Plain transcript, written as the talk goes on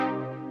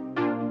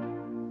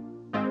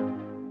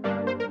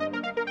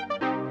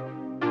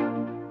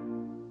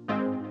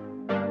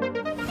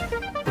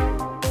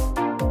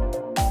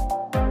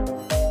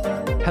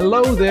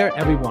Hello there,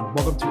 everyone.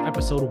 Welcome to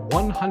episode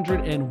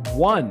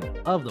 101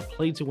 of the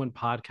Play to Win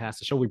podcast,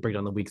 the show we break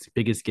down the week's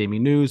biggest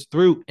gaming news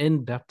through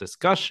in-depth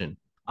discussion.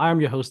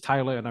 I'm your host,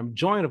 Tyler, and I'm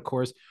joined, of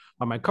course,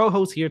 by my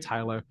co-host here,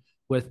 Tyler,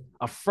 with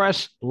a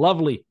fresh,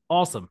 lovely,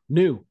 awesome,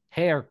 new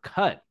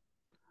haircut.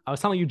 I was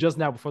telling you just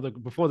now before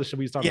the show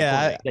we started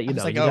recording that I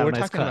was like, oh, we're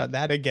talking about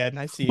that again.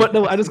 I see. But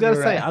no, I just gotta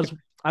say, I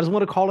just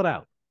want to call it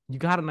out. You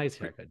got a nice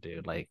haircut,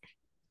 dude. Like,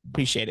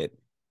 appreciate it.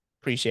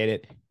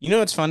 You know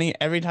what's funny?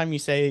 Every time you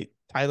say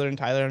Tyler and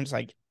Tyler, I'm just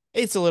like,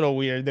 it's a little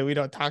weird that we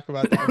don't talk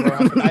about that more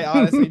often. I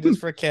honestly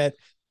just forget.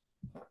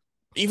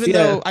 Even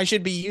though I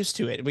should be used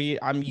to it.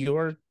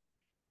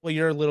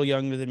 You're a little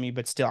younger than me,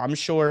 but still, I'm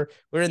sure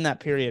we're in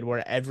that period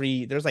where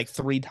there's like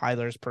 3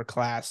 Tylers per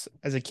class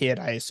as a kid,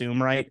 I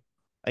assume, right?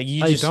 Like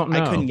I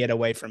couldn't get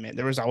away from it.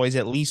 There was always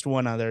at least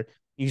one other.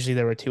 Usually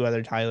there were 2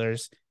 other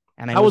Tylers.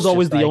 And I was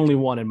always the only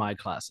one in my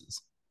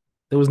classes.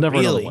 There was never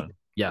another one.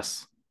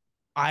 Yes.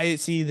 I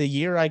see the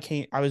year I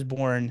was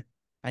born,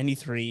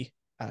 93.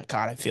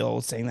 God, I feel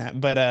old saying that.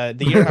 But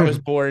the year I was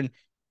born,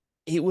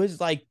 it was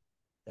like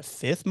the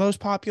 5th most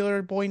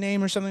popular boy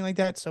name or something like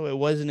that. So it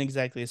wasn't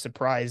exactly a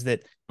surprise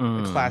that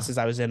the classes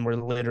I was in were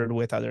littered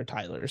with other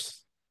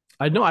Tylers.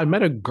 I know I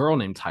met a girl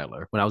named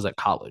Tyler when I was at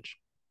college.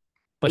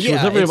 But she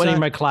was never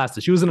in my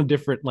classes. She was in a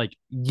different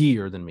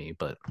year than me,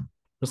 but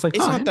it's like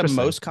it's not the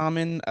most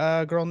common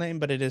girl name,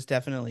 but it is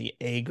definitely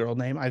a girl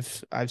name.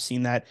 I've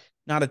seen that,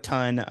 not a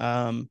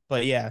ton,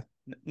 but yeah,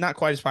 not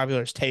quite as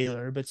popular as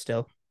Taylor, but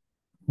still.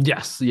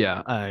 Yes,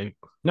 yeah. I've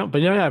never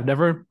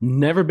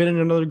been in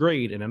another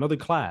grade in another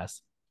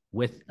class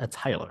with a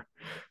Tyler.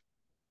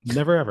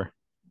 Never ever.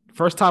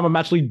 First time I'm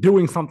actually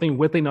doing something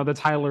with another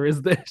Tyler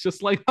is this.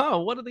 Just like,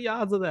 what are the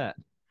odds of that?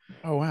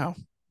 Oh wow.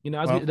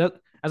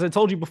 As I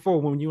told you before,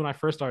 when you and I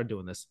first started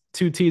doing this,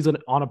 2 T's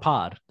on a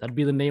pod. That'd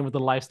be the name of the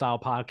lifestyle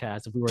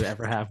podcast if we were to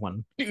ever have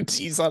one. 2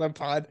 T's on a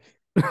pod.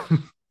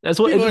 That's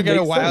what people are going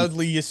to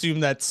wildly assume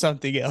that's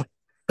something else.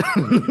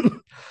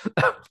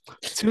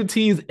 2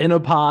 T's in a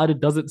pod. It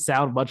doesn't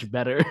sound much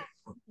better.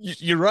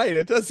 You're right.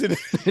 It doesn't.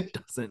 It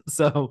doesn't.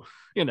 So,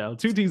 2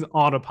 T's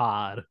on a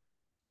pod.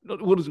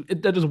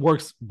 That just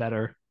works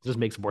better. It just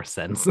makes more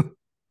sense.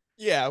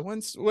 Yeah.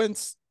 Once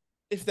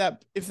if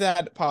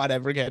that pod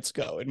ever gets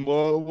going,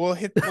 we'll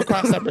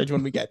cross that bridge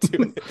when we get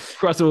to it.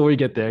 Cross it when we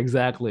get there,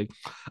 exactly.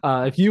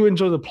 If you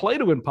enjoy the Play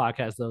to Win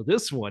podcast, though,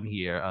 this one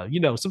here,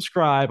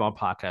 subscribe on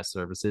podcast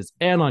services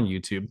and on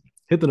YouTube.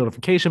 Hit the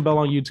notification bell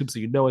on YouTube so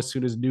you know as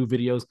soon as new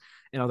videos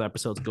and other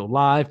episodes go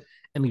live,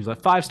 and leave a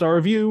 5-star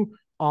review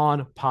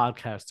on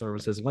podcast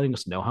services, letting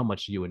us know how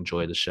much you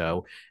enjoy the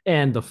show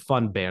and the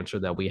fun banter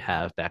that we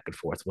have back and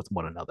forth with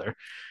one another.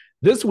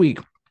 This week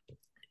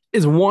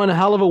is one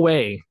hell of a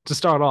way to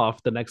start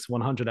off the next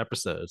 100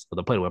 episodes of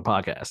the Play to Win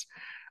podcast.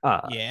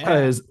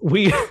 Because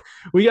we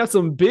got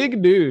some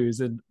big news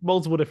in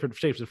multiple different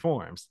shapes and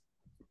forms.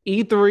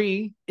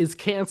 E3 is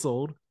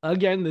canceled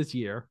again this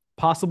year,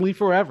 possibly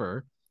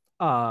forever.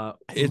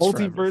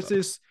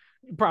 Multiverses,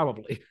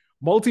 probably.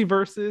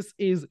 Multiverses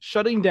is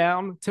shutting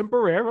down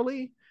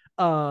temporarily.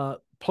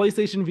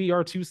 PlayStation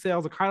VR 2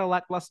 sales are kind of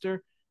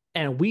lackluster.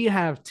 And we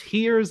have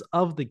Tears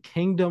of the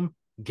Kingdom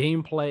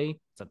gameplay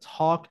to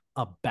talk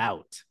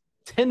about.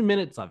 10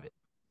 minutes of it.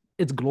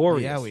 It's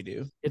glorious. Yeah, we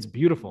do. It's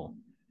beautiful.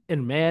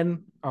 And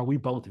man, are we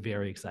both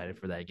very excited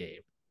for that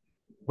game.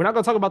 We're not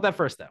going to talk about that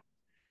first, though.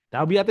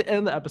 That'll be at the end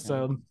of the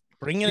episode.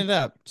 Bringing it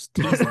up. Just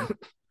teasing.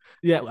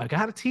 Yeah, I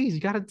got to tease. You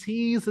got to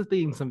tease the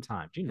thing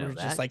sometimes. You know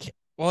that. Just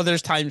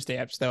there's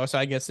timestamps, though. So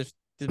I guess if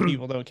the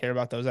people don't care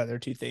about those other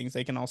 2 things,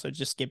 they can also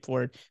just skip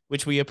forward,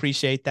 which we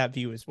appreciate that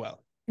view as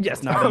well. Yes.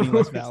 It's not any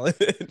less valid.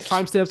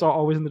 Timestamps are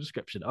always in the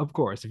description, of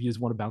course, if you just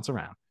want to bounce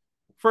around.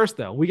 First,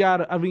 though,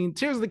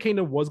 Tears of the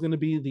Kingdom was going to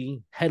be the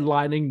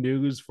headlining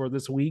news for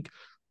this week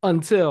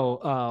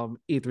until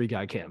E3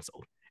 got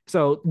canceled.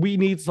 So we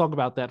need to talk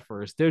about that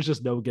first. There's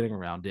just no getting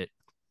around it.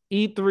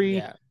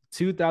 E3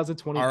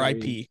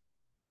 2023.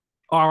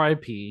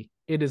 RIP.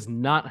 It is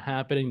not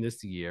happening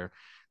this year.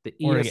 The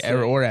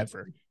ESA, or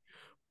ever.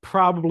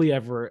 Probably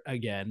ever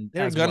again.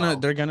 They're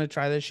gonna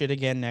try this shit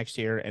again next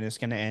year, and it's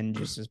gonna end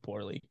just as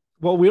poorly.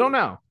 Well, we don't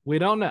know.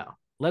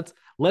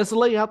 Let's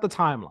lay out the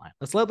timeline.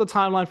 Let's lay out the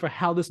timeline for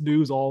how this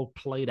news all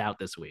played out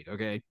this week,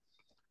 okay?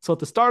 So at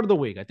the start of the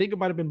week, I think it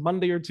might have been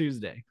Monday or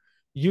Tuesday,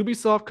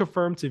 Ubisoft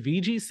confirmed to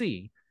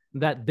VGC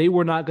that they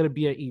were not going to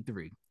be at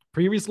E3.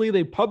 Previously,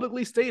 they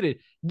publicly stated,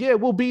 yeah,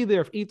 we'll be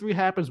there. If E3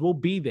 happens, we'll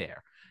be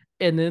there.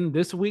 And then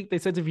this week, they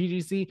said to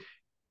VGC,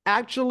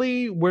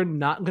 actually, we're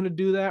not going to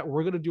do that.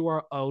 We're going to do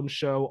our own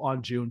show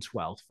on June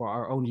 12th for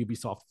our own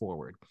Ubisoft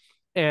Forward.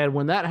 And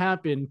when that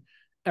happened,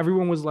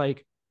 everyone was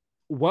like,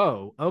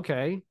 whoa,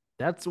 okay,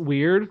 that's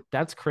weird.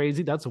 That's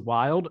crazy. That's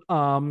wild.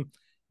 So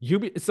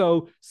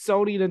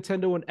Sony,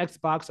 Nintendo, and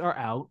Xbox are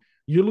out.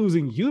 You're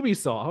losing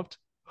Ubisoft.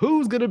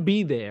 Who's going to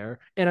be there?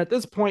 And at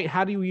this point,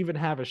 how do you even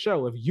have a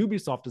show if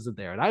Ubisoft isn't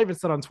there? And I even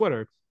said on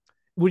Twitter,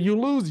 when you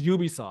lose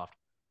Ubisoft,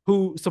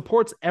 who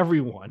supports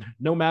everyone,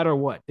 no matter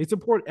what, they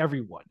support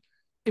everyone.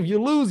 if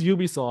you lose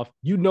Ubisoft,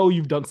 you know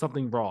you've done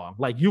something wrong.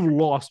 Like you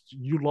lost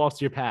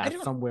your I path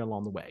don't. somewhere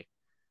along the way.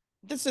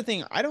 That's the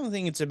thing. I don't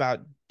think it's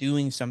about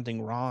doing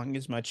something wrong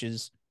as much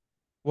as,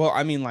 well,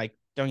 I mean, like,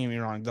 don't get me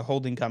wrong, the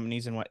holding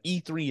companies and what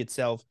E3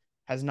 itself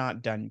has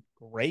not done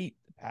great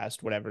the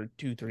past whatever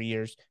 2 3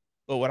 years.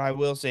 But what I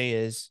will say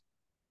is,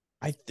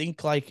 I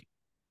think like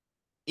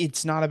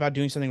it's not about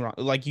doing something wrong.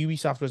 Like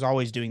Ubisoft was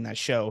always doing that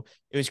show.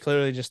 It was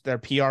clearly just their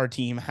PR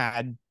team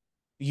had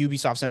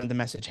Ubisoft sent the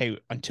message, hey,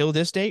 until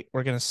this date,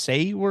 we're gonna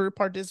say we're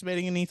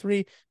participating in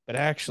E3, but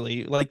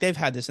actually, like they've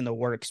had this in the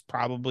works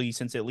probably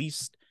since at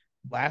least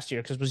last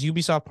year. Because was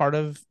Ubisoft part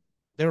of?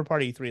 They were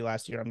part of E3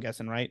 last year, I'm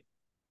guessing, right?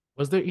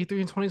 Was there E3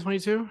 in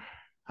 2022?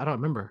 I don't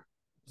remember.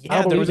 I don't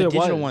Yeah, there believe was a there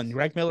digital was. one.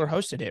 Greg Miller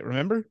hosted it.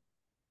 Remember?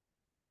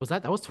 Was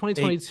that was They,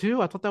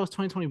 2022? I thought that was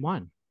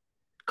 2021.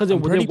 Because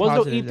I'm there pretty was no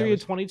positive that E3 in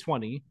was.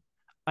 2020.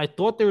 I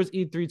thought there was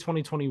E3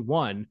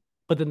 2021,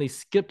 but then they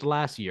skipped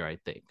last year, I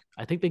think.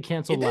 I think they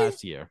canceled Did they?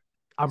 last year.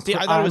 See,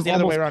 I thought it was I'm the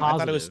other way almost around. I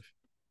thought it was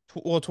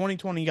positive. well,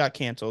 2020 got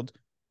canceled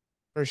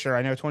for sure.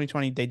 I know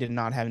 2020 they did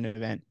not have an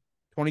event.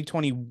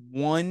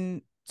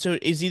 2021, so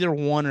it's either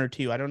one or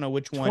two. I don't know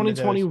which one of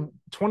 2020 those.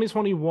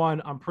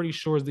 2021, I'm pretty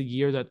sure is the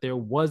year that there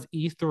was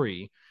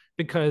E3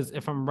 because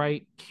if I'm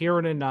right,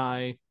 Kieran and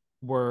I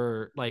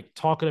were like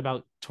talking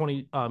about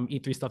 20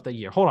 E3 stuff that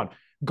year. Hold on.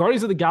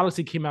 Guardians of the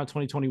Galaxy came out in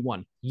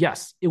 2021.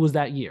 Yes, it was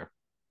that year.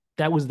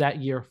 That was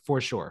that year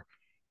for sure.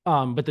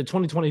 But the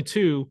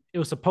 2022, it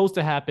was supposed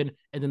to happen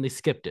and then they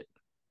skipped it.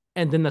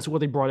 And then that's what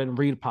they brought in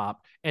Reed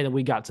Pop and then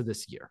we got to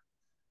this year.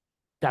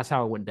 That's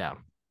how it went down.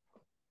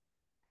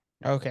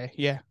 Okay,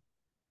 yeah,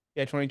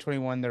 yeah.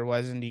 2021 there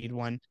was indeed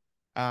one.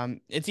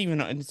 It's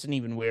an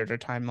even weirder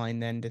timeline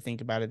then to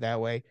think about it that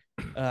way.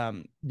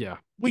 Yeah.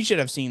 We should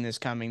have seen this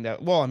coming.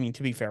 That well, I mean,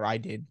 to be fair, I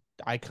did.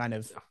 I kind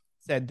of Yeah.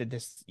 said that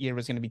this year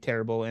was going to be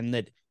terrible and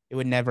that it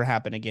would never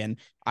happen again.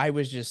 I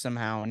was just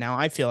somehow now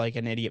I feel like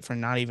an idiot for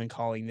not even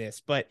calling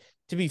this. But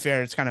to be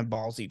fair, it's kind of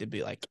ballsy to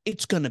be like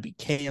it's going to be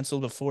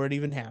canceled before it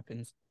even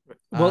happens.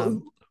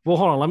 Well, well,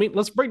 hold on.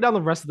 Let's break down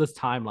the rest of this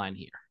timeline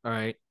here. All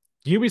right.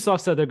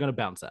 Ubisoft said they're going to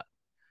bounce out.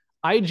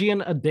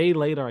 IGN a day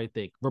later, I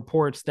think,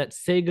 reports that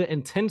Sega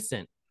and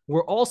Tencent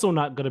were also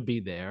not going to be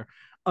there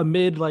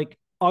amid like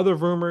other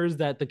rumors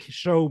that the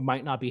show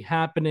might not be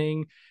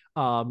happening.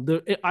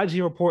 The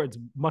IGN report is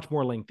much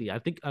more lengthy. I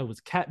think it was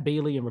Kat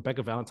Bailey and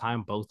Rebecca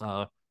Valentine both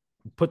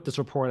put this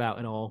report out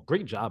and all.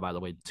 Great job, by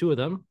the way. The two of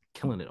them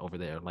killing it over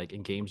there, like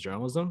in games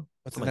journalism.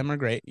 Both So of like, them are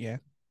great. Yeah.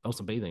 that was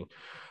amazing.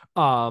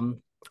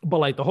 Um, but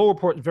like the whole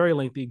report is very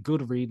lengthy,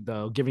 good read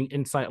though, giving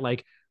insight.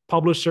 Like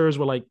publishers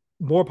were like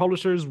more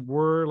publishers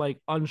were like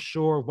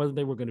unsure whether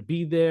they were going to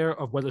be there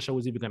or whether the show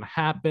was even going to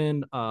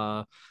happen.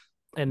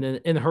 And then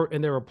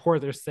in their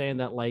report, they're saying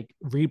that like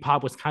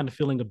Repop was kind of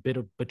feeling a bit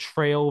of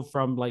betrayal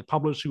from like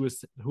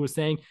publishers who was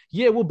saying,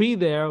 yeah, we'll be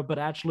there, but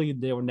actually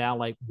they were now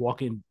like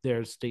walking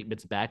their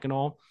statements back and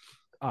all.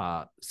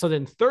 So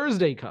then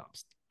Thursday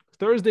comes.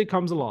 Thursday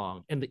comes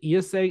along, and the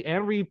ESA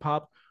and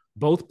Repop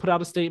both put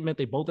out a statement.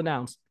 They both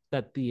announced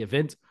that the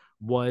event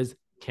was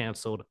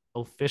canceled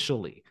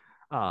officially,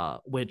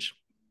 which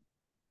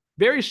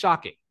very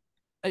shocking.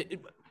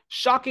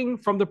 Shocking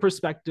from the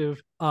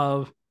perspective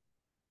of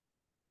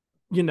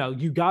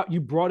you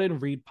brought in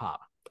Reed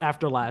Pop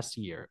after last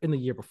year in the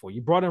year before.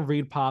 You brought in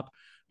Reed Pop,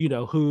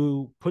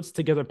 who puts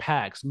together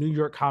PAX, New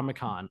York Comic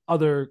Con,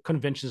 other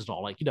conventions and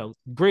all, like,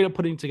 great at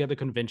putting together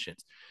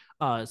conventions.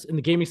 In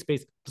the gaming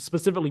space,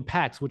 specifically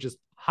PAX, which is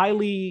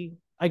highly,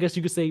 I guess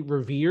you could say,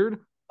 revered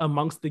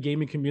amongst the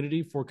gaming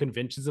community for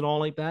conventions and all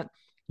like that.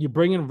 You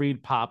bring in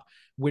Reed Pop,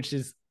 which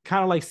is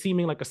kind of like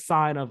seeming like a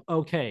sign of,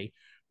 okay,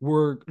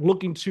 we're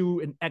looking to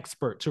an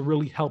expert to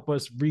really help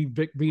us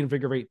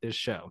reinvigorate this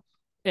show.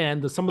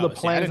 And some of the Oh, see,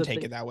 I plans didn't that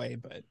take it that way,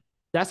 but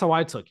that's how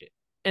I took it.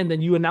 And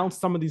then you announce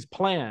some of these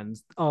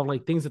plans of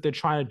like things that they're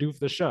trying to do for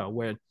the show,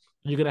 where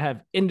you're gonna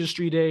have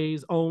industry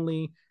days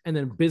only, and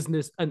then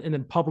business and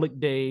then public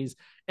days,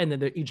 and then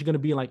they're each gonna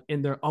be like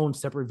in their own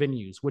separate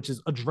venues, which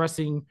is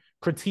addressing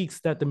critiques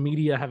that the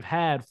media have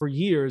had for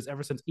years,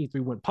 ever since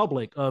E3 went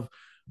public. Of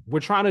we're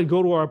trying to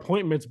go to our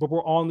appointments, but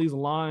we're on these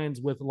lines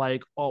with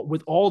like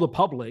with all the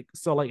public.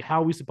 So like,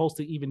 how are we supposed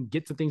to even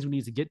get to things we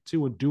need to get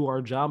to and do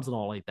our jobs and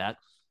all like that?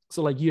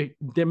 So like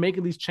they're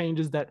making these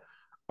changes that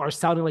are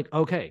sounding like,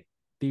 okay,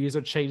 these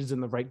are changes in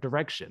the right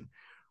direction.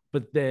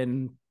 But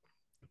then,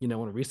 in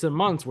recent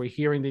months, we're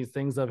hearing these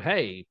things of,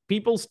 hey,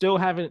 people still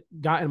haven't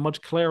gotten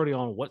much clarity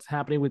on what's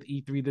happening with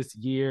E3 this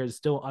year. It's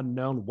still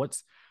unknown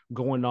what's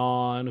going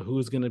on,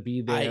 who's going to be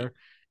I there.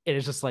 And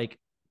it's just like,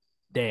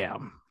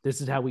 damn, this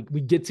is how we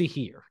get to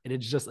here. And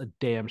it's just a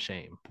damn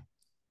shame.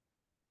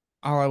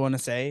 all I want to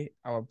say,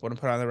 I want to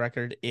put on the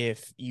record,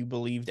 if you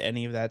believed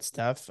any of that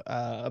stuff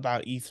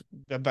about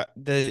about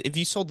the if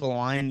you sold the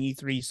line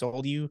E3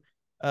 sold you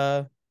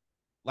uh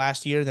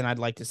last year, then I'd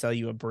like to sell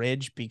you a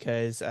bridge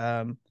because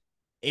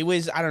it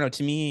was, I don't know,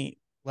 to me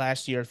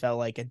last year felt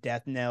like a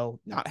death knell.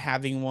 Not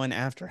having one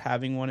after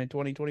having one in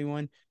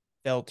 2021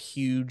 felt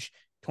huge.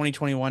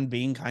 2021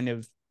 being kind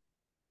of,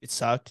 it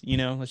sucked,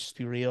 let's just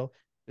be real.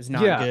 It's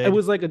not Yeah, it good.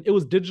 was like it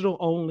was digital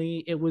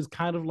only. It was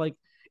kind of like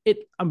it.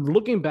 I'm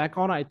looking back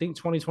on it. I think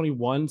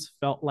 2021's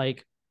felt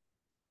like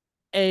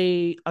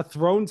a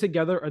thrown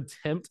together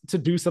attempt to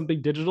do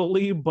something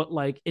digitally, but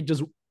like it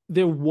just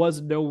there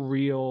was no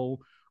real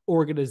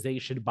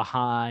organization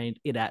behind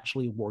it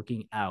actually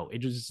working out.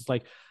 It was just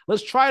like,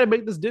 let's try to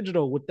make this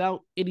digital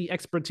without any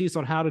expertise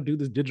on how to do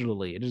this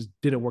digitally. It just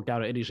didn't work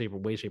out in any shape or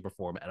way, shape, or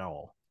form at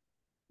all.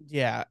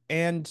 Yeah,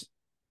 and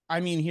I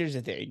mean, here's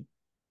the thing: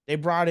 they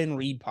brought in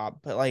ReedPop,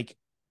 but like,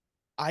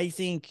 I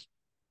think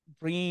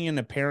bringing in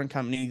a parent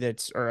company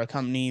that's or a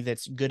company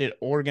that's good at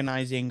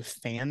organizing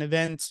fan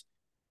events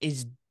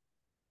is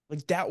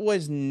like that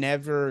was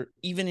never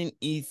even in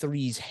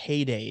E3's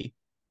heyday.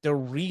 The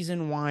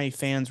reason why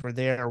fans were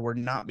there were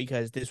not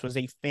because this was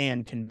a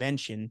fan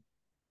convention.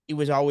 It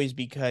was always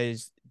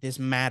because this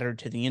mattered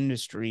to the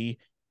industry.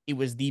 It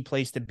was the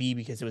place to be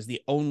because it was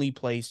the only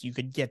place you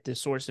could get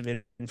this source of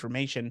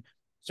information.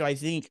 So I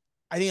think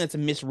that's a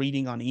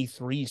misreading on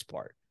E3's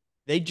part.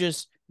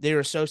 They're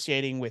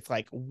associating with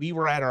like we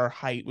were at our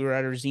height, we were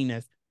at our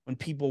zenith when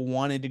people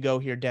wanted to go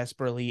here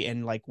desperately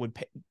and like would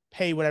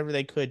pay whatever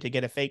they could to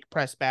get a fake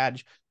press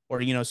badge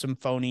or some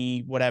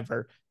phony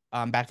whatever.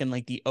 Back in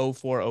like the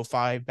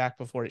 0405, back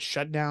before it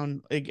shut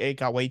down, it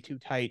got way too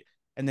tight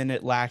and then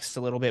it laxed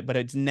a little bit, but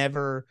it's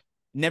never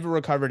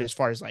recovered as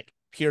far as like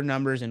pure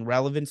numbers and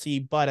relevancy.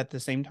 But at the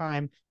same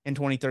time, in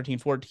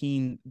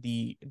 2013-14,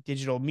 the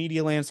digital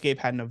media landscape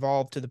hadn't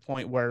evolved to the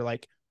point where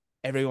like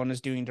everyone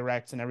was doing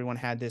directs and everyone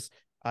had this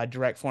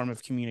direct form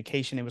of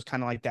communication. It was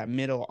kind of like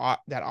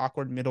that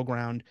awkward middle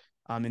ground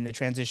in the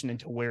transition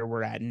into where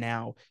we're at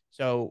now.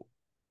 So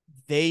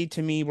they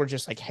to me were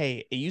just like,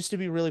 hey, it used to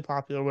be really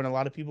popular when a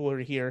lot of people were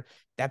here.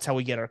 That's how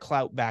we get our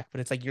clout back.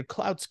 But it's like your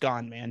clout's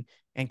gone, man.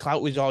 And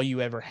clout was all you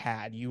ever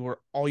had. You were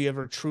all you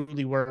ever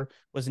truly were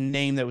was a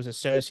name that was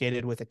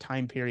associated with a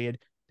time period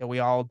that we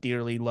all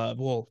dearly love.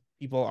 Well,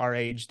 people our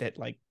age that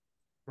like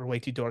were way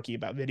too dorky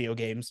about video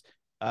games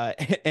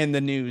and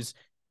the news.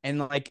 And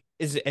like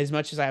as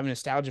much as I have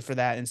nostalgia for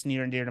that and it's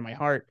near and dear to my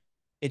heart,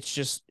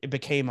 it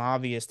became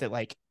obvious that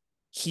like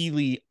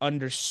Keighley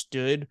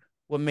understood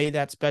what made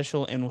that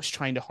special and was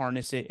trying to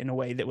harness it in a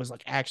way that was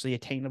like actually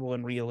attainable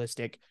and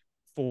realistic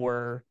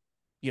for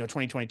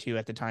 2022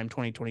 at the time,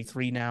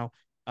 2023 now,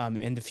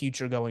 in the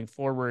future going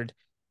forward.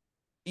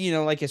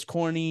 Like as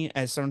corny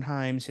as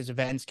sometimes his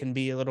events can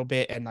be a little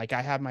bit, and like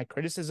I have my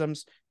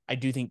criticisms, I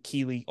do think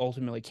Keighley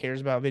ultimately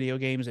cares about video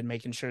games and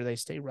making sure they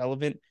stay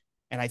relevant,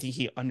 and I think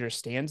he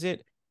understands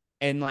it.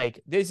 And like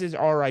this is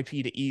RIP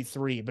to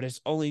E3, but it's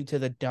only to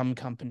the dumb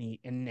company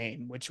in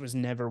name, which was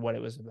never what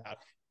it was about.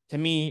 To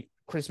me,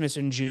 Christmas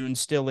in June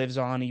still lives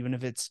on, even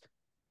if it's.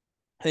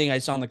 I think I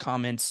saw in the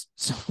comments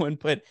someone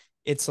put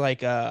it's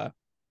like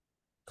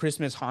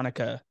Christmas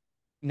Hanukkah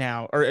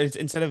now, or it's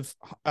instead of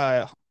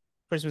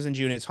Christmas in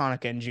June, it's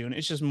Hanukkah in June.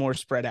 It's just more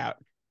spread out.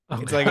 Oh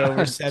It's like over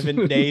god.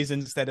 7 days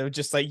instead of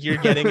just like you're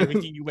getting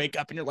everything you wake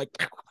up and you're like,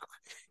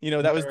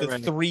 that was Right, the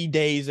right. 3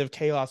 days of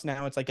chaos.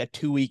 Now it's like a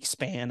 2 week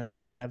span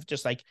of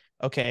just like,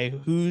 okay,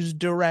 whose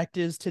direct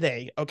is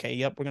today? Okay,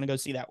 yep, we're gonna go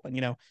see that one.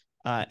 Yeah.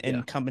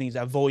 And companies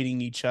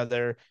avoiding each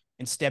other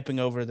and stepping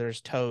over their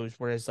toes.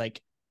 Whereas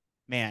like,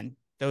 man,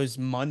 those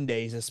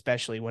Mondays,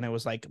 especially when it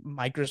was like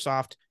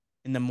Microsoft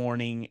in the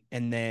morning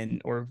and then,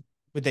 or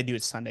would they do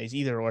it Sundays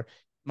either, or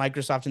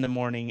Microsoft in the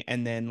morning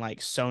and then like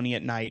Sony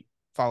at night,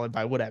 followed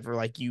by whatever,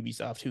 like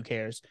Ubisoft, who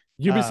cares?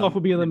 Ubisoft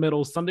would be in the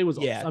middle. Sunday was,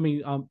 Yeah, I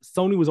mean,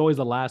 Sony was always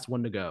the last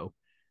one to go.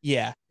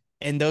 yeah.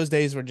 And those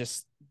days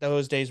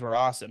were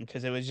awesome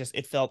because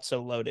it felt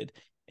so loaded.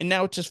 And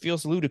now it just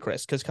feels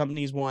ludicrous because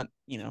companies want,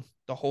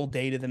 the whole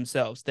day to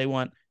themselves. They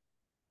want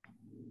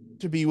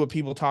to be what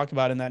people talk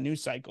about in that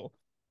news cycle.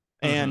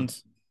 Uh-huh.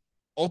 And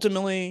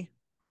ultimately,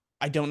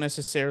 I don't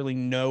necessarily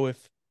know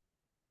if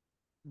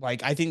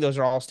like I think those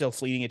are all still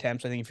fleeting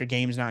attempts. I think if your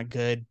game's not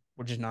good,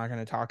 we're just not going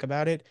to talk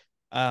about it.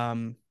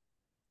 Um,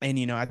 and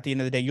at the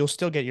end of the day, you'll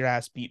still get your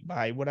ass beat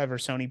by whatever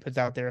Sony puts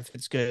out there if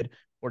it's good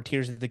or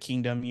Tears of the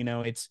Kingdom.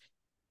 It's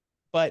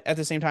but at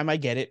the same time, I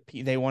get it.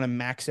 They want to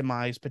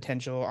maximize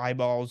potential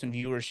eyeballs and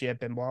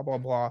viewership and blah blah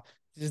blah.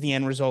 This is the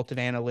end result of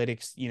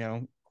analytics,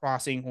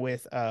 crossing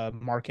with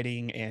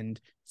marketing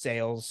and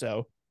sales.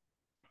 So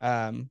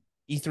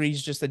E3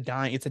 is just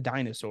it's a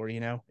dinosaur,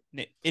 in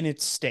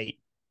its state.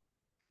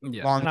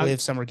 Yeah. Long And I,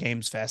 live Summer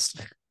Games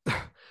Fest.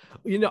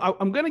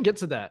 I'm gonna get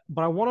to that,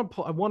 but I want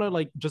to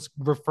like just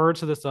refer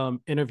to this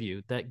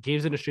interview that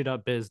Games Industry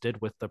Biz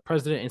did with the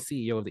president and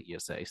CEO of the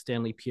ESA,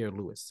 Stanley Pierre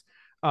Lewis.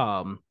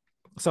 Um,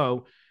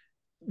 so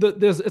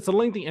it's a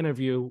lengthy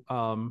interview.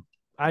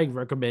 I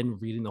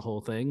recommend reading the whole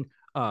thing.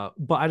 But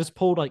I just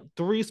pulled like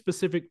three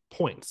specific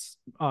points,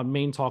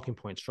 main talking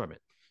points from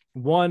it.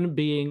 One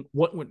being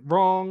what went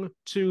wrong,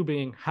 two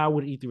being how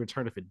would E3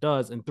 return if it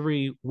does, and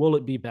three, will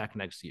it be back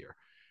next year?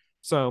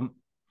 So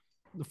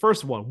the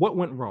first one, what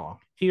went wrong?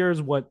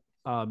 Here's what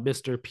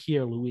Mr.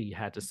 Pierre Louis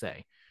had to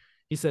say.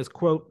 He says,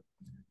 quote,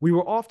 we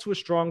were off to a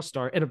strong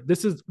start. And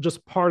this is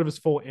just part of his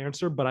full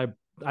answer, but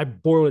I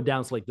boiled it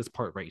down to like this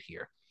part right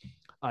here.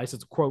 He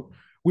says, quote,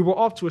 We were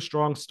off to a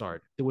strong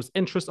start. There was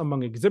interest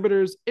among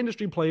exhibitors,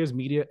 industry players,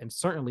 media, and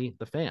certainly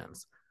the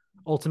fans.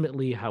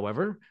 Ultimately,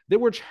 however, there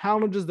were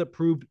challenges that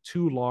proved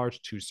too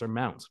large to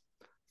surmount.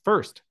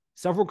 First,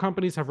 several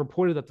companies have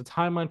reported that the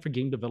timeline for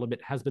game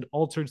development has been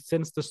altered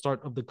since the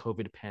start of the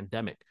COVID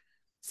pandemic.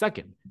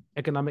 Second,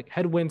 economic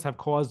headwinds have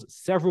caused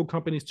several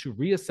companies to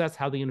reassess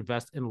how they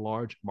invest in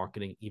large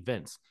marketing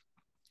events.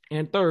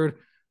 And third,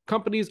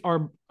 companies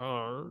are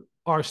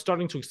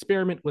starting to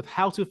experiment with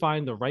how to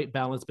find the right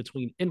balance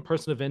between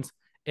in-person events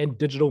and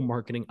digital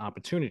marketing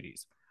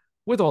opportunities.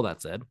 With all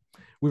that said,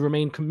 we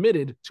remain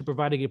committed to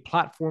providing a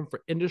platform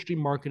for industry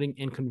marketing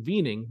and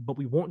convening, but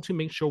we want to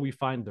make sure we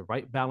find the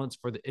right balance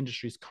for the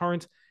industry's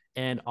current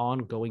and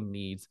ongoing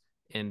needs,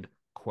 end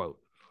quote.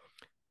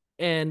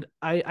 And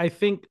I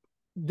think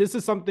this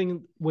is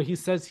something, what he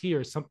says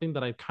here is something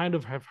that I kind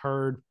of have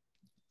heard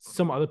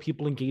some other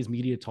people in games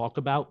media talk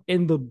about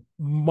in the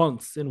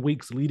months and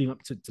weeks leading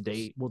up to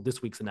today, well,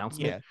 this week's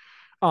announcement.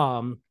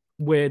 Yeah.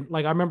 When,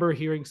 like, I remember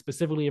hearing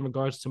specifically in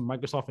regards to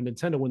Microsoft and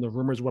Nintendo when the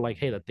rumors were like,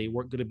 hey, that they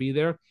weren't going to be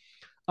there.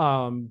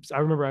 I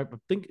remember, I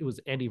think it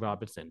was Andy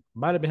Robinson,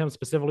 might have been him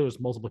specifically, it was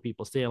multiple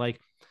people saying, like,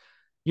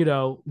 you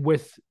know,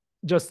 with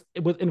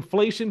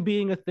inflation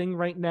being a thing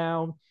right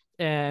now,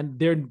 and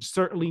there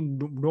certainly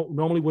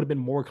normally would have been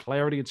more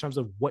clarity in terms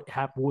of what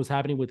was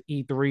happening with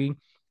E3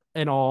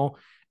 and all,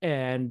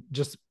 and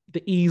just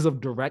the ease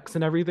of directs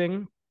and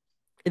everything.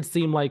 It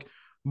seemed like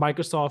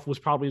Microsoft was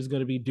probably going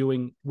to be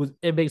doing,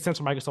 it made sense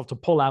for Microsoft to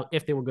pull out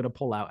if they were going to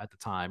pull out at the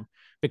time,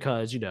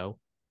 because, you know,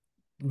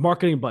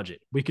 marketing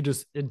budget, we could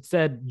just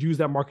instead use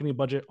that marketing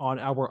budget on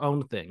our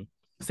own thing.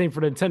 Same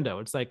for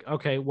Nintendo. It's like,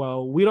 okay,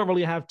 well, we don't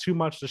really have too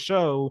much to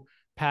show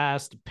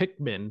past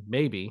Pikmin,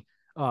 maybe.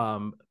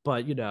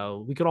 But, you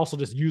know, we could also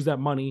just use that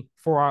money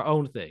for our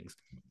own things.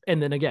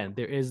 And then again,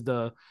 there is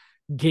the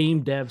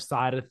game dev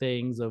side of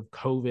things of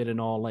COVID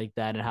and all like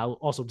that, and how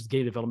also just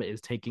game development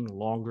is taking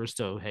longer.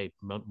 So, hey,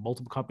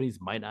 multiple companies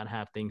might not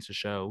have things to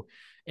show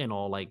and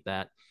all like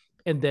that.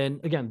 And then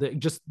again,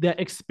 just that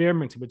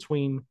experimenting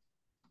between,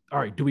 all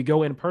right, do we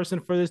go in person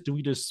for this? Do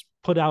we just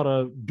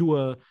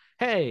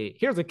hey,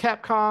 here's a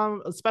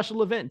Capcom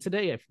special event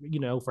today, you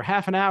know, for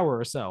half an hour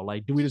or so?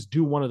 Like, do we just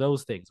do one of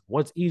those things?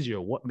 What's easier?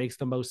 What makes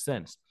the most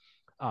sense?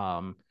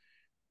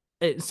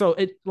 So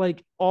it,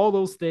 like, all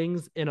those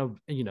things you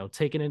know,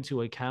 taken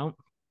into account,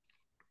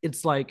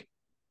 it's like,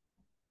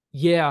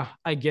 yeah,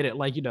 I get it.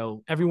 Like, you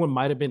know, everyone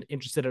might have been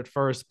interested at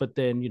first, but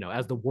then, you know,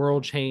 as the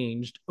world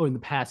changed in the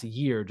past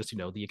year, just, you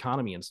know, the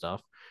economy and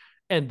stuff,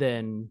 and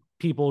then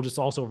people just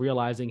also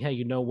realizing, hey,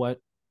 you know what?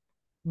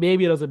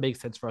 Maybe it doesn't make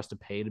sense for us to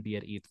pay to be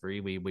at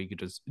E3. We could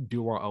just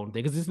do our own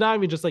thing, because it's not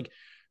even just like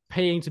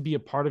paying to be a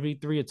part of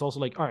E3. It's also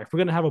like, all right, if we're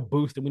gonna have a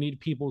booth, then we need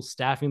people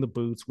staffing the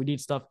booths. We need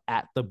stuff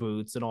at the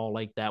booths and all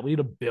like that. We need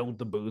to build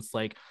the booths,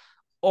 like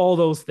all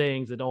those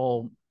things, and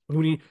all we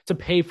need to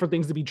pay for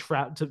things to be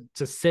trapped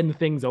to send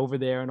things over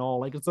there and all.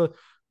 Like, it's a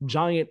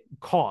giant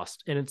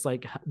cost, and it's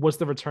like, what's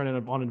the return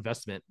on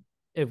investment?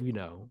 If, you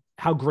know,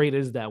 how great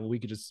is that when we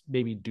could just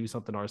maybe do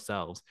something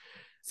ourselves?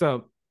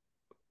 So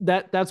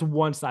that's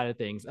one side of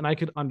things. And I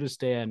could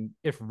understand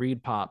if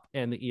ReedPop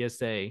and the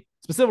ESA,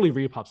 specifically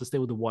ReedPop, to stay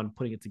with the one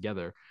putting it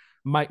together,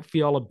 might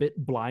feel a bit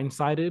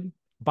blindsided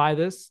by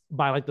this,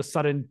 by like the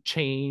sudden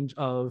change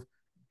of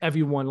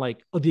everyone,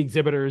 like the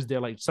exhibitors, they're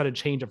like sudden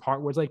change of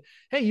heart, where it's like,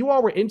 hey, you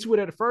all were into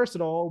it at first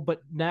and all, but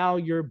now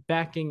you're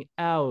backing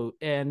out,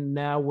 and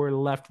now we're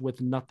left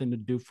with nothing to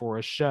do for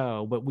a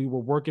show. But we were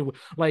working with,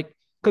 like,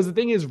 because the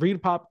thing is,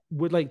 ReedPop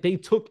would, like, they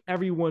took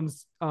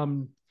everyone's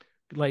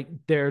like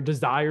their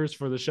desires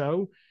for the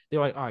show. They're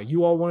like, all right,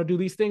 you all want to do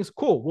these things,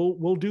 cool,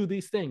 we'll do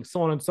these things,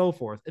 so on and so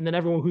forth. And then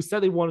everyone who said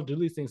they wanted to do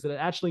these things said,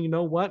 actually, you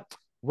know what,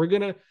 we're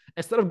gonna,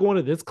 instead of going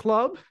to this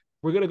club,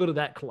 we're gonna go to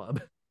that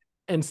club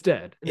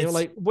instead. And they're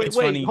like, wait,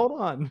 funny, hold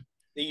on,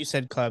 you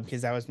said club,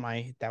 because that was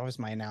my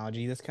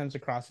analogy. This comes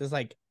across as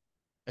like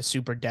a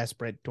super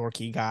desperate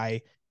dorky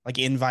guy, like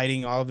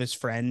inviting all of his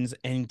friends,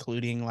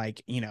 including,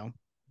 like, you know,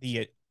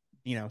 the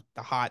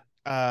hot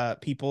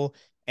people,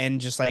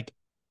 and just like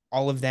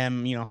all of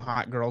them, you know,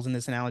 hot girls in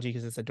this analogy,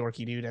 because it's a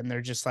dorky dude, and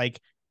they're just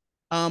like,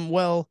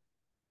 well,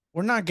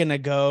 we're not gonna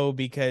go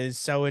because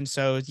so and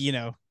so, you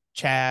know,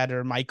 Chad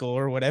or Michael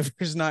or whatever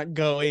is not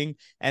going,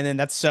 and then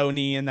that's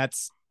Sony, and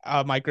that's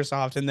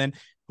Microsoft, and then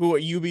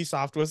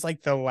Ubisoft was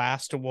like the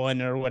last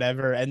one or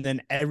whatever, and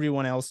then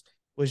everyone else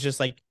was just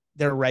like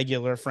their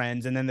regular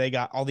friends, and then they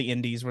got all the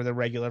indies were their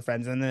regular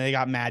friends, and then they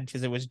got mad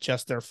because it was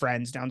just their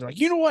friends down. They're like,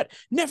 you know what?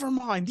 Never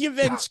mind, the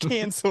event's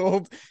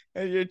canceled.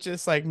 And you're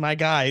just like, my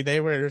guy, they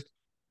were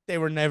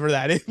never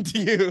that into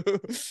you.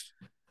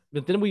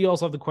 But then we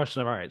also have the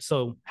question of, all right,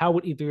 so how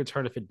would E3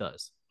 return if it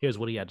does? Here's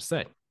what he had to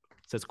say. It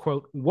says,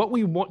 quote, what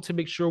we want to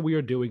make sure we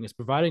are doing is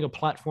providing a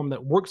platform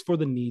that works for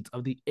the needs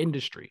of the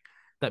industry.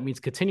 That means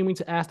continuing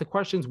to ask the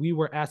questions we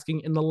were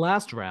asking in the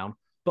last round,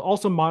 but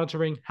also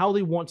monitoring how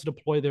they want to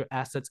deploy their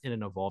assets in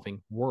an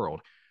evolving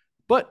world.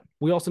 But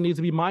we also need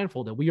to be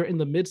mindful that we are in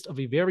the midst of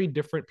a very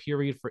different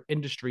period for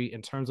industry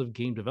in terms of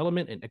game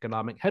development and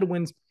economic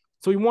headwinds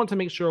So we want to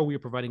make sure we are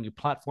providing a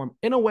platform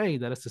in a way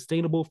that is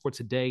sustainable for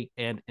today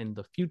and in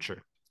the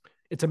future.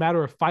 It's a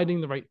matter of finding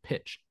the right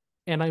pitch.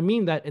 And I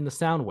mean that in the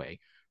sound way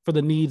for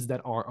the needs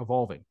that are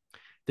evolving.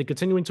 They're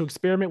continuing to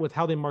experiment with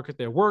how they market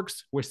their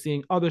works. We're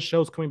seeing other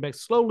shows coming back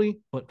slowly,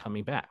 but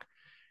coming back.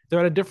 They're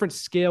at a different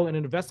scale and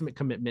investment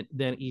commitment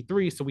than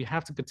E3, so we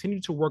have to continue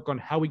to work on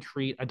how we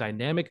create a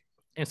dynamic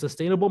and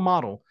sustainable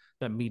model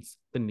that meets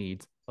the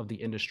needs of the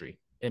industry.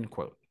 End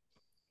quote.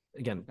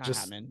 Again,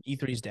 just man.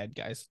 E3 is dead,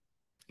 guys.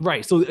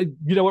 Right. So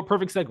you know what?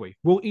 Perfect segue.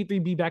 Will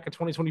E3 be back in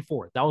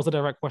 2024? That was a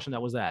direct question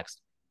that was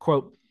asked.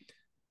 Quote,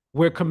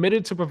 we're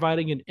committed to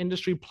providing an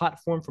industry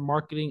platform for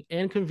marketing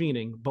and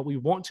convening, but we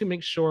want to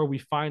make sure we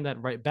find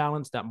that right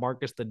balance that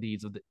markets the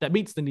needs of that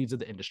meets the needs of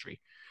the industry.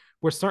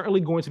 We're certainly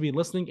going to be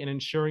listening and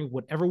ensuring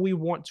whatever we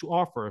want to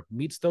offer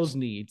meets those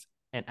needs.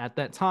 And at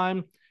that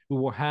time, we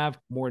will have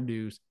more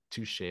news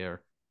to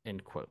share.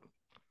 End quote.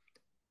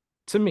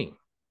 To me,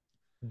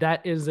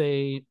 that is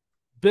a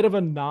bit of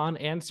a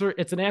non-answer.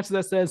 It's an answer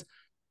that says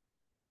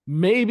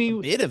maybe a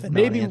bit of a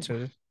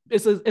non-answer.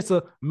 It's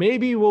a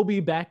maybe we'll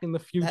be back in the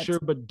future,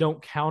 but don't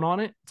count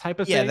on it type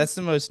of thing. Yeah, that's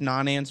the most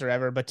non-answer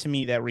ever. But to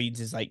me, that reads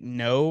as like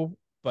no,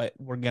 but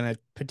we're gonna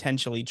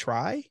potentially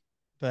try.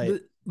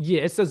 But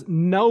yeah, it says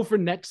no for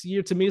next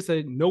year. To me, it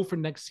says no for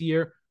next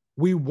year.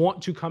 We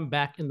want to come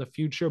back in the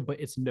future, but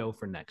it's no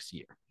for next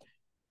year.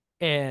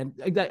 And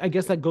I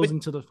guess that goes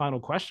into the final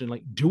question.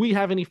 Like, do we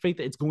have any faith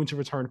that it's going to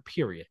return,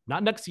 period?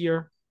 Not next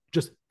year,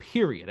 just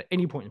period, at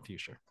any point in the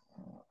future.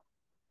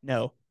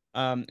 No.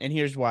 And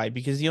here's why.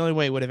 Because the only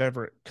way it would have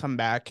ever come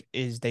back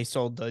is they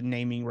sold the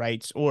naming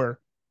rights, or,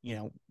 you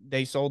know,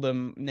 they sold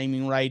them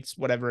naming rights,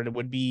 whatever it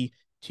would be,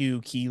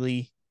 to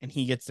Keighley, and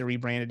he gets to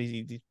rebrand it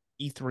as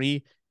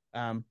E3.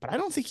 But I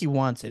don't think he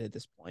wants it at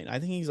this point. I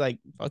think he's like,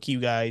 fuck you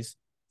guys.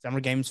 Summer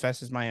Games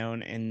Fest is my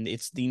own, and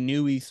it's the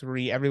new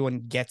E3.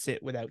 Everyone gets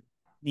it without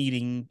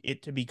needing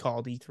it to be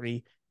called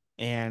E3,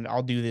 and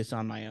I'll do this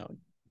on my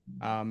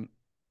own.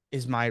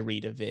 Is my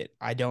read of it.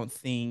 I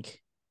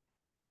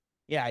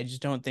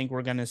just don't think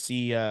we're gonna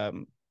see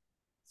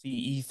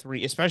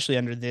E3, especially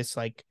under this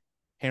like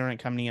parent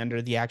company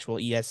under the actual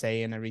ESA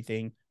and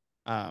everything.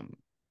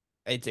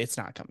 It's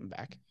not coming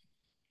back.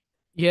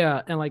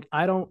 Yeah, and like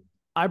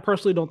I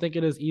personally don't think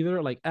it is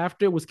either. Like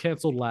after it was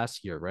canceled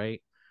last year,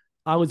 right?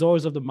 I was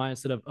always of the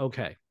mindset of,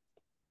 okay,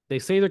 they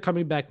say they're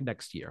coming back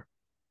next year.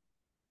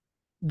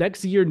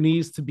 Next year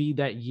needs to be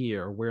that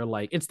year where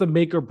like it's the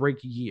make or break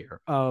year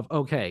of,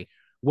 okay,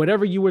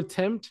 whatever you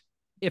attempt,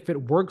 if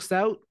it works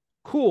out,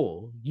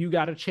 cool, you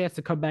got a chance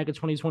to come back in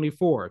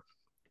 2024.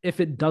 If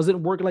it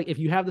doesn't work, like if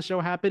you have the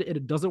show happen and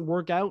it doesn't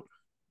work out,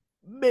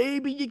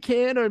 maybe you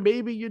can or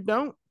maybe you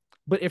don't.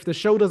 But if the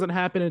show doesn't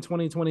happen in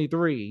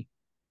 2023,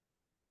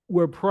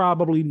 we're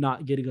probably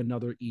not getting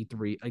another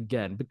E3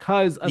 again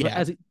because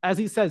as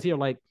he says here,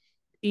 like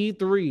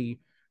E3,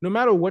 no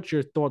matter what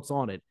your thoughts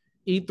on it,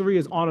 E3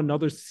 is on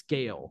another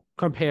scale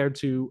compared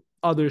to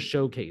other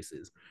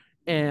showcases.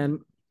 And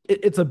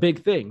it's a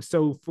big thing.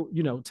 So for,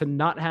 you know, to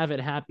not have it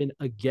happen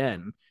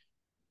again,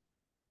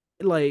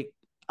 like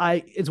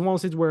it's one of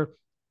those things where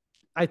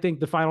I think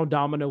the final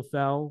domino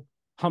fell.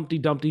 Humpty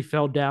Dumpty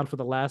fell down for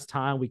the last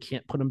time. We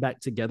can't put them back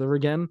together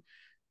again.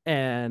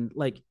 And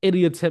like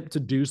any attempt to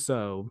do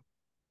so,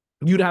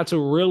 you'd have to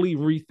really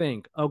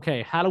rethink,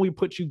 okay, how do we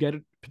put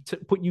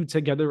you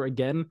together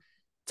again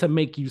to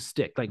make you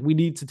stick? Like we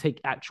need to take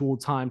actual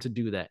time to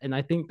do that. And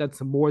I think that's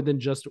more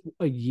than just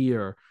a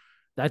year.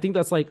 I think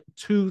that's like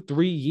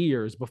 2-3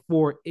 years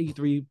before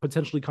E3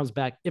 potentially comes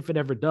back, if it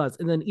ever does.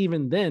 And then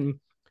even then,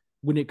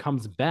 when it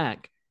comes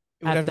back,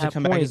 it would have to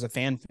come back as a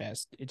fan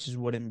fest. It just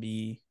wouldn't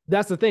be.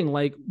 That's the thing.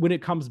 Like when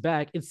it comes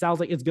back, it sounds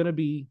like it's gonna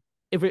be.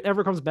 If it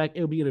ever comes back,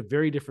 it'll be in a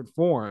very different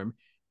form.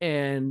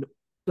 And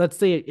let's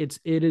say it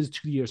is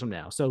 2 years from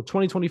now, so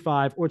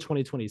 2025 or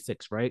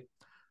 2026, right?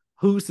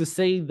 Who's to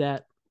say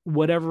that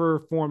whatever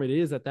form it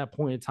is at that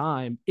point in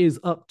time is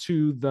up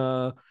to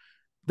the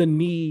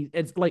need?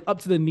 It's like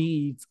up to the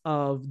needs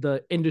of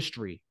the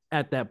industry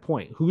at that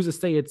point. Who's to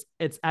say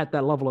it's at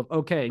that level of,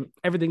 okay,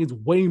 everything is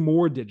way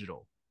more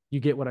digital? You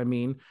get what I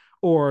mean?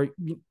 Or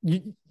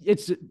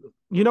it's,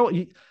 you know,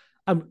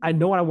 I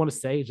know what I want to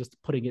say, just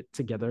putting it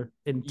together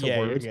into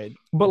words.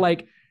 But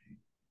like,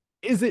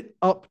 is it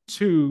up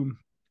to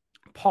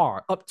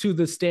par, up to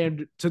the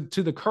standard,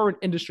 to the current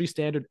industry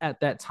standard at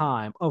that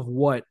time of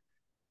what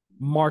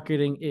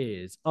marketing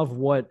is, of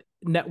what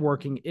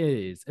networking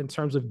is in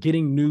terms of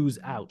getting news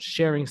out,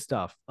 sharing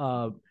stuff,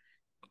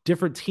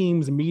 different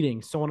teams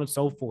meeting, so on and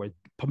so forth,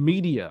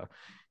 media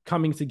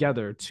coming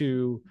together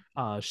to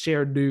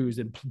share news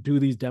and do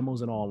these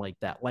demos and all like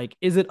that? Like,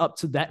 is it up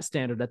to that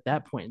standard at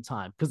that point in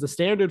time? Because the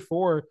standard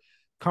for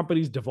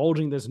companies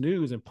divulging this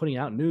news and putting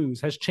out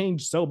news has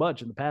changed so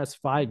much in the past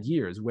 5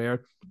 years,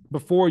 where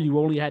before you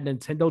only had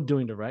Nintendo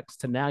doing directs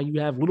to now you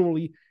have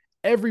literally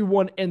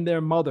everyone and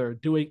their mother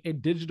doing a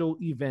digital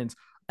event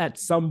at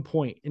some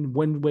point in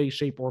one way,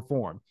 shape, or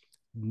form.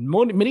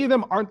 Many of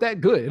them aren't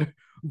that good,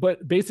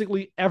 but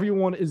basically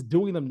everyone is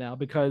doing them now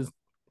because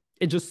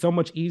it's just so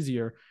much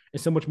easier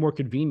and so much more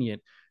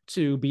convenient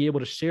to be able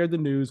to share the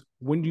news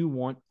when you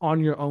want on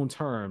your own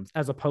terms,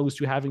 as opposed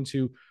to having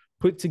to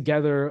put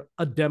together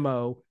a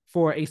demo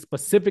for a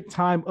specific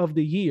time of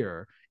the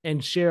year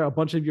and share a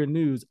bunch of your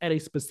news at a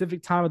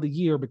specific time of the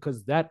year,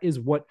 because that is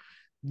what,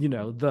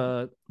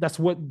 that's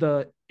what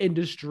the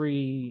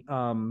industry,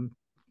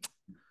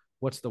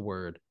 what's the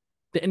word,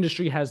 the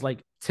industry has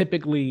like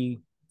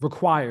typically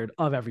required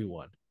of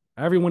everyone.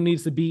 Everyone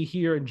needs to be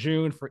here in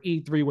June for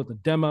E3 with a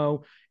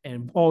demo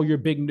and all your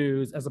big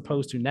news, as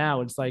opposed to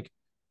now it's like,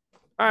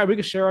 all right, we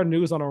can share our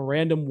news on a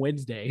random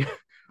Wednesday,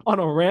 on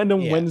a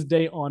random Yeah.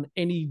 Wednesday on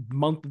any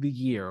month of the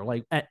year,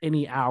 like at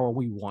any hour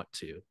we want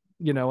to.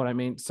 You know what I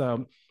mean?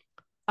 So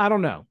I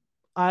don't know.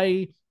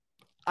 I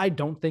I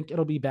don't think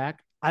it'll be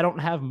back. I don't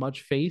have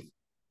much faith.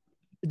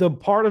 The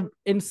part of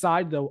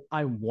inside though,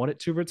 I want it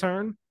to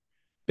return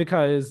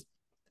because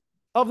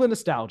of the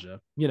nostalgia.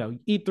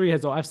 E3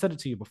 has, I've said it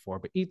to you before,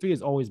 but E3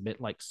 has always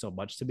meant like so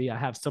much to me. I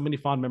have so many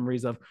fond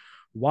memories of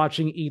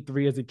watching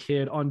E3 as a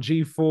kid on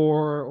G4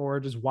 or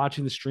just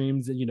watching the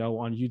streams, on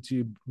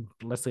YouTube,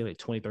 let's say like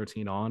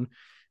 2013 on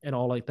and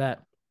all like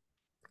that.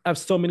 I have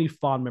so many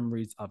fond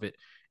memories of it.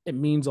 It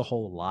means a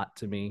whole lot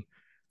to me.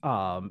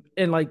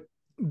 And like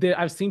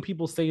I've seen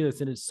people say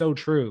this and it's so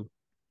true.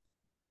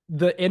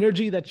 The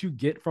energy that you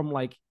get from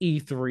like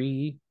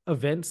E3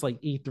 events,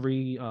 like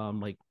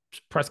E3, like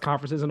press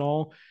conferences and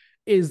all,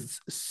 is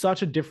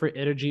such a different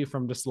energy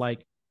from just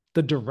like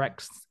the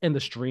directs and the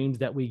streams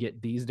that we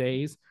get these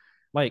days.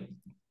 Like,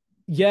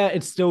 yeah,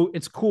 it's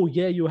cool.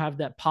 Yeah, you have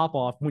that pop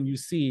off when you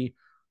see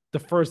the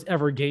first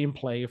ever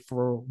gameplay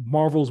for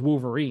Marvel's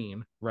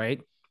Wolverine,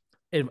 right?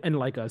 In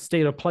like a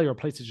state of play or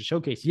PlayStation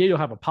Showcase. Yeah, you'll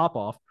have a pop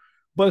off,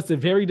 but it's a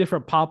very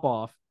different pop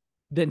off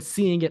than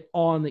seeing it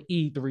on the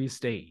E3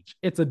 stage.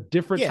 It's a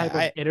different type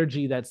of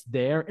energy that's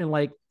there, and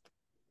like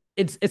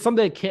it's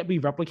something that can't be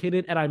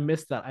replicated. And I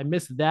miss that. I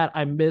miss that.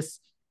 I miss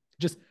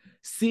just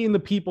seeing the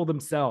people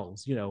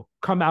themselves,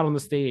 come out on the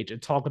stage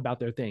and talk about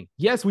their thing.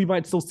 Yes, we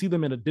might still see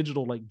them in a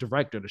digital like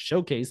direct or the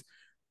showcase,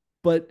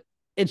 but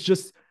it's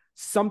just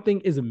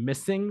something is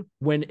missing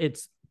when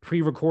it's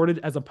pre-recorded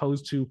as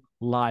opposed to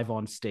live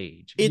on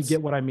stage. You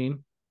get what I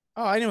mean?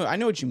 Oh, I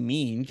know what you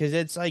mean, because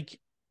it's like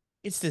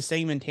it's the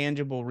same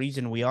intangible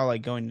reason we all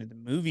like going to the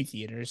movie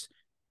theaters.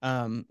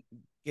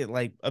 It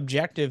like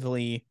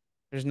objectively,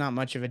 there's not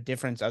much of a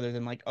difference other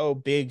than like, oh,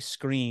 big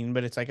screen,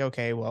 but it's like,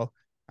 okay, well,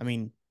 I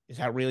mean, does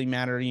that really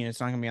matter?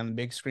 It's not gonna be on the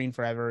big screen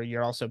forever.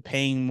 You're also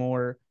paying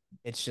more.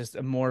 It's just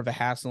more of a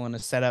hassle and a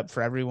setup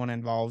for everyone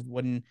involved.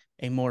 Wouldn't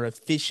a more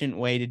efficient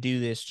way to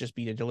do this just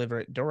be to deliver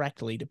it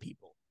directly to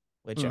people?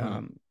 Which,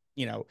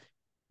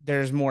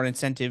 there's more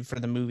incentive for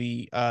the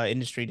movie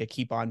industry to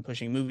keep on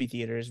pushing movie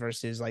theaters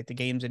versus like the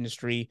games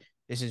industry.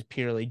 This is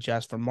purely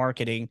just for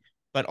marketing.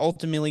 But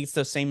ultimately, it's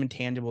those same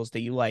intangibles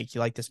that you like. You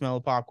like the smell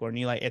of popcorn.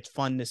 You like, it's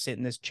fun to sit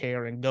in this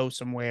chair and go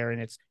somewhere,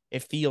 and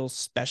it feels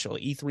special.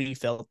 E3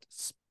 felt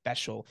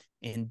special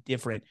and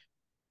different.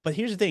 But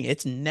here's the thing,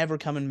 it's never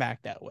coming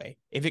back that way.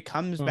 If it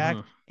comes back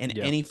in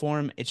any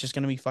form, it's just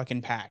going to be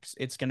fucking PAX.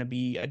 It's going to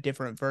be a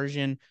different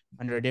version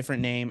under a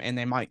different name, and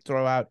they might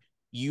throw out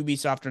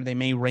Ubisoft, or they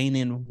may rein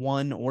in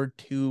one or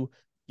two,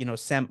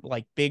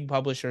 like big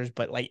publishers,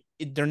 but like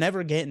they're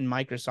never getting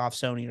Microsoft,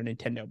 Sony, or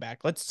Nintendo back.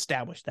 Let's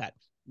establish that.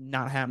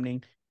 Not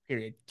happening,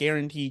 period.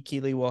 Guarantee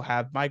Keighley will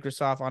have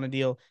Microsoft on a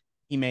deal.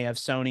 He may have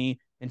Sony.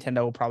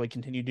 Nintendo will probably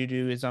continue to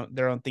do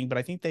their own thing, but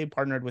I think they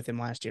partnered with him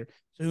last year.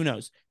 So who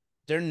knows?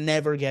 They're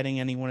never getting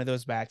any one of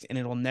those back, and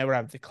it'll never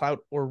have the clout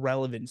or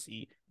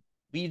relevancy.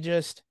 We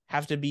just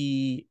have to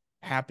be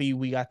happy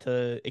we got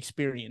to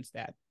experience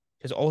that,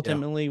 because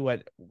ultimately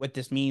what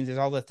this means is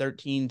all the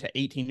 13 to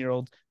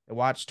 18-year-olds that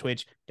watch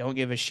Twitch don't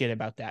give a shit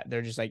about that.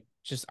 They're just like,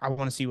 I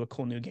want to see what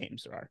cool new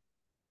games there are.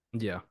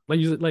 Yeah.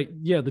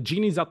 The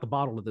genie's out the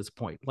bottle at this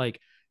point. Like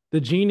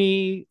the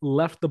genie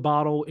left the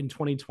bottle in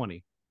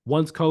 2020.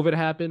 Once COVID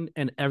happened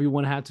and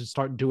everyone had to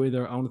start doing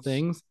their own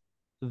things,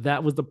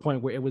 that was the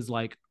point where it was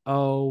like,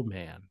 oh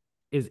man,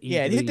 is E3...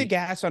 Yeah, it hit the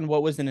gas on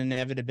what was an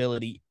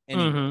inevitability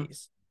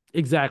anyways.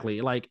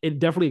 Exactly. Like it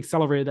definitely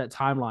accelerated that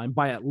timeline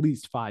by at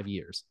least 5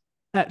 years.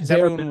 Because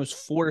everyone was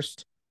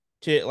forced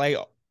to, like,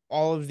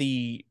 all of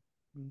the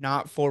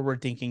not forward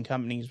thinking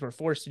companies were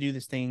forced to do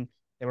this thing.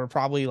 They were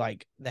probably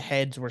like, the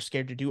heads were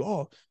scared to do,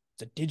 oh,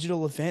 it's a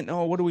digital event.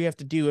 Oh, what do we have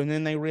to do? And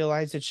then they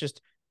realized it's just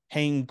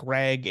paying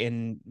Greg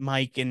and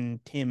Mike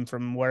and Tim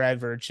from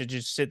wherever to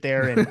just sit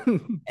there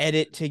and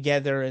edit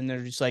together. And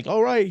they're just like,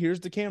 all right, here's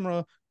the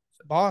camera,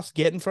 boss,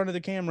 get in front of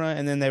the camera.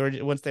 And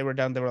then once they were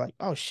done, they were like,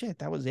 oh shit,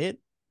 that was it.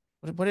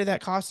 What did that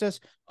cost us?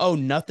 Oh,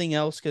 nothing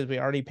else, because we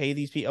already pay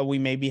these people. Oh, we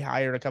maybe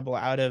hired a couple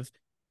out of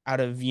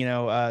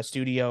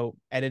studio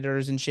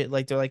editors and shit.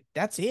 Like, they're like,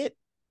 that's it.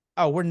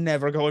 Oh, we're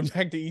never going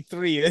back to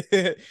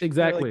E3.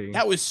 Exactly. Like,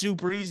 that was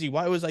super easy.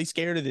 Why was I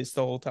scared of this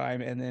the whole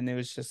time? And then it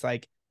was just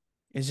like,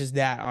 it's just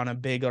that on a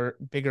bigger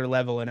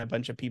level, and a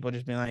bunch of people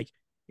just being like,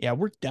 yeah,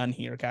 we're done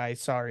here,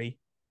 guys. Sorry.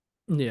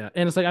 Yeah.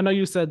 And it's like, I know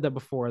you said that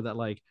before, that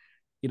like,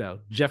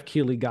 Jeff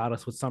Keighley got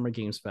us with Summer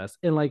Games Fest.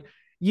 And like,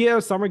 yeah,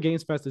 Summer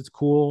Games Fest is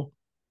cool.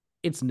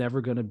 It's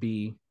never going to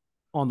be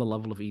on the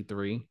level of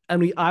E3. I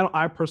mean,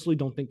 I personally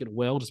don't think it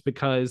will, just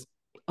because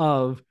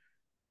of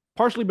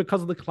partially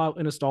because of the clout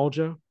and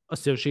nostalgia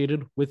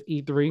associated with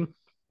E3,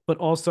 but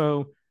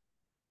also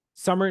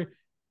summer,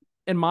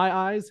 in my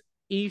eyes,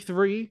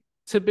 E3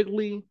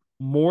 typically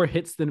more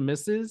hits than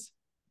misses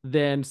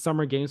than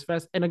Summer Games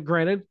Fest. And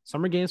granted,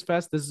 Summer Games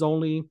Fest, this is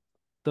only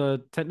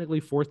the technically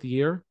fourth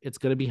year it's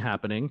going to be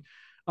happening.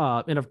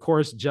 And of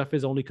course, Jeff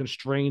is only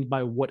constrained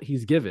by what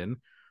he's given.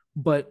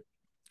 But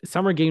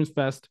Summer Games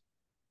Fest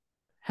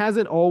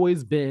hasn't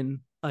always been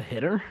a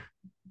hitter.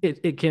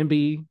 It can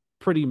be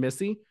pretty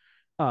missy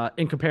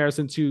in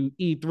comparison to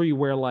E3,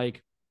 where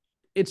like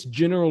it's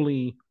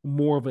generally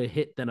more of a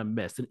hit than a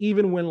miss. And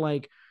even when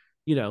like,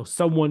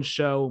 someone's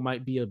show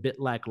might be a bit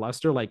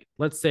lackluster, like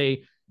let's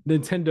say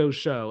Nintendo's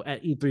show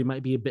at E3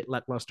 might be a bit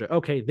lackluster.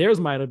 Okay, theirs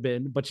might have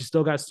been, but you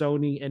still got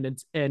Sony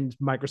and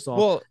Microsoft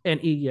Well,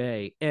 and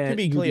EA to and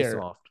be clear,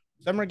 Ubisoft.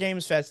 Summer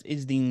Games Fest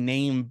is the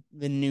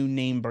new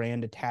name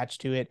brand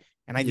attached to it.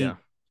 And I Yeah. think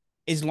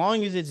as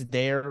long as it's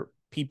there,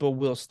 people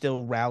will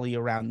still rally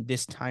around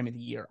this time of the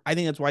year. I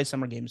think that's why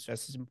Summer Games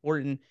Fest is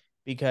important,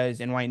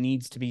 because, and why it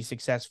needs to be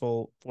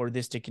successful for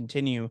this to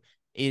continue,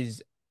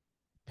 is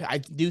I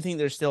do think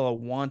there's still a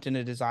want and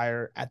a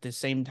desire at the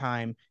same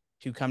time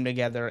to come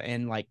together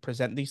and like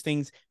present these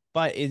things,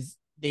 but is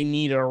they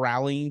need a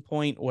rallying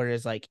point.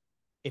 Whereas like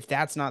if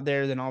that's not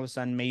there, then all of a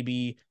sudden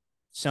maybe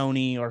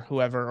Sony or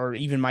whoever, or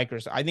even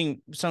Microsoft. I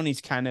think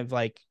Sony's kind of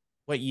like,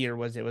 what year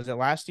was it? Was it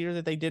last year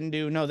that they didn't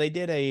do? No, they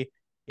did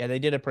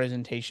a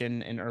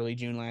presentation in early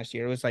June last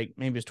year. It was like,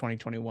 maybe it was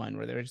 2021,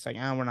 where they were just like,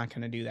 we're not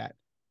going to do that.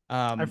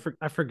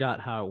 I forgot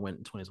how it went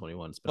in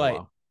 2021. It's been a but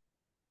while.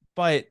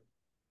 but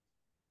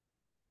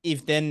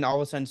if then all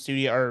of a sudden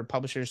studio or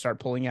publishers start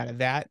pulling out of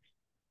that,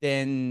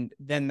 then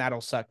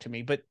that'll suck to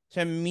me. But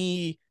to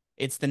me,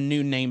 it's the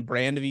new name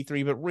brand of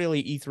E3, but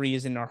really E3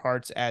 is in our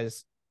hearts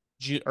as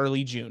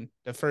early June,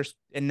 the first.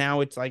 And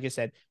now it's, like I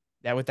said,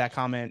 that with that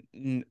comment,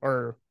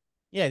 or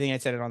yeah, I think I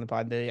said it on the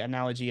pod, the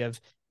analogy of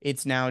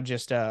it's now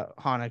just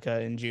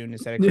Hanukkah in June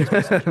instead of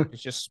Christmas.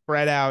 It's just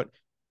spread out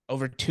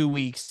over 2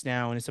 weeks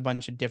now, and it's a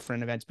bunch of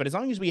different events. But as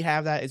long as we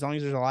have that, as long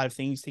as there's a lot of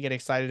things to get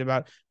excited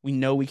about, we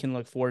know we can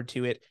look forward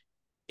to it.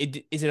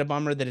 Is it a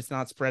bummer that it's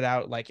not spread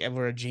out like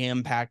over a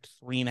jam-packed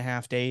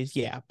 3.5 days?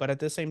 Yeah, but at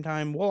the same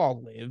time, we'll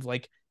all live.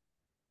 Like,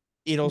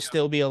 it'll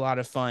still be a lot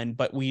of fun,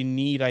 but we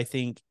need, I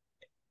think,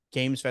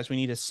 Games Fest, we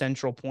need a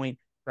central point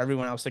for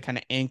everyone else to kind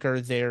of anchor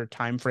their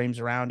time frames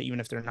around, even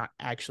if they're not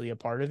actually a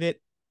part of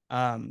it.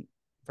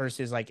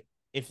 Versus like,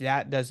 if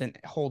that doesn't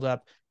hold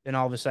up, then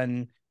all of a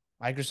sudden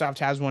Microsoft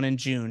has one in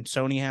June,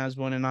 Sony has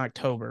one in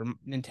October,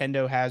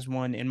 Nintendo has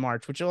one in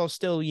March, which will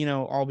still,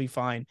 all be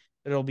fine.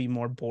 It'll be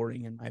more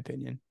boring, in my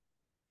opinion.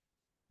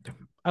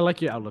 I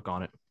like your outlook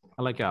on it.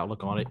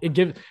 It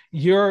gives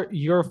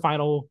your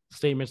final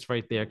statements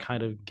right there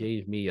kind of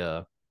gave me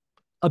a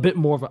bit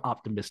more of an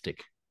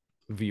optimistic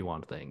view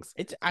on things.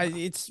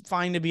 It's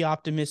fine to be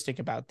optimistic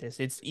about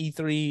this. It's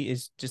E3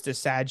 is just a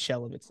sad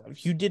shell of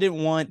itself. You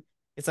didn't want,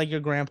 it's like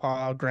your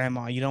grandpa or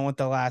grandma. You don't want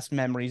the last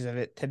memories of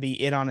it to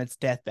be it on its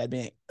deathbed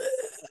being,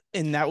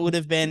 and that would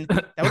have been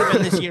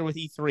this year with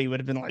E3. Would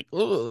have been like,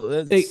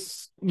 oh,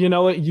 you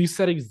know what? You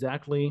said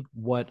exactly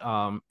what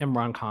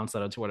Imran Khan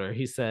said on Twitter.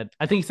 He said,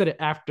 I think he said it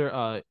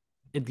after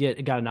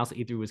it got announced that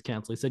E3 was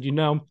canceled. He said,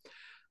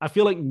 I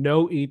feel like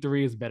no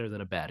E3 is better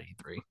than a bad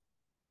E3.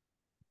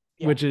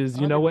 Yeah, which is,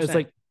 100%. What, it's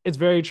like, it's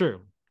very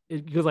true.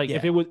 Because like,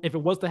 if it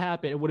was to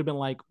happen, it would have been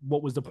like,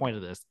 what was the point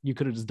of this? You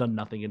could have just done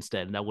nothing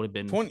instead, and that would have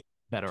been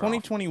better.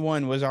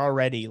 2021 was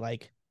already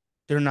like,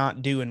 they're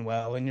not doing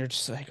well, and you're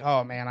just like,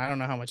 oh man, I don't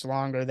know how much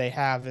longer they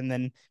have. And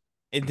then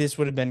this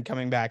would have been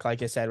coming back,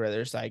 like I said, where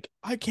there's like,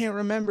 I can't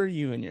remember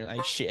you, and you're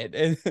like, shit.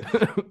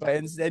 But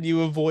instead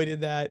you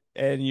avoided that,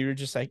 and you're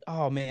just like,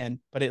 oh man.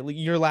 But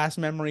your last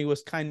memory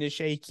was kind of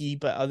shaky,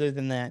 but other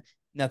than that,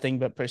 nothing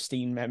but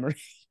pristine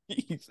memories.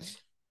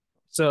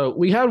 So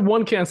we had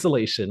one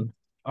cancellation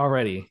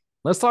already.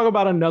 Let's talk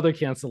about another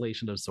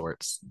cancellation of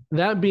sorts,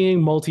 that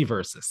being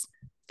Multiversus.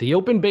 The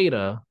open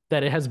beta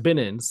that it has been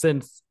in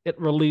since it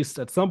released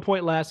at some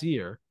point last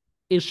year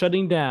is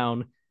shutting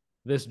down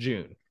this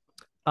June,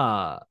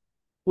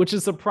 which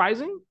is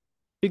surprising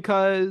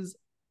because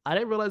I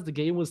didn't realize the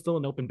game was still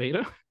in open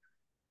beta.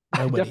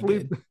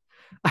 Nobody did.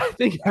 I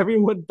think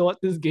everyone thought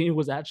this game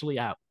was actually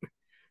out.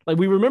 Like,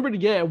 we remembered,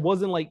 it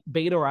wasn't like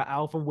beta or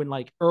alpha when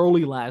like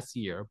early last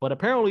year, but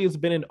apparently it's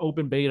been in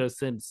open beta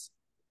since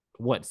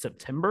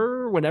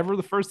September, whenever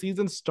the first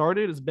season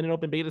started. It's been in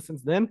open beta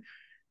since then,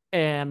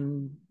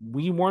 and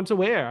we weren't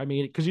aware. I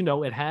mean, because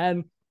it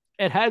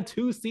had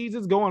 2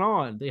 seasons going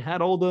on. They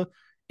had all the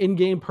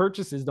in-game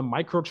purchases, the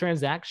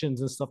microtransactions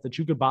and stuff that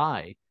you could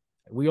buy.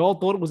 We all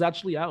thought it was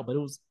actually out, but it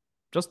was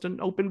just an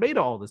open beta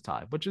all this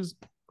time, which is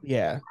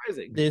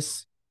surprising.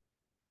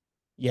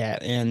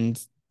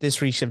 And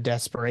this reach of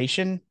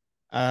desperation,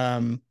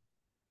 it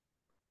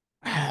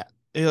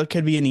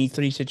could be an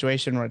E3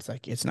 situation where it's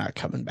like, it's not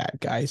coming back,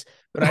 guys.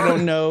 But I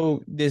don't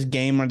know this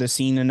game or the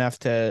scene enough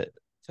to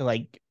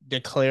like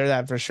declare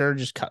that for sure.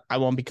 I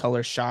won't be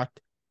color shocked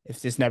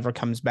if this never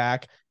comes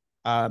back.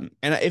 And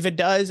if it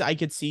does, I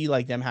could see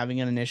like them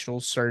having an initial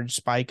surge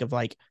spike of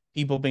like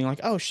people being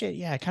like, oh shit,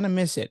 yeah, I kind of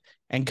miss it,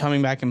 and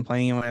coming back and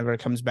playing it whenever it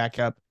comes back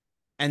up.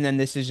 And then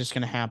this is just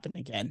going to happen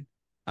again.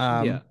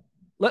 Yeah.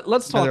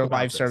 Let's talk Another about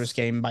live service this.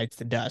 game bites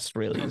the dust,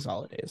 really, is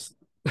all it is.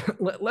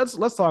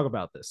 Let's talk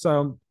about this.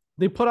 So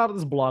they put out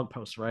this blog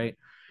post, right?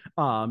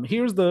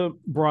 Here's the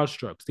broad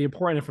strokes, the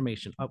important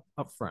information up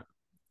front.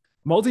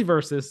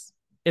 Multiversus,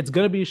 it's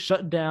going to be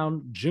shut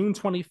down June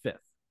 25th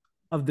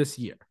of this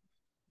year.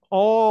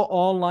 All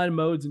online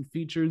modes and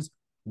features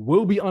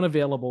will be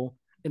unavailable,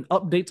 and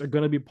updates are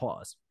going to be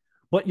paused.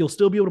 But you'll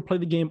still be able to play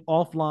the game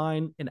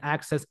offline and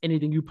access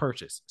anything you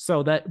purchase.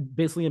 So that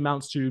basically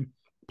amounts to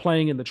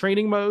playing in the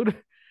training mode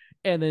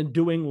and then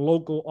doing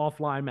local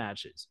offline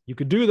matches. You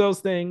could do those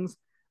things,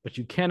 but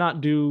you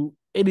cannot do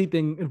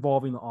anything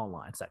involving the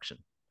online section.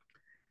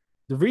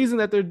 The reason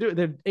that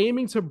they're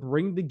aiming to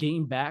bring the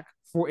game back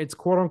for its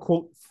quote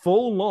unquote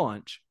full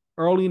launch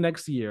early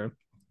next year,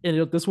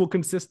 and this will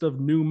consist of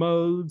new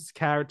modes,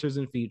 characters,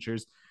 and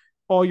features.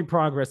 All your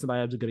progress and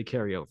items are going to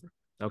carry over.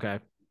 Okay.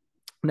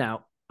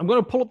 Now, I'm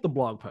going to pull up the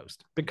blog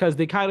post because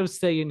they kind of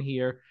say in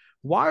here,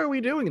 why are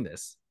we doing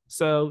this?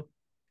 So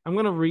I'm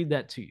going to read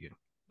that to you.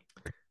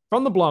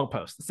 From the blog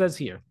post, it says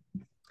here,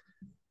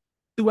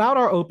 throughout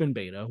our open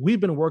beta, we've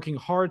been working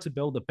hard to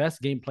build the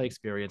best gameplay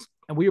experience,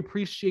 and we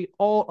appreciate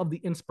all of the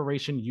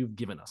inspiration you've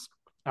given us.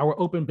 Our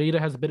open beta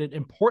has been an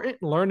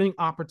important learning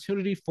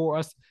opportunity for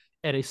us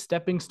and a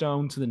stepping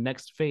stone to the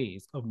next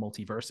phase of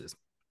Multiversus.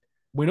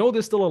 We know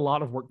there's still a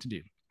lot of work to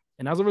do,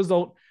 and as a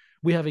result,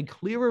 we have a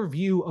clearer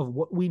view of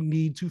what we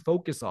need to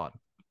focus on,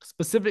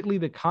 specifically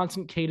the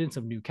constant cadence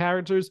of new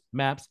characters,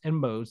 maps, and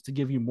modes to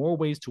give you more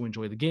ways to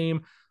enjoy the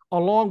game,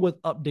 along with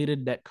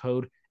updated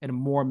netcode and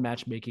more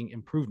matchmaking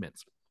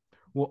improvements.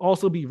 We'll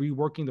also be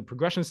reworking the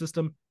progression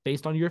system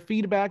based on your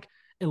feedback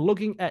and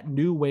looking at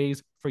new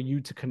ways for you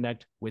to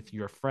connect with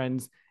your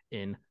friends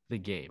in the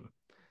game.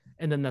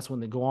 And then that's when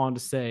they go on to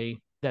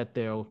say that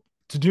to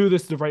do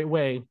this the right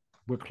way,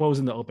 we're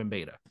closing the open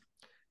beta.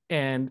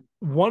 And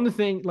one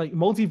thing, like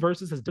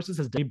Multiversus has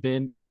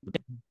been a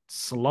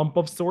slump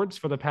of sorts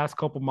for the past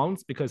couple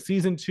months because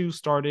season 2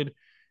 started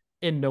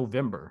in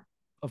November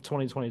of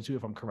 2022,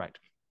 if I'm correct.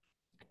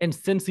 And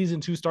since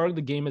season 2 started,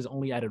 the game has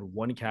only added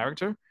one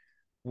character,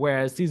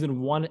 whereas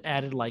season 1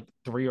 added like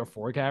 3 or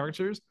 4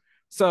 characters.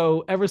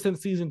 So ever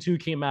since season 2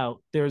 came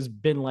out, there's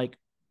been like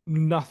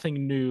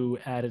nothing new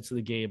added to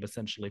the game,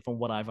 essentially, from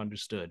what I've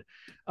understood.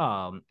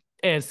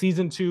 And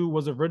season 2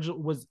 was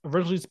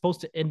originally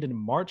supposed to end in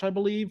March, I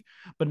believe,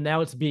 but now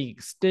it's being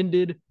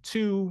extended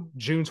to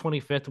June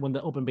 25th when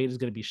the open beta is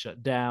going to be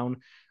shut down.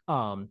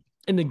 And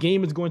the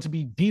game is going to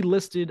be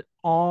delisted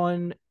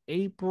on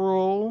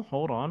April.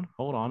 Hold on.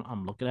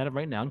 I'm looking at it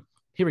right now.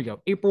 Here we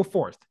go. April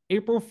 4th.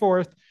 April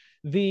 4th.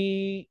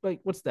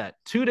 What's that?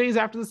 2 days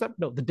after this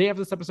the day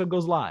after this episode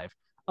goes live.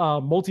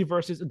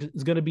 Multiversus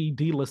is going to be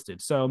delisted.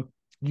 So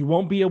you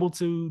won't be able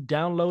to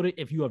download it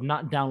if you have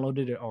not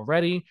downloaded it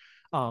already.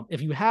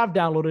 If you have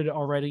downloaded it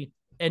already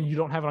and you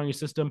don't have it on your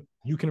system,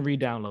 you can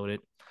re-download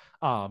it.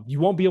 You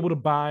won't be able to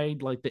buy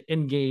like the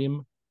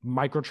in-game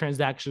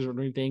microtransactions or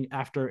anything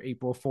after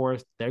April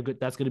 4th.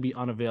 That's going to be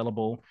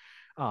unavailable.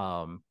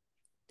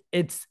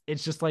 It's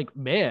just like,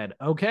 man,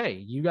 okay,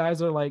 you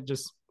guys are like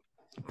just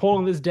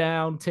pulling this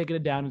down, taking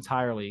it down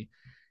entirely.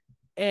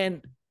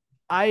 And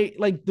I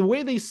like the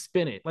way they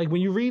spin it. Like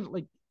when you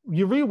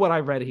read what I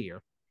read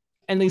here,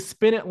 and they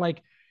spin it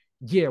like,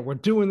 yeah, we're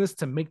doing this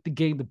to make the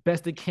game the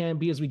best it can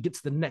be as we get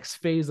to the next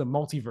phase of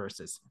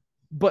Multiversus.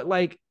 But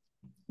like,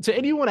 to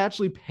anyone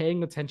actually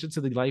paying attention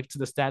to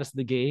the status of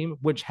the game,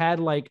 which had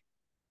like,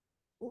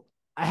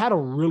 I had a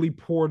really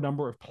poor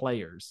number of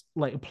players,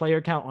 like a player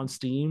count on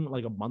Steam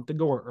like a month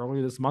ago or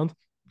earlier this month.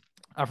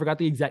 I forgot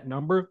the exact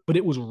number, but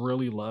it was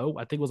really low.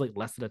 I think it was like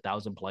less than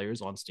 1,000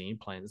 players on Steam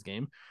playing this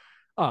game.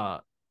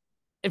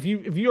 If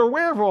you're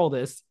aware of all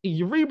this,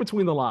 you read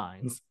between the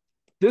lines.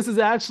 This is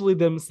actually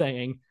them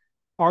saying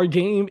our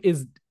game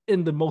is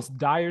in the most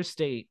dire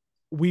state.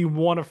 We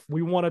want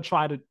to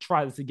try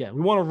this again.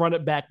 We want to run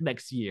it back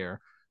next year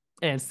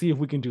and see if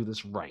we can do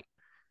this right.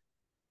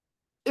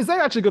 Is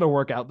that actually going to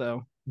work out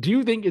though? Do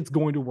you think it's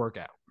going to work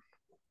out?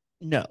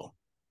 No.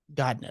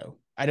 God, no.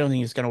 I don't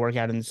think it's going to work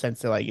out in the sense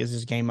that like, is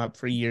this game up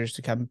for years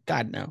to come?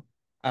 God, no.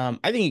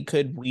 I think it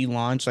could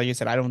relaunch. Like I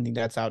said, I don't think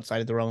that's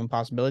outside of the realm of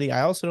possibility.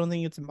 I also don't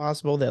think it's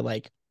impossible that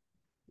like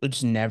it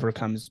just never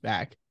comes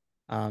back.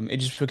 It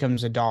just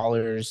becomes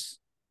 $1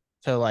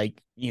 to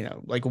like,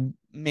 like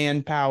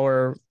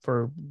manpower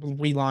for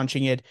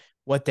relaunching it,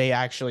 what they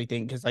actually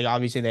think. Cause like,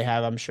 obviously they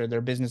have, I'm sure,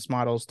 their business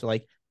models to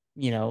like,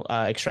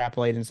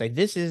 extrapolate and say,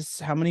 this is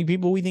how many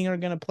people we think are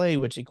going to play,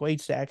 which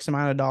equates to X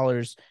amount of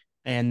dollars.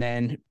 And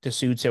then the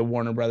suits at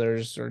Warner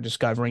Brothers or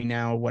Discovery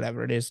now,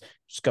 whatever it is,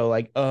 just go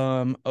like,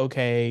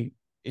 okay,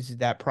 is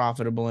that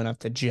profitable enough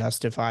to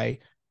justify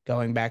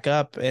going back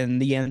up?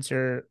 And the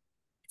answer,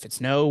 if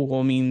it's no,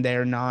 will mean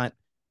they're not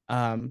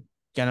gonna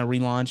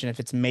relaunch. And if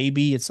it's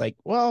maybe, it's like,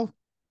 well,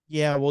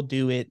 yeah, we'll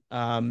do it.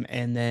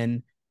 And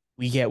then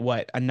we get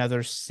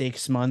another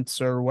 6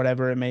 months or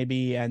whatever it may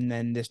be, and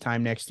then this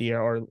time next year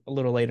or a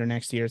little later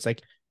next year, it's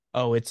like,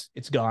 oh, it's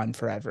gone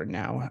forever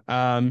now.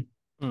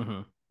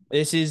 Mm-hmm.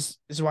 This is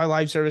why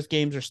live service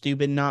games are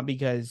stupid, not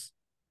because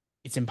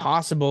it's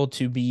impossible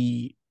to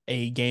be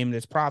a game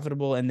that's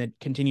profitable and that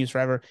continues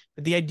forever,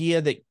 but the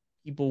idea that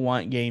people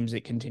want games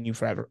that continue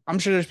forever. I'm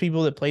sure there's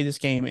people that play this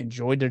game,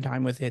 enjoyed their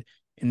time with it,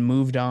 and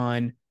moved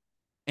on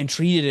and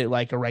treated it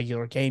like a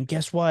regular game.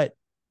 Guess what?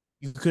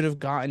 You could have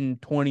gotten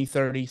 20,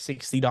 30,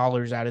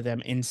 $60 out of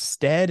them.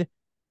 Instead,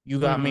 you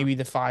got Mm-hmm. maybe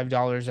the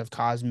 $5 of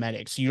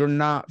cosmetics. You're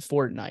not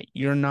Fortnite.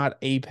 You're not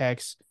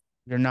Apex.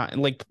 You're not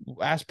like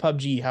ask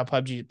PUBG how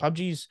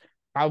PUBG's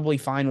probably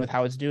fine with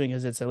how it's doing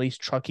because it's at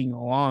least trucking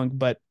along.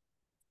 But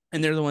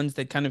and they're the ones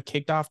that kind of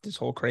kicked off this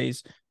whole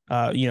craze.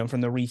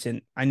 From the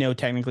recent. I know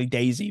technically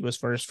DayZ was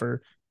first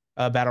for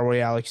Battle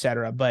Royale,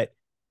 etc. But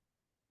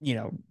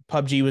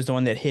PUBG was the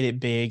one that hit it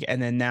big,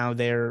 and then now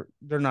they're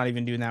not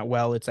even doing that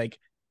well. It's like,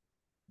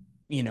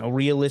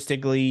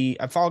 realistically,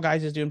 Fall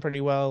Guys is doing pretty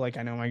well. Like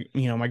I know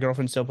my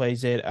girlfriend still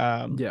plays it.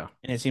 Yeah.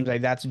 And it seems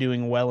like that's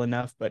doing well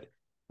enough, but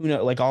who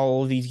knows, like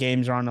all of these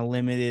games are on a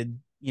limited,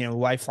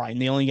 lifeline.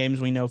 The only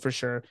games we know for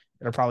sure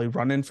that are probably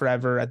running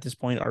forever at this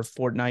point are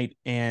Fortnite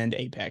and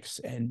Apex.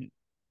 And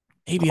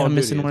maybe Call of I'm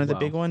Duty missing one as of the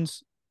big well.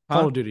 ones.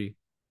 Call Huh? of Duty.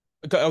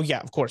 Oh yeah,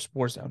 of course.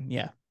 Warzone.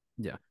 Yeah.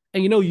 Yeah.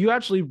 And you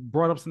actually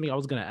brought up something I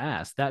was gonna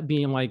ask. That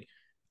being like,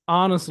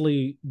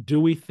 honestly, do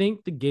we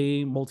think the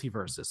game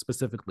Multiverses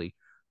specifically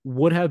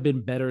would have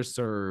been better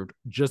served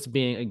just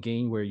being a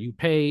game where you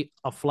pay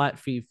a flat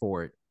fee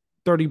for it,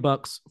 $30,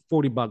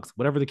 $40,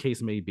 whatever the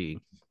case may be,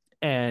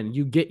 and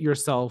you get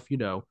yourself, you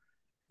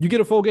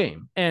get a full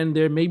game. And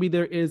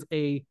there is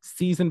a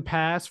season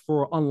pass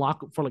for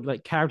unlock for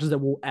like characters that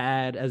will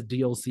add as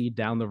DLC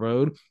down the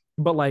road.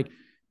 But like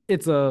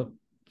it's a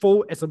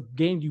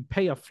game you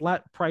pay a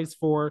flat price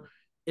for.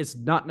 It's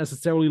not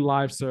necessarily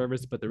live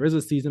service, but there is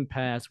a season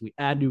pass. We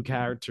add new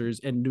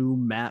characters and new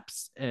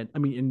maps and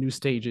new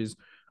stages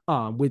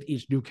with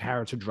each new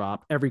character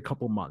drop every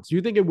couple months. Do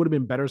you think it would have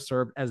been better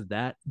served as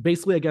that?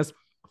 Basically, I guess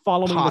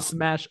following the Poss-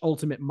 Smash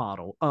Ultimate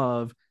model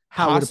of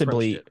how it approached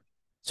Possibly. it.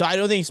 So I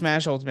don't think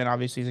Smash Ultimate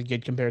obviously is a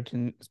good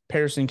comparison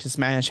because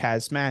Smash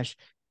has Smash,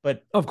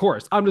 but Of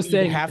course, I'm just you'd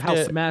saying have how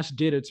to. Smash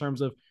did in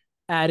terms of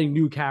adding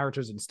new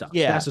characters and stuff.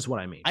 Yeah, That's just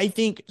what I mean. I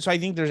think so. I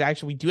think there's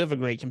actually we do have a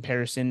great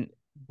comparison.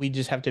 We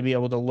just have to be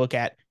able to look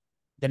at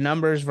the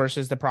numbers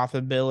versus the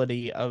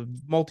profitability of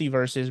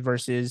multiverses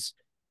versus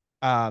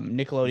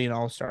Nickelodeon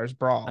All Stars I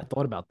Brawl.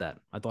 thought about that.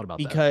 I thought about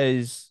that.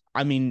 Because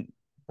I mean,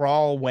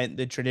 Brawl went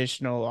the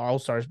traditional All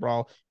Stars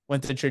Brawl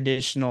went the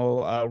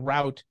traditional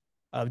route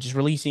of just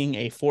releasing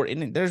a four.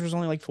 And theirs was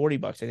only like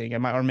 $40, I think,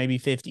 or maybe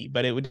 50,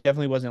 but it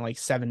definitely wasn't like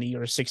 70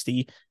 or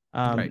 60.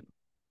 Right.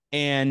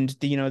 And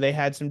they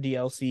had some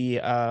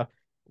DLC,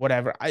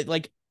 whatever. I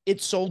like it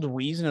sold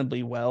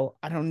reasonably well.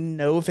 I don't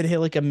know if it hit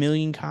like 1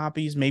 million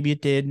copies. Maybe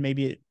it did.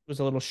 Maybe it was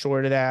a little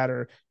short of that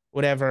or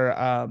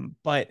whatever.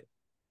 But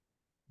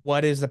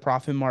what is the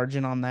profit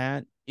margin on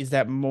that? Is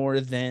that more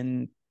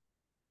than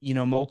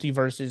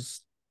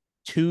Multiverse's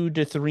 2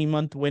 to 3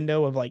 month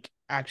window of like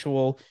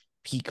actual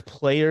peak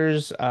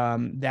players?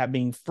 That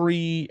being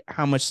free,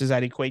 how much does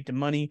that equate to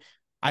money?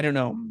 I don't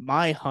know.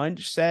 My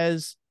hunch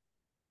says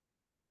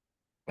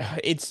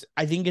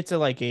I think it's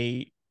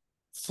a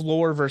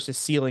floor versus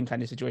ceiling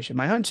kind of situation.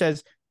 My hunch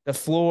says the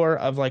floor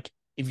of like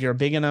if you're a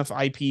big enough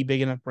IP,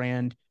 big enough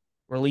brand,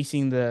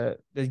 releasing the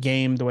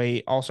game the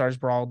way All Stars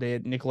Brawl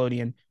did,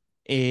 Nickelodeon,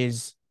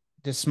 is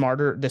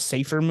the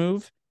safer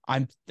move.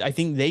 I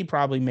think they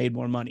probably made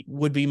more money,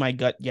 would be my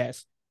gut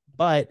guess.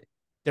 But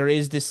there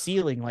is this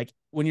ceiling. Like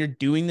when you're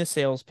doing the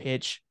sales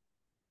pitch,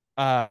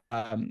 uh,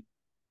 um,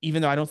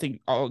 even though I don't think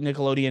all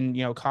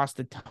Nickelodeon, cost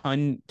a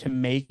ton to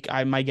make,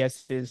 my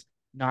guess is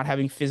not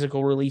having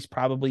physical release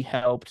probably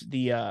helped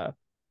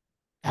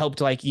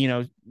like,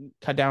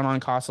 cut down on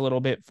costs a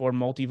little bit for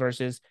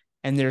multiverses.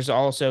 And there's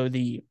also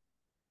the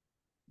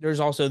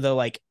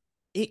like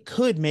it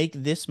could make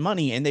this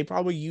money, and they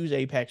probably use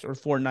Apex or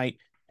Fortnite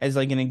as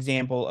like an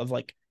example of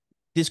like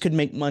this could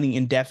make money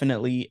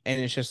indefinitely,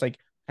 and it's just like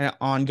kind of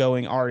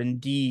ongoing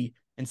R&D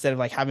instead of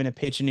like having to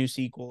pitch a new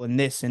sequel and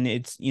this, and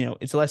it's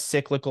less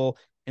cyclical,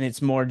 and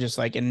it's more just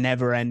like a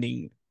never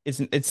ending.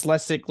 It's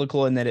less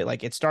cyclical in that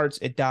it starts,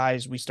 it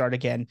dies, we start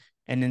again,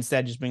 and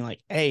instead just being like,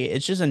 hey,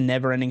 it's just a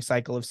never ending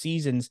cycle of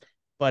seasons.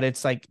 But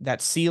it's like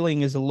that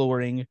ceiling is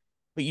alluring,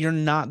 but you're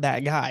not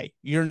that guy.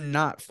 You're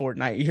not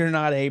Fortnite. You're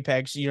not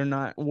Apex. You're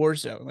not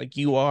Warzone. Like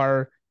you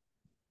are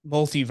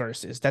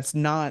multiverses.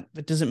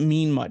 That doesn't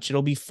mean much.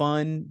 It'll be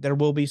fun. There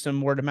will be some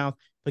word of mouth,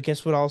 but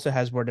guess what also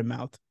has word of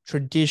mouth?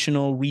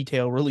 Traditional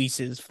retail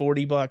releases,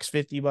 $40,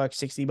 $50,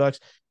 $60.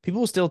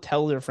 People will still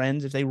tell their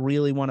friends if they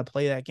really want to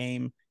play that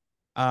game.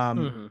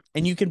 Mm-hmm.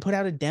 And you can put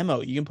out a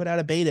demo, you can put out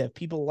a beta. If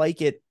people like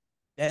it,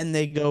 then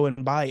they go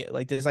and buy it.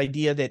 Like this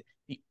idea that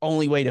the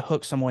only way to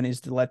hook someone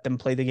is to let them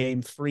play the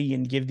game free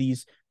and give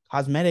these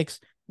cosmetics.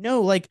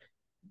 No, like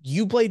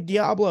you played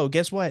Diablo.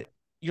 Guess what?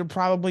 you're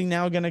probably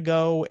now going to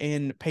go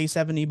and pay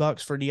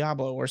 $70 for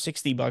Diablo or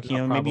 $60.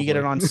 Not Maybe you get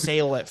it probably. on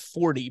sale at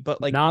 40,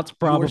 but like Not you're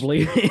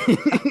probably.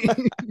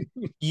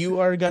 you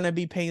are going to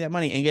be paying that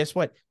money. And guess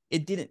what?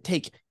 It didn't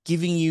take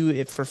giving you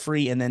it for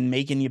free and then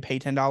making you pay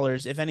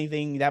 $10. If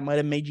anything, that might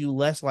have made you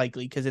less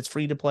likely because it's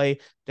free to play.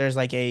 There's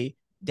like a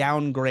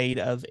downgrade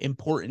of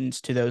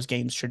importance to those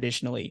games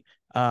traditionally,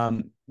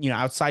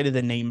 outside of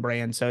the name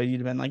brand. So you'd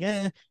have been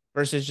like,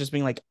 versus just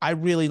being like, I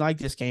really like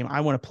this game. I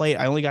want to play it.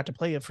 I only got to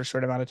play it for a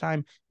short amount of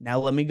time. Now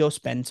let me go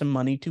spend some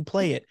money to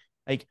play it.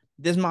 Like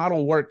this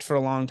model worked for a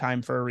long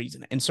time for a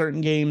reason. And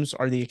certain games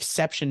are the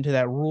exception to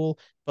that rule.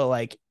 But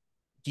like,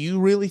 do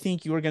you really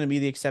think you are going to be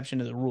the exception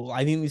to the rule?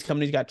 I think these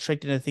companies got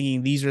tricked into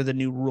thinking these are the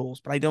new rules,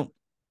 but I don't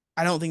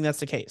think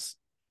that's the case.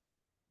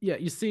 Yeah,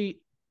 you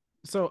see,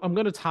 so I'm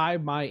going to tie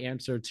my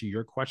answer to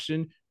your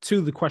question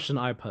to the question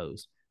I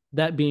posed.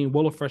 That being,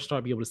 will a fresh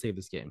start be able to save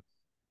this game?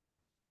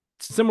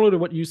 Similar to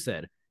what you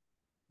said,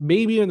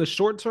 maybe in the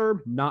short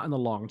term, not in the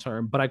long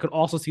term, but I could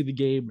also see the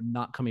game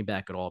not coming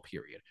back at all,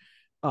 period.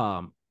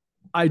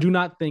 I do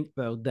not think,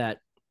 though, that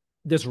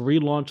this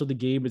relaunch of the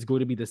game is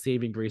going to be the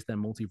saving grace that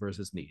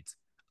MultiVersus needs.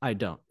 I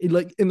don't.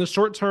 Like in the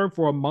short term,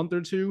 for a month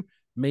or two,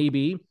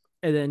 maybe,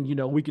 and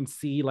then we can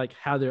see like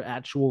how their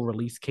actual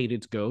release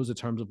cadence goes in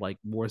terms of like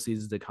more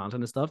seasons of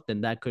content and stuff.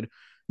 Then that could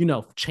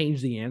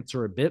change the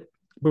answer a bit.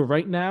 But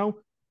right now,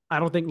 I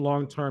don't think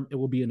long term it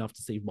will be enough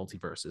to save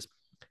MultiVersus.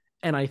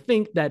 And I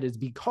think that is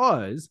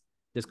because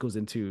this goes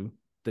into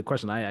the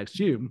question I asked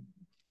you.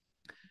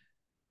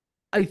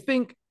 I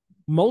think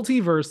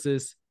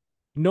MultiVersus,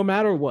 no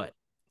matter what,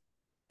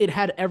 it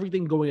had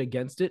everything going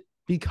against it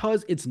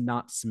because it's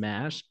not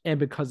Smash and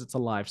because it's a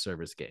live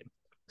service game.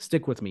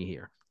 Stick with me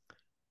here.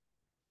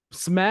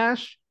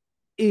 Smash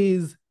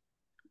is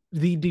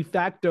the de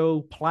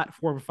facto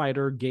platform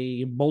fighter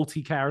game,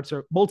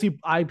 multi-character,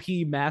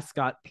 multi-IP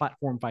mascot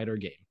platform fighter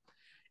game.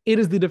 It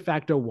is the de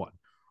facto one.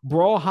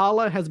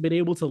 Brawlhalla has been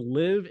able to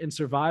live and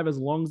survive as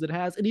long as it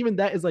has. And even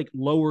that is like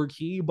lower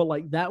key, but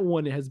like that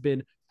one has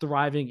been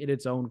thriving in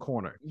its own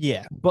corner.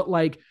 Yeah. But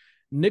like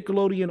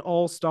Nickelodeon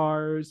All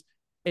Stars,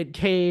 it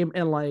came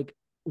and like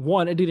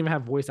one, it didn't even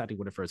have voice acting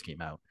when it first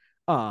came out.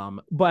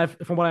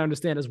 But from what I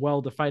understand as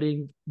well, the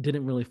fighting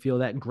didn't really feel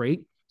that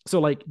great. So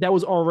like that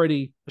was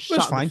already a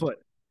shot in the foot.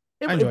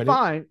 I enjoyed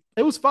it.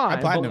 It was fine.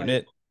 I platinumed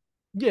it.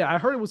 Yeah, I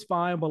heard it was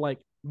fine, but like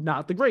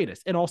not the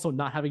greatest. And also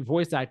not having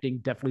voice acting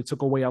definitely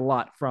took away a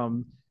lot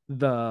from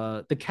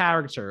the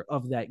character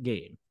of that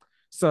game.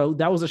 So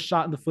that was a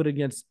shot in the foot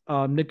against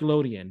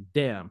Nickelodeon.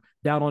 Damn,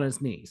 down on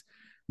his knees.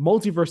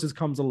 MultiVersus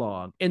comes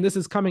along, and this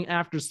is coming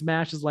after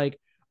Smash is like,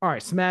 all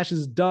right, Smash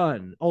is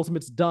done,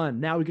 Ultimate's done.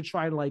 Now we could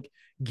try and like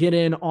get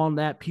in on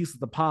that piece of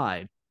the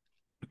pie.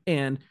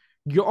 And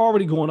you're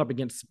already going up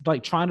against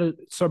like trying to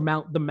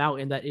surmount the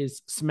mountain that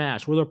is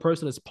Smash, whether a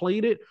person has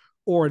played it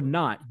or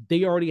not.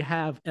 They already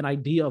have an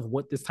idea of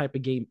what this type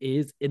of game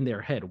is in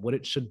their head, what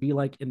it should be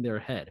like in their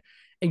head.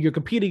 And you're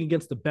competing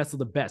against the best of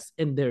the best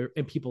in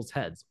people's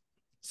heads.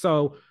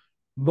 So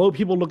most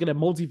people looking at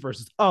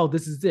MultiVersus, oh,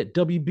 this is it.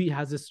 WB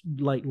has this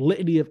like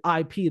litany of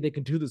IP they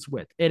can do this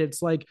with. And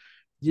it's like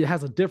it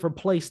has a different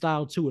play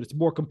style to it. It's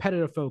more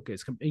competitive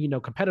focused.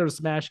 Competitive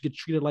Smash gets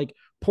treated like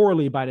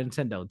poorly by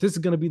Nintendo. This is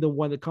going to be the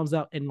one that comes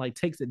out and like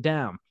takes it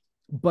down.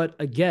 But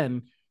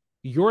again,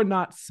 you're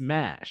not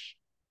Smash.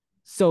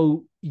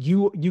 So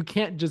you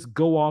can't just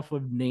go off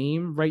of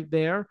name right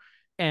there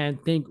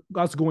and think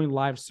us going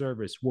live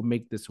service will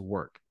make this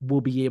work.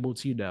 We'll be able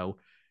to,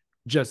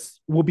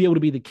 we'll be able to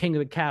be the king of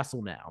the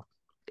castle now.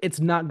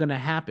 It's not going to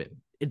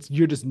happen.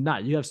 You're just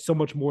not. You have so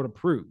much more to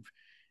prove.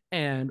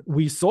 And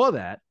we saw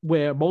that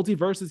where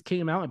MultiVersus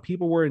came out and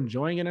people were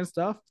enjoying it and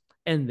stuff.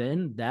 And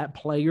then that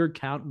player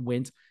count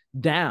went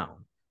down.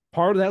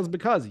 Part of that was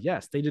because,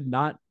 yes, they did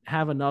not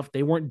have enough.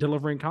 They weren't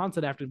delivering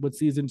content after with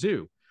season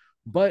 2.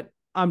 But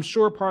I'm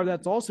sure part of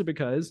that's also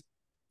because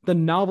the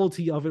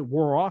novelty of it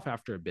wore off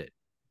after a bit.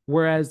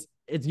 Whereas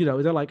it's,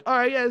 they're like, all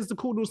right, yeah, it's a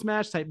cool new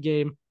Smash type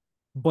game,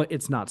 but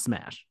it's not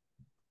Smash.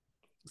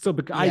 So,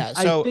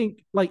 I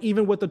think like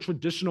even with a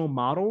traditional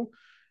model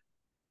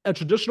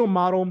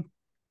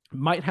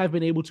might have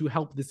been able to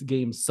help this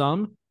game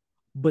some,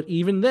 but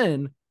even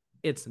then,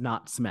 it's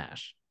not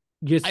Smash.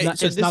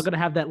 It's not going to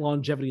have that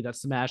longevity that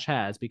Smash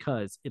has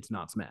because it's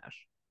not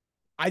Smash.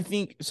 I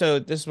think so.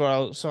 This is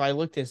what so I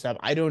looked this up.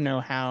 I don't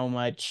know how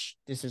much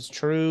this is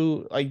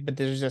true, but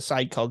there's a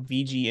site called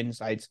VG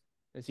Insights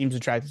that seems to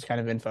track this kind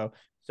of info.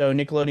 So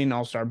Nickelodeon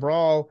All Star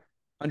Brawl,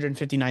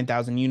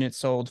 159,000 units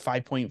sold,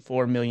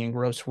 5.4 million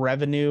gross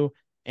revenue,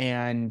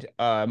 and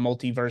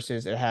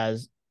MultiVersus, it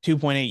has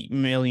 2.8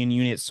 million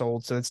units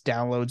sold. So it's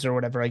downloads or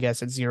whatever. I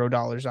guess it's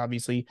 $0.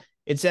 Obviously,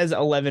 it says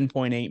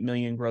 11.8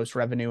 million gross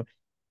revenue.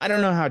 I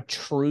don't know how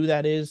true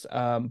that is,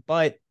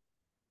 but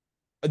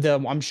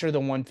I'm sure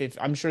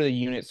the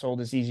unit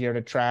sold is easier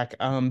to track.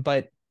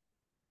 But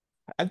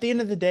at the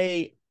end of the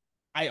day,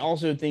 I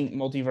also think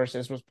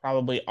MultiVersus was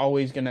probably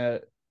always gonna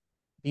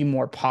be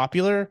more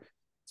popular.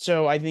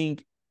 So I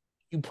think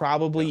you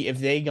probably, if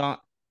they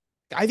got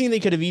I think they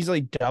could have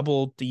easily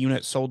doubled the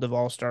units sold of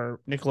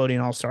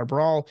Nickelodeon All Star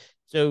Brawl.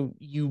 So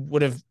you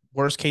would have,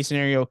 worst case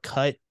scenario,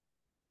 cut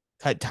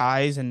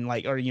ties, and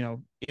like, or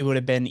it would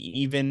have been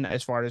even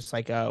as far as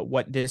like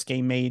what this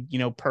game made,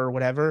 per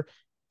whatever,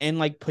 and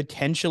like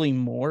potentially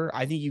more.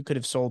 I think you could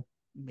have sold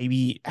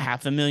maybe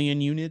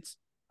 500,000 units,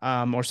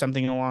 or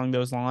something along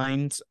those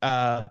lines.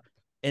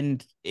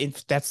 And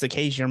if that's the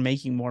case, you're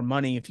making more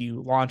money if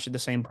you launch at the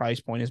same price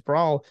point as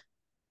Brawl.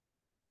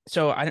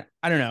 So I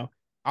don't know.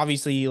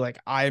 Obviously, like,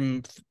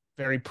 I'm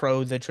very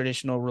pro the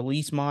traditional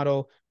release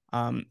model.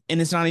 And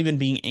it's not even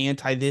being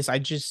anti this. I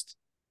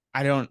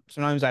don't,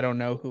 sometimes I don't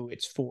know who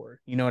it's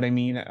for. You know what I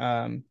mean?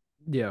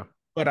 Yeah.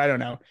 But I don't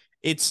know.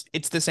 It's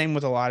the same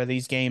with a lot of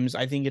these games.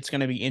 I think it's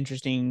going to be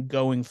interesting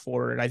going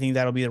forward. I think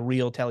that'll be the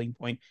real telling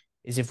point,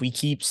 is if we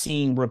keep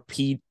seeing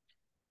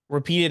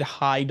repeated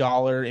high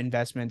dollar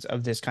investments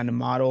of this kind of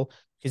model,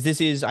 because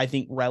this is, I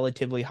think,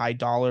 relatively high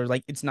dollar.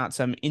 Like, it's not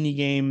some indie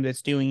game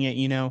that's doing it,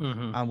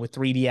 with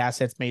 3D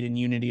assets made in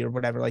Unity or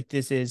whatever. Like,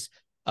 this is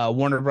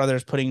Warner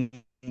Brothers putting,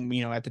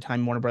 at the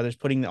time, Warner Brothers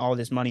putting all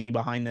this money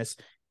behind this.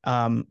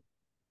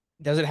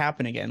 Does it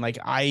happen again? Like,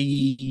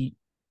 I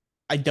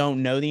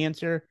don't know the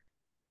answer.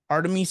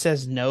 Part of me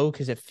says no,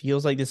 because it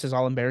feels like this is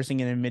all embarrassing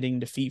and admitting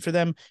defeat for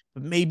them.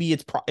 But maybe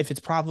if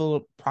it's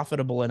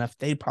profitable enough,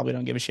 they probably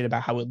don't give a shit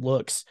about how it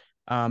looks,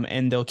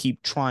 and they'll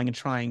keep trying and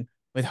trying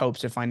with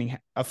hopes of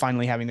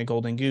finally having the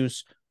golden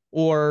goose.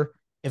 Or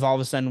if all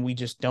of a sudden we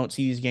just don't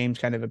see these games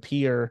kind of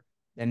appear,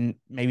 then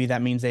maybe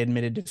that means they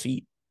admitted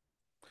defeat.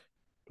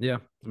 Yeah,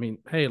 I mean,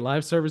 hey,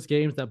 live service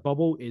games, that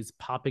bubble is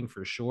popping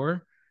for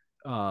sure.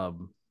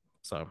 So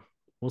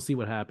we'll see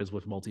what happens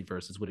with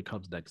MultiVersus when it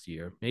comes next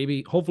year.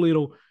 Hopefully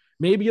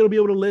maybe it'll be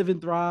able to live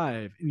and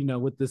thrive,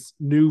 with this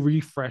new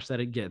refresh that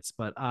it gets.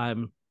 But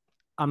I'm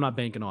not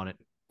banking on it,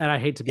 and I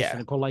hate to be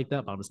cynical like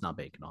that, but I'm just not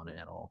banking on it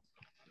at all.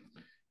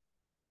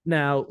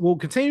 Now we'll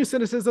continue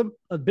cynicism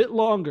a bit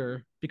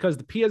longer because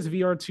the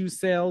PSVR 2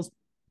 sales,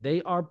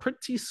 they are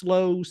pretty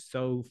slow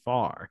so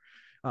far.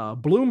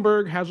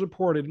 Bloomberg has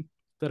reported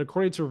that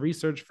according to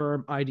research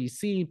firm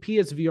IDC,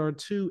 PSVR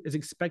 2 is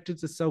expected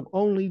to sell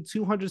only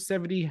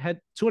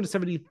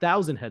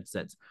 270,000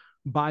 headsets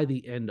by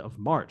the end of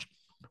March,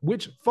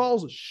 which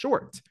falls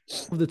short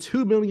of the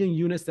 2 million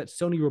units that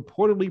Sony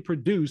reportedly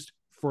produced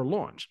for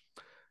launch.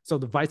 So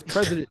the vice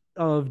president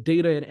of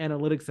data and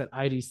analytics at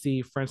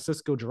IDC,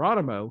 Francisco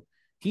Geronimo,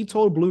 he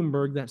told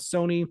Bloomberg that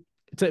Sony,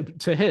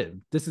 to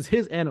him, this is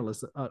his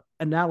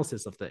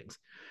analysis of things,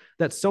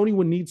 that Sony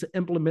would need to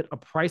implement a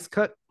price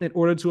cut in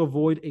order to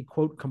avoid a,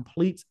 quote,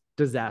 complete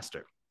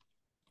disaster.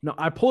 Now,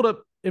 I pulled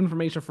up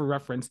information for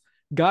reference,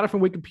 got it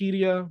from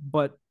Wikipedia,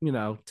 but,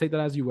 take that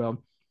as you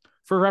will.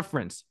 For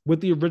reference,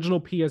 with the original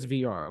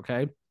PSVR,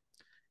 okay?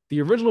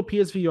 The original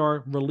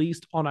PSVR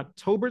released on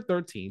October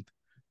 13th,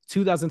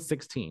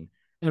 2016.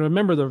 And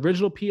remember, the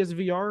original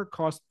PSVR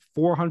cost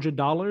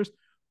 $400,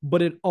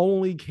 but it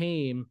only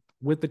came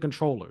with the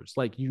controllers.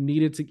 Like, you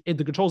needed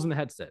the controls in the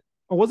headset.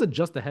 Or was it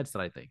just the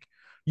headset, I think?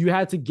 You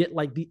had to get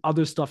like the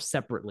other stuff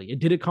separately. It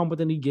didn't come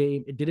with any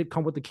game. It didn't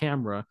come with the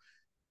camera.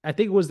 I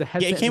think it was the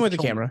headset. Yeah, it came with the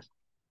camera.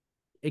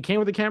 It came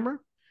with the camera?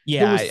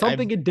 Yeah. There was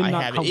something it did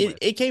not come with.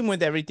 It came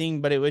with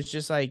everything, but it was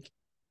just like,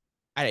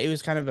 it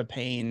was kind of a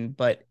pain,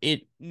 but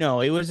it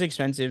was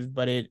expensive,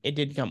 but it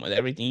did come with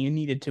everything you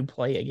needed to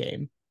play a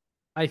game.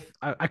 I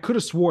could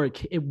have swore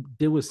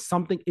there was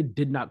something it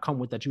did not come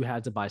with that you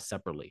had to buy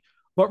separately.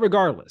 But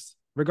regardless,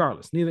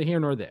 neither here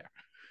nor there.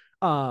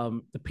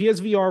 The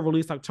PSVR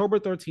released October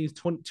 13th,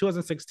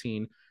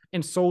 2016,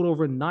 and sold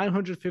over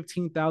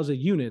 915,000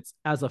 units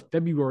as of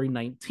February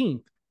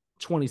 19th,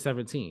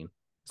 2017.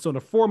 So in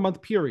a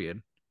 4-month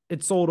period,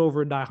 it sold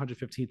over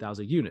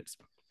 915,000 units,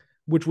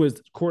 which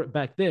was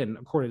back then,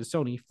 according to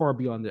Sony, far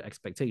beyond their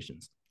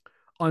expectations.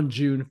 On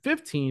June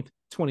 15th,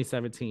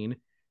 2017,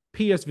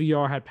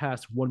 PSVR had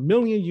passed 1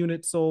 million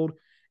units sold,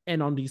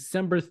 and on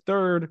December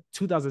 3rd,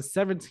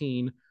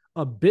 2017,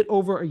 a bit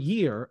over a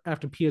year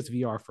after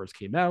PSVR first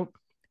came out,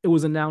 it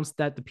was announced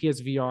that the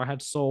PSVR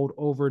had sold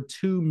over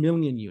 2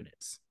 million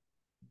units.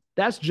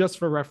 That's just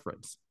for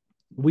reference.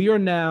 We are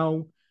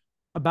now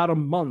about a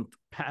month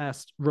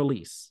past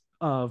release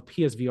of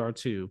PSVR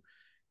 2,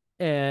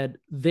 and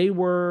they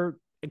were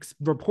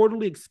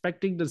reportedly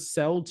expecting to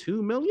sell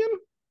 2 million,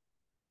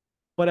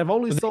 but I've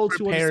only sold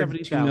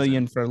 270,000. 2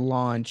 million for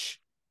launch.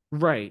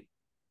 Right.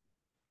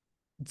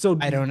 So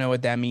I don't know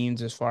what that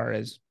means as far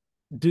as,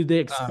 do they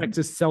expect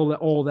to sell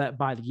all that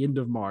by the end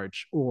of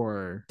March,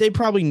 or they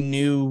probably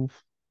knew?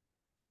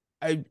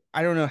 I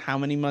don't know how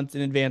many months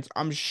in advance.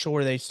 I'm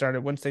sure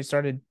once they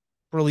started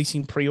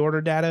releasing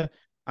pre-order data,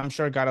 I'm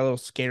sure it got a little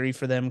scary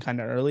for them kind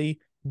of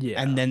early.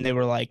 Yeah. And then they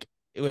were like,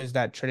 it was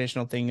that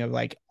traditional thing of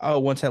like, oh,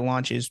 once it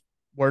launches,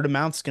 word of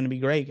mouth's going to be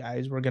great,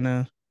 guys. We're going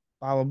to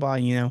blah,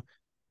 blah,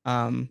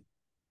 blah,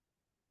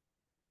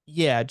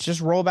 Yeah, just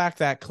roll back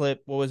that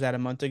clip. What was that, a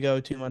month ago,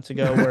 2 months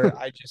ago, where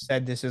I just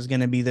said this is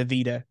going to be the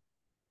Vita?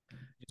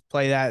 Just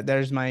play that.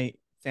 There's my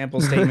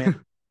sample statement.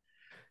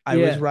 I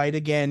was right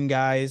again,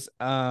 guys.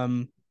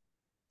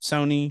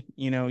 Sony,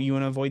 you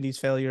want to avoid these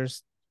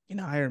failures,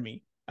 fucking hire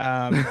me.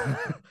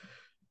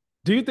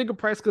 Do you think a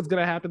price cut's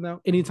gonna happen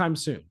though anytime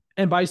soon?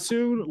 And by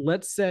soon,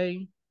 let's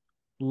I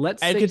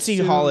say could see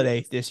soon.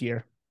 holiday this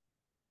year.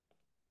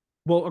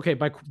 Well, okay,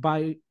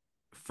 by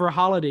for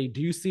holiday,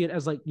 do you see it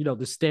as like,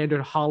 the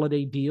standard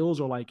holiday deals,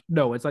 or like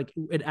no, it's like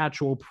an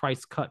actual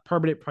price cut,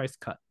 permanent price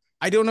cut?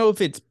 I don't know if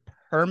it's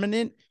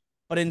permanent,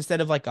 but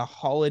instead of like a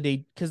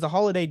holiday, because the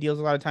holiday deals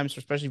a lot of times,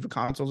 especially for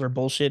consoles, are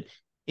bullshit.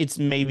 It's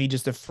maybe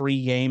just a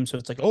free game. So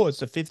it's like, oh,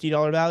 it's a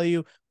 $50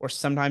 value, or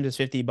sometimes it's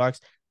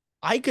 $50.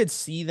 I could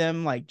see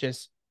them like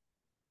just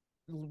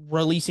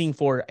releasing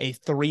for a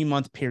 3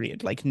 month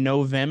period, like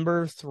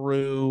November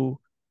through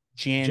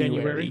January.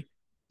 January,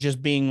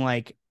 just being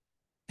like,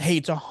 hey,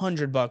 it's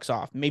 $100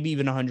 off, maybe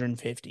even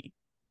 150,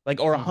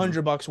 like, or Mm-hmm.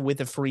 $100 with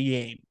a free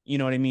game. You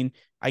know what I mean?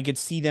 I could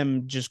see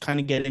them just kind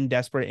of getting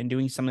desperate and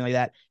doing something like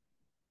that.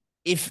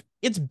 If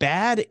it's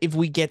bad, if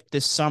we get the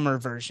summer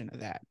version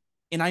of that,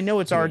 and I know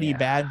it's already Yeah,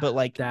 bad, but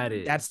like that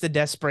that's is. the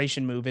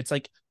desperation move. It's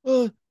like,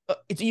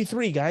 it's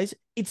E3, guys.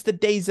 It's the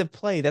days of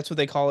play. That's what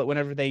they call it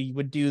whenever they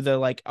would do the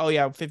like, oh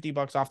yeah,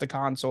 $50 off the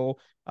console.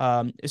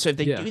 So if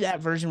they Yeah. do that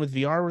version with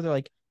VR where they're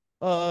like,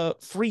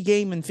 free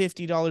game and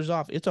 $50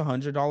 off, it's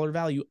 $100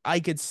 value. I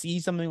could see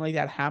something like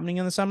that happening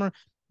in the summer.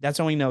 That's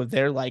when we know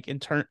they're like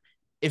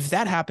if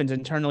that happens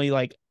internally,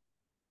 like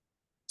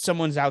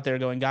someone's out there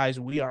going, guys,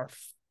 we are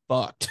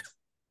fucked.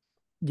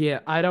 Yeah,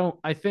 I don't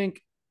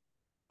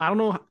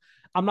know.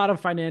 I'm not a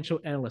financial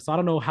analyst, so I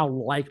don't know how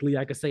likely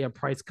I could say a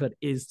price cut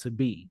is to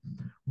be.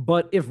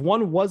 But if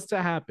one was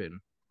to happen,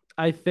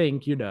 I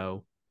think,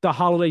 the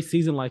holiday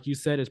season, like you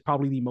said, is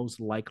probably the most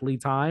likely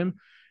time.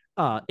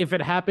 If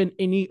it happened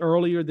any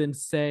earlier than,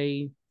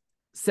 say,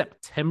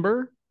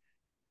 September,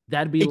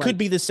 that'd be It could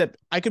like, be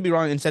I could be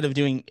wrong. Instead of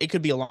doing, it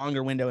could be a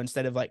longer window.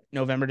 Instead of like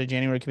November to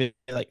January, it could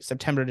be like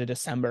September to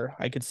December.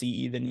 I could see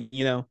even.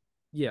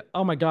 yeah.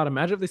 Oh my God.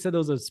 Imagine if they said there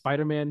was a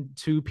Spider Man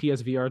 2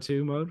 PSVR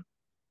 2 mode.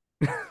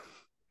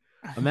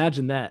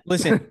 Imagine that.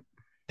 Listen,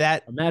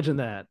 that Imagine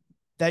that.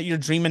 that your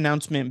dream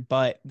announcement,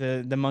 but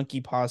the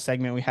monkey paw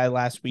segment we had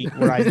last week,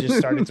 where I just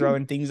started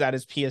throwing things out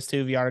as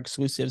PS2 VR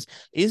exclusives,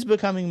 is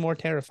becoming more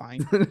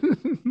terrifying.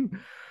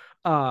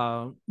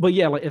 But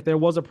yeah, like if there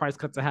was a price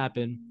cut to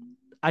happen,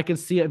 I can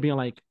see it being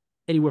like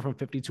anywhere from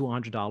 $50 to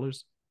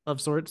 $100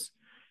 of sorts.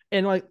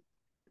 And like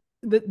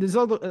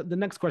the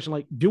next question,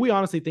 like, do we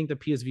honestly think that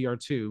PSVR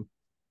 2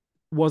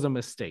 was a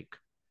mistake?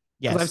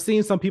 Because I've Yes,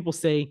 seen some people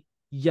say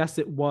yes,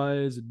 it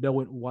was,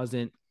 no, it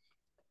wasn't.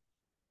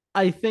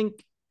 I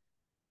think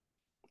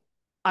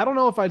I don't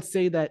know if I'd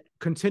say that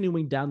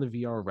continuing down the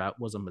VR route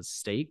was a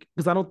mistake,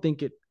 because I don't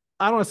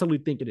necessarily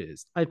think it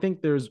is. I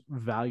think there's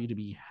value to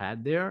be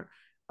had there.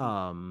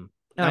 And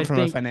I not from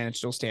a think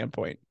financial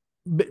standpoint.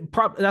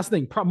 that's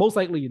the thing. Most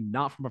likely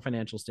not from a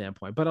financial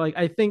standpoint, but like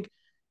I think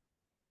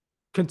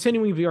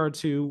continuing VR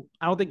 2,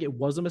 I don't think it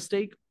was a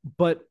mistake,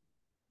 but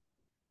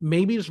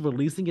maybe just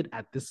releasing it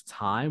at this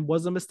time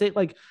was a mistake.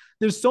 Like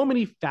there's so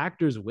many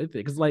factors with it,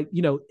 because like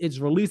it's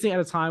releasing at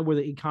a time where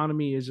the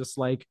economy is just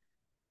like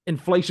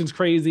inflation's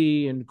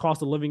crazy and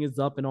cost of living is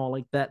up and all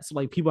like that. So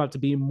like people have to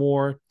be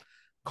more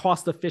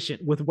cost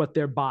efficient with what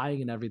they're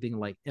buying and everything,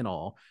 like in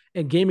all.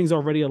 And gaming's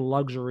already a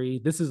luxury.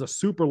 This is a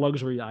super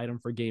luxury item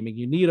for gaming.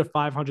 You need a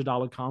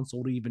 $500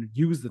 console to even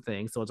use the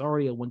thing. So it's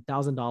already a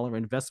 $1,000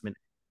 investment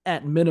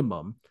at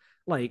minimum.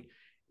 Like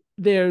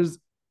there's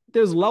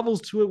there's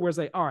levels to it where it's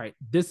like, all right,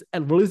 this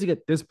and releasing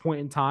at this point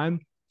in time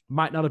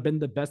might not have been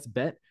the best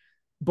bet,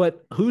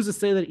 but who's to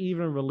say that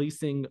even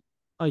releasing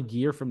a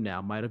year from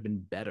now might have been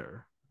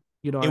better?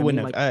 You know what It I mean?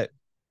 wouldn't Like, have.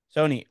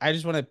 Sony, I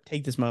just want to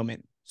take this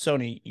moment.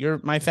 Sony,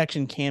 my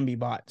affection can be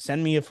bought.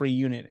 Send me a free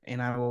unit,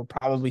 and I will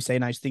probably say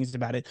nice things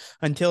about it.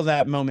 Until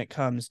that moment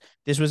comes,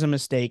 this was a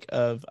mistake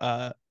of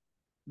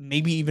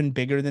maybe even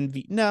bigger than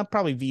no,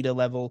 probably Vita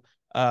level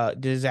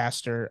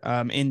disaster.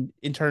 And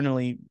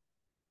internally,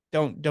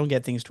 don't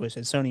get things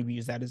twisted. Sony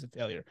views that as a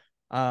failure.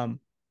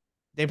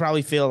 They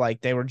probably feel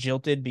like they were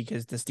jilted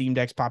because the Steam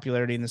Deck's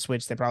popularity in the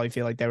Switch. They probably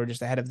feel like they were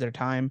just ahead of their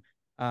time.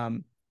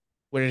 Um,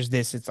 Whereas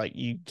this, it's like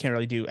you can't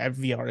really do.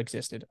 VR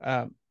existed,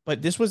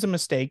 but this was a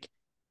mistake.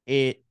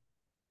 It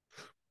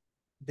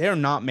They're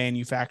not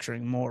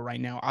manufacturing more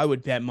right now. I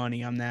would bet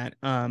money on that.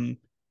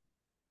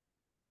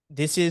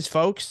 This is,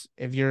 folks.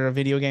 If you're a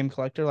video game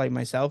collector like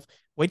myself,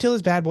 wait till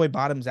this bad boy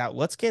bottoms out.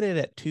 Let's get it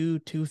at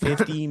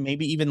 250,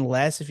 maybe even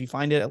less if you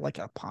find it at like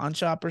a pawn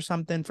shop or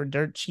something for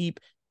dirt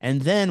cheap.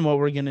 And then what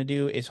we're gonna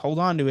do is hold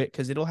on to it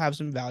because it'll have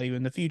some value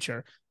in the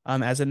future,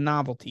 as a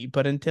novelty.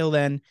 But until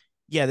then,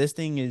 yeah, this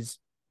thing is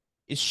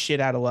shit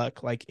out of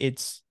luck. Like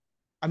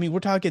I mean, we're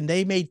talking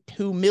they made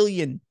 2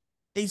 million.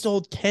 They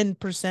sold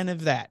 10%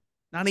 of that.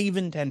 Not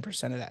even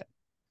 10% of that.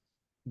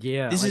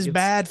 yeah, This like is it's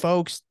bad,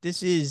 folks.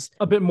 This is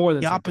a bit more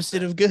than the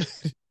opposite 10%. of good.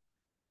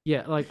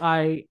 Yeah, like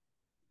I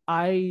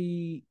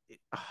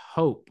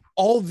hope.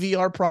 All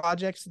VR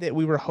projects that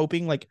we were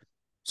hoping, like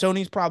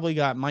Sony's probably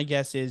got, my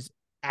guess is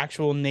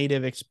actual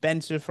native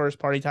expensive first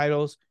party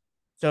titles.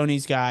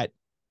 Sony's got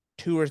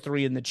two or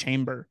three in the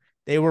chamber.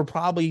 They were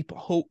probably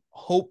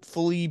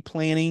hopefully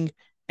planning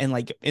and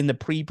like in the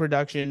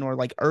pre-production or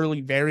like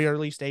very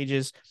early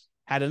stages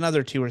had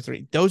another 2 or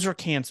 3. Those are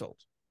canceled.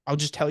 I'll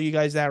just tell you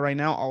guys that right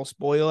now. I'll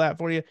spoil that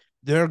for you.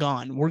 They're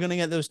gone. We're going to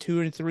get those 2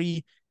 or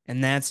 3,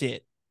 and that's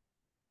it.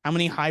 How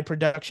many high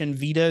production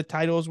Vita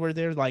titles were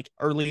there? Like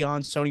early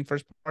on, Sony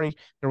first party,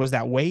 there was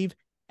that wave,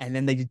 and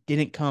then they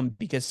didn't come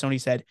because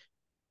Sony said,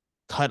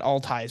 cut all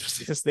ties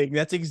with this thing.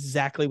 That's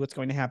exactly what's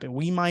going to happen.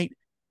 We might,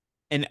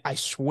 and I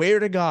swear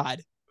to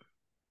God,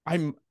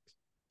 I'm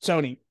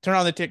Sony, turn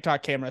on the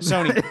TikTok camera.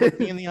 Sony, look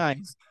me in the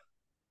eyes.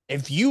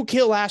 If you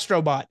kill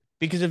Astrobot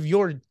because of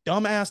your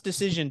dumbass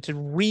decision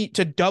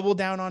to double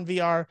down on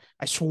VR,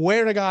 I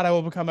swear to God, I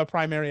will become a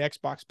primary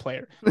Xbox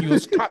player. You will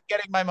stop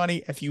getting my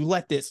money if you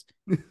let this.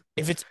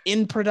 If it's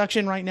in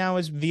production right now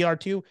as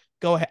VR2,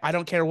 go ahead. I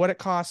don't care what it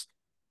costs.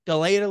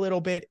 Delay it a little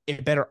bit.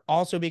 It better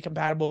also be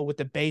compatible with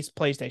the base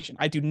PlayStation.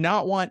 I do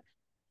not want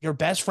your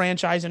best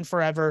franchise in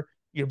forever,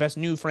 your best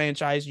new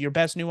franchise, your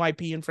best new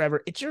IP in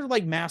forever. It's your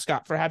like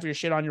mascot for having your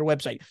shit on your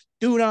website.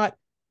 Do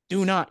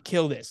not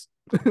kill this.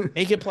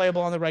 Make it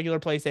playable on the regular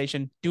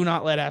PlayStation. Do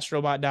not let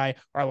Astrobot die,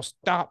 or I will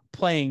stop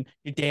playing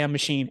your damn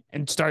machine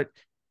and start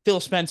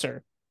Phil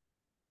Spencer.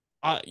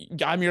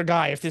 I'm your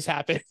guy if this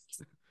happens.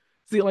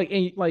 See,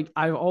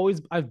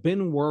 I've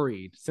been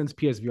worried since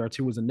PSVR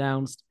 2 was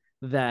announced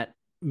that,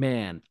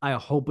 man, I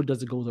hope it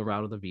doesn't go the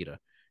route of the Vita.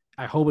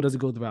 I hope it doesn't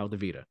go the route of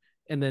the Vita.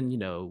 And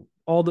then,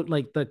 all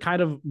the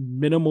kind of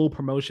minimal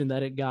promotion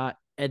that it got,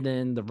 and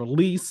then the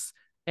release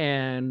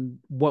and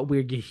what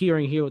we're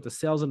hearing here with the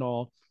sales and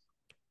all,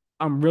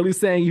 I'm really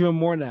saying even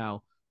more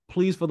now,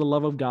 please, for the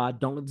love of God,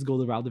 don't let this go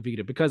the route of the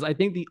Vita, because I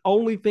think the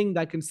only thing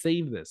that can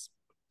save this,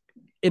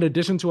 in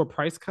addition to a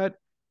price cut,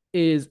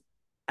 is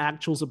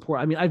actual support.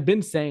 I mean, I've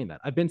been saying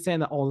that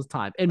all this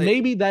time. And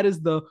maybe that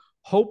is the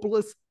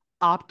hopeless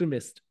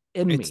optimist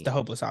in me. It's the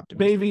hopeless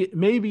optimist.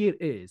 Maybe it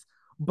is.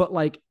 But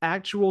like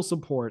actual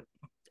support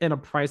and a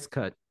price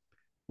cut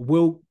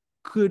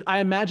could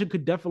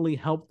definitely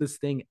help this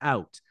thing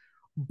out.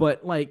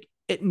 But like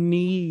it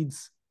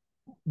needs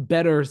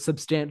better,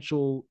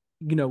 substantial,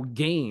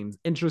 games,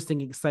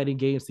 interesting, exciting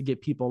games to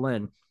get people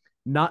in,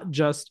 not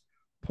just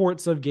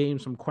ports of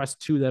games from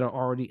Quest 2 that are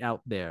already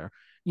out there.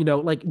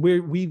 Like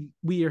we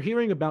are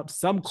hearing about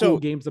some cool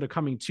games that are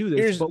coming to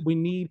this, but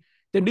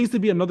there needs to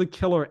be another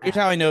killer app. Here's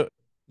how I know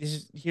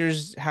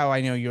here's how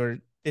I know you're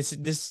this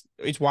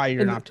is why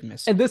you're an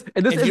optimist. And this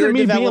isn't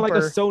me being like a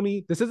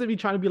Sony. This isn't me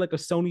trying to be like a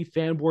Sony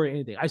fanboy or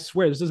anything. I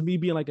swear, this is me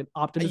being like an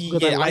optimist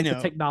because I like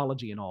the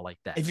technology and all like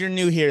that. If you're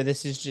new here,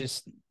 this is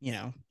just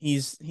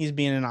he's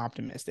being an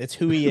optimist. It's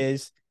who he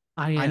is.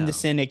 I'm the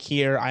cynic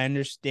here. I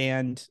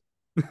understand.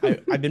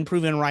 I've been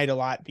proven right a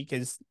lot,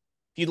 because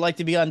if you'd like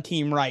to be on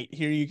team right,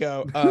 here you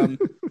go. And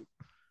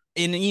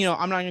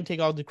I'm not gonna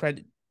take all the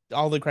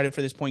credit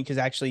for this point, because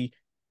actually,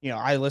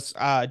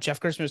 Jeff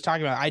Gerstmann was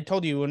talking about, I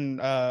told you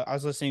when I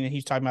was listening that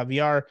he's talking about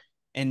VR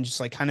and just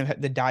like kind of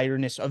the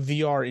direness of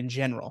VR in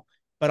general,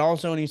 but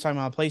also when he's talking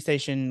about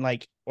PlayStation,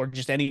 like, or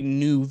just any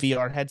new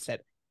VR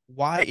headset.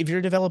 Why, if you're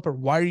a developer,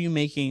 why are you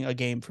making a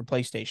game for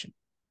PlayStation?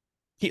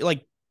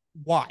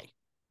 Why?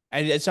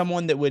 And as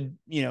someone that would,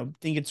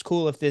 think it's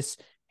cool if this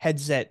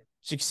headset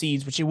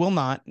succeeds, which it will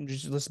not,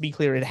 just let's be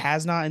clear, it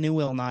has not and it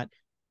will not.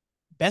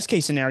 Best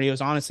case scenario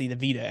is honestly the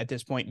Vita at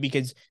this point,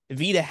 because the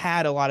Vita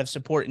had a lot of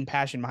support and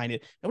passion behind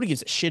it. Nobody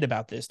gives a shit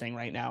about this thing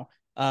right now.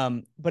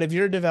 But if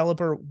you're a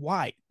developer,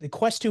 why? The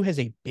Quest 2 has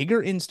a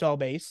bigger install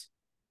base,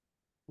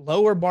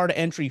 lower bar to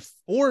entry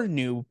for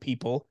new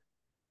people.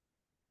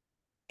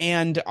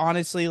 And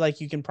honestly, like,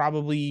 you can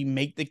probably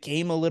make the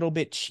game a little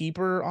bit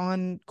cheaper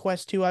on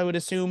Quest 2, I would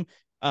assume,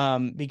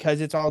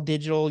 because it's all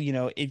digital.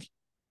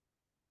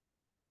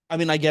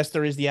 I guess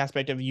there is the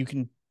aspect of you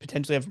can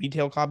potentially have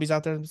retail copies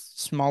out there,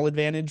 small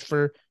advantage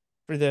for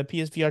the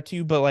PSVR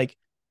 2, but like,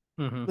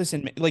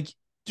 listen, like,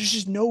 there's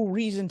just no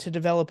reason to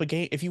develop a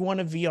game. If you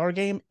want a VR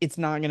game, it's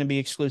not going to be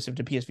exclusive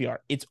to PSVR.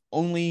 It's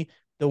only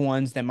the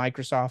ones that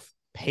Microsoft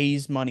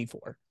pays money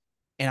for.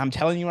 And I'm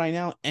telling you right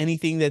now,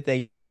 anything that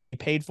they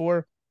paid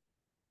for,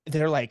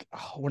 they're like,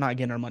 oh, we're not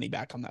getting our money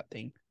back on that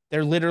thing.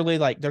 They're literally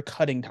like, they're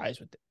cutting ties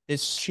with it.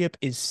 This ship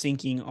is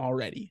sinking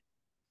already.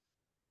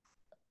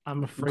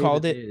 I'm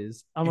afraid it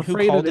is.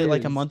 Who called it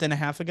like a month and a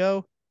half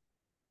ago?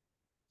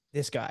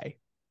 This guy.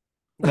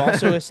 Who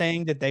also is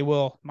saying that they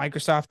will,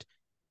 Microsoft,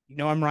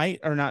 I'm right,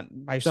 or not,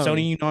 by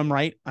Sony, I'm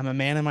right. I'm a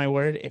man of my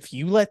word. If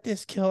you let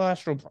this kill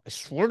Astro, I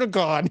swear to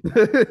God.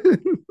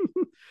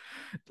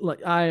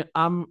 Like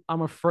I'm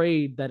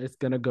afraid that it's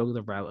gonna go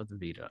the route of the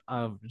Vita.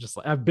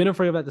 I've been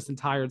afraid of that this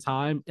entire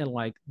time, and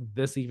like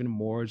this even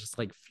more, just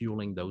like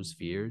fueling those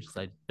fears.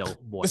 I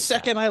don't want. The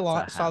second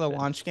I saw the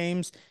launch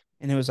games,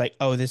 and it was like,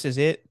 oh, this is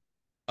it.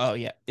 Oh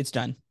yeah, it's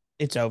done.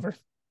 It's over.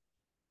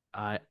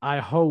 I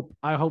hope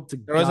to.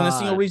 There wasn't a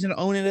single reason to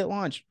own it at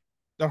launch.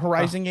 The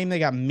Horizon game, they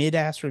got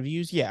mid-ass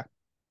reviews. Yeah,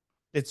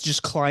 it's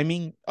just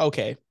climbing.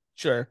 Okay,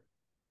 sure.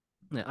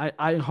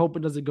 I hope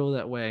it doesn't go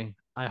that way.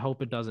 I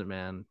hope it doesn't,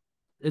 man.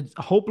 It's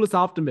a hopeless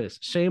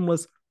optimist,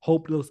 shameless,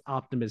 hopeless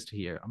optimist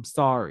here. I'm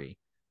sorry.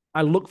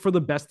 I look for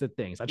the best of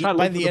things. I try to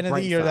By look for the the end of the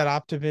bright year, that side.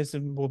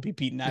 optimism will be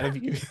beaten out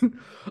of you.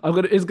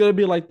 It's gonna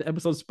be like the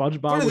episode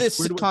SpongeBob For with this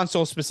Squidward.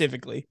 console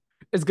specifically.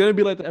 It's gonna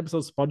be like the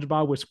episode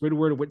SpongeBob where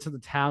Squidward went to the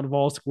town of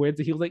all squids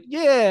and he was like,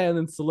 yeah, and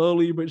then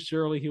slowly but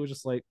surely he was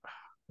just like,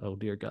 oh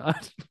dear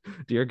God,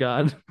 dear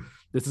God,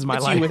 this is my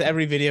It's life. you with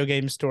every video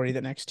game story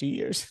the next 2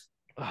 years.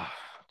 Oh,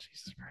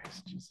 Jesus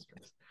Christ, Jesus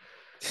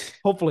Christ.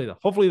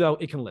 Hopefully though,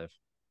 it can live.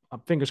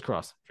 Fingers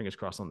crossed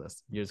on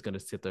this. You're just gonna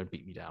sit there and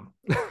beat me down.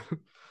 All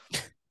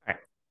right,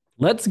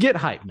 let's get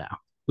hyped now.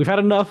 We've had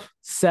enough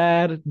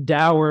sad,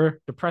 dour,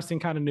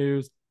 depressing kind of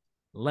news.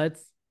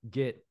 Let's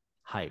get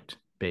hyped,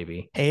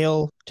 baby.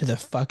 Hail to the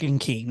fucking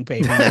king,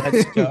 baby.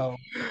 Let's go.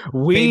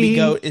 we Baby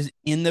Goat is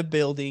in the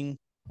building.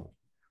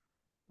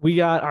 We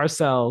got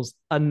ourselves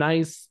a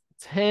nice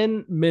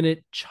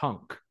 10-minute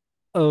chunk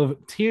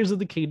of Tears of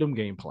the Kingdom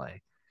gameplay.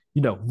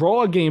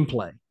 Raw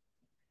gameplay.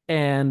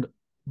 And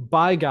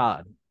by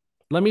God,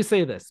 let me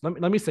say this.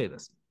 Let me say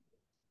this.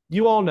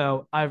 You all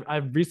know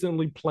I've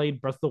recently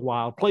played Breath of the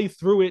Wild, played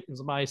through it. It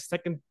was my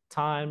second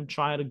time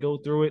trying to go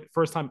through it.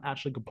 First time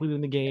actually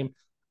completing the game.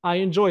 I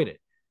enjoyed it.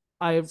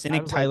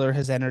 Cynic Tyler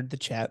has entered the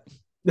chat.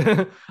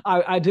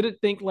 I didn't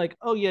think like,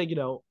 oh yeah,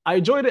 I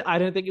enjoyed it. I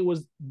didn't think it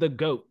was the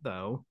GOAT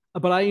though,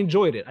 but I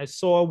enjoyed it. I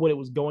saw what it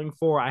was going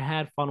for. I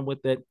had fun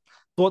with it.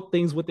 Thought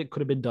things with it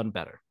could have been done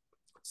better.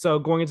 So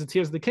going into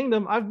Tears of the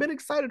Kingdom, I've been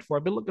excited for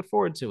it. I've been looking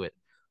forward to it.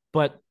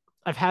 But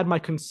I've had my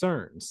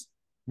concerns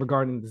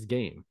regarding this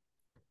game.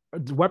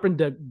 Weapon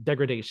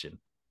degradation.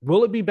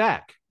 Will it be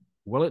back?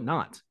 Will it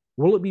not?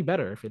 Will it be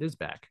better if it is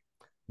back?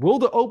 Will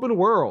the open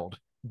world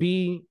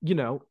be,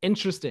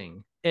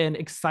 interesting and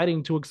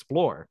exciting to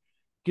explore?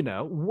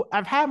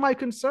 I've had my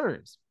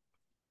concerns.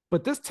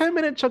 But this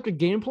 10-minute chunk of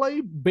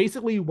gameplay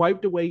basically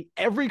wiped away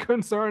every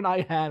concern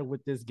I had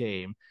with this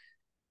game.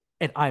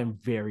 And I am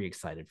very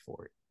excited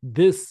for it.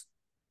 This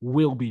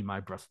will be my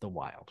Breath of the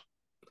Wild.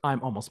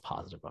 I'm almost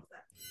positive of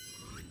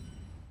that.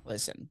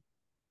 Listen,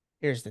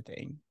 here's the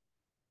thing.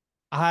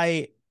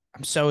 I'm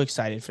so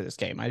excited for this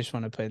game. I just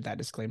want to put that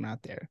disclaimer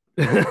out there.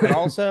 But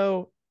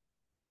also,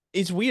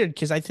 it's weird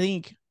because I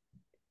think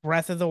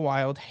Breath of the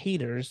Wild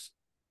haters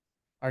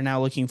are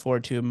now looking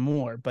forward to it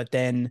more. But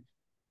then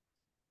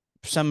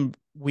some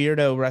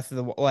weirdo Breath of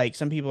the like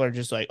some people are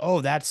just like,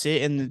 oh, that's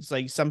it. And it's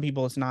like some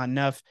people it's not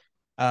enough.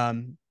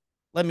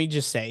 Let me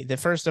just say that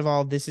first of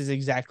all, this is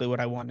exactly what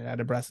I wanted out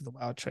of Breath of the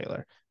Wild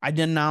trailer. I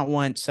did not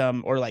want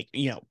some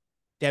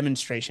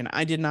demonstration.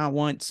 I did not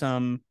want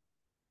some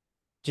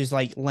just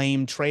like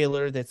lame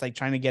trailer that's like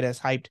trying to get us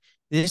hyped.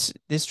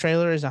 This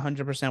trailer is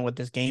 100% what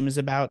this game is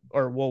about,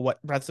 or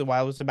what Breath of the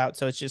Wild was about.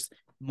 So it's just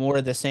more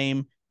of the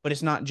same, but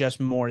it's not just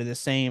more of the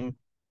same.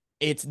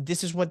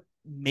 This is what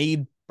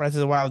made Breath of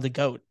the Wild the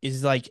GOAT,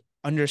 is like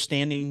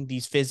understanding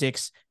these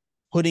physics,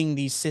 putting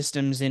these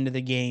systems into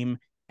the game,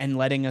 and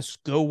letting us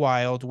go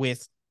wild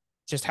with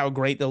just how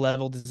great the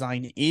level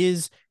design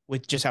is,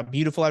 with just how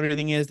beautiful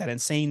everything is, that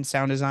insane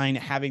sound design,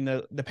 having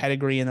the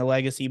pedigree and the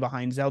legacy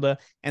behind Zelda,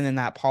 and then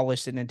that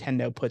polish that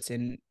Nintendo puts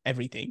in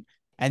everything.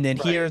 And then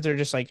here they're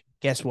just like,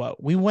 guess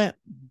what? We went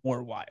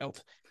more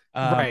wild.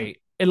 Right.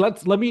 And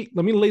let me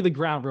lay the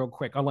ground real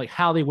quick on like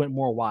how they went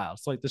more wild.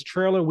 So like this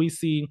trailer, we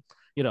see,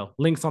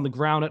 Link's on the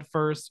ground at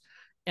first,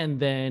 and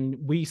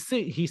then he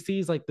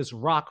sees like this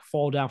rock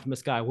fall down from the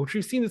sky, which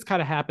we've seen this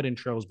kind of happen in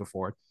trailers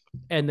before.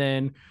 And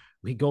then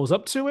he goes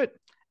up to it,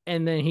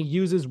 and then he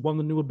uses one of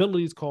the new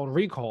abilities called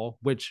Recall,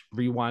 which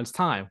rewinds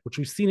time, which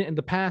we've seen it in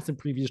the past in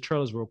previous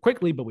trailers real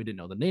quickly, but we didn't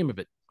know the name of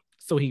it.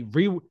 So he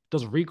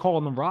does Recall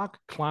on the rock,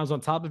 climbs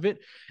on top of it,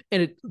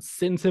 and it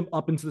sends him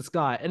up into the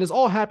sky. And it's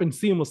all happened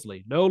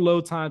seamlessly. No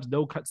load times,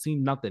 no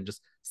cutscene, nothing.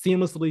 Just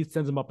seamlessly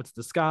sends him up into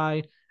the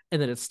sky,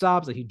 and then it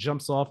stops, and he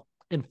jumps off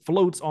and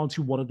floats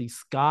onto one of these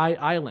sky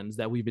islands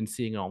that we've been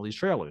seeing in all these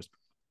trailers.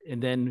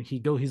 And then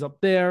he's up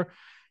there.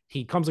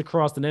 He comes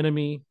across an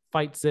enemy,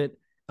 fights it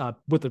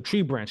with a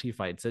tree branch. He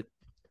fights it,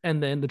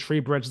 and then the tree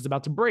branch is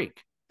about to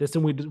break. This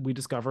and we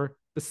discover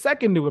the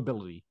second new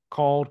ability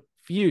called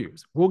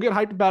Fuse. We'll get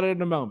hyped about it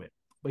in a moment,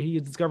 but he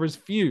discovers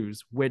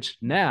Fuse, which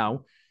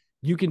now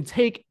you can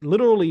take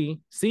literally,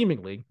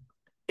 seemingly,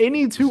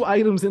 any two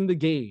items in the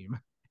game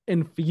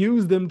and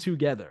fuse them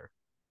together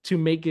to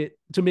make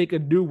a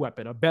new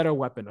weapon, a better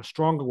weapon, a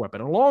stronger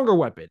weapon, a longer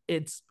weapon.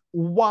 It's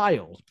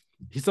wild.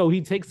 So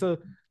he takes the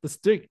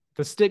stick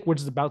which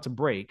is about to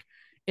break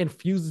and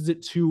fuses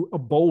it to a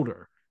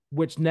boulder,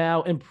 which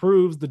now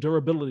improves the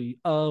durability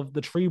of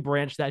the tree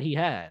branch that he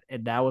had,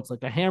 and now it's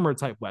like a hammer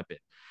type weapon.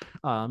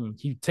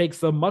 He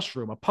takes a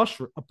mushroom, a puff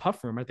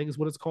room, I think is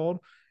what it's called,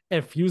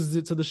 and fuses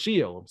it to the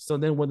shield. So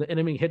then when the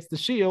enemy hits the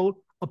shield,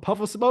 a puff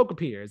of smoke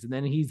appears, and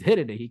then he's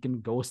hidden it. He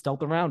can go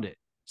stealth around it.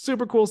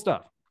 Super cool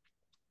stuff.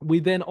 We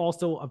then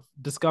also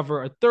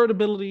discover a third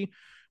ability,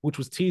 which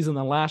was teased in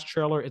the last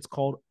trailer. It's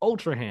called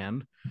Ultra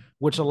Hand,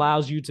 which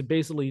allows you to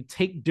basically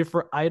take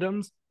different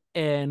items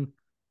and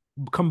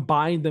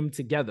combine them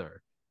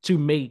together to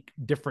make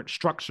different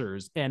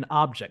structures and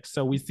objects.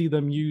 So we see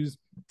them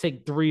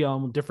take three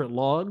different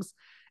logs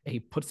and he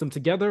puts them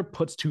together,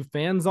 puts two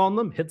fans on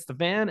them, hits the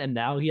fan, and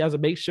now he has a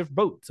makeshift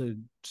boat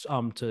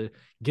to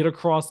get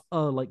across a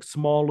like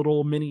small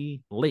little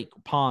mini lake,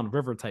 pond,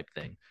 river type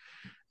thing.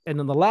 And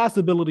then the last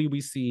ability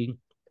we see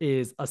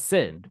is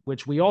Ascend,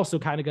 which we also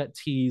kind of got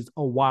teased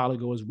a while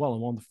ago as well in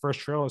one of the first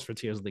trailers for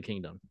Tears of the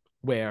Kingdom,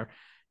 where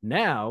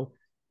now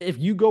if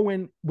you go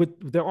in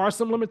with, there are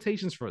some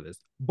limitations for this,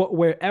 but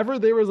wherever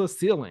there is a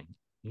ceiling,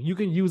 you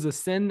can use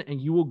Ascend and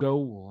you will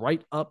go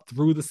right up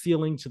through the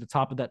ceiling to the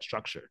top of that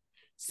structure.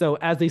 So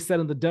as they said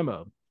in the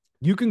demo,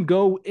 you can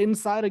go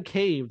inside a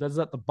cave that's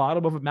at the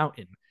bottom of a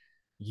mountain,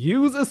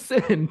 use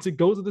Ascend to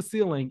go to the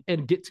ceiling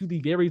and get to the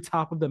very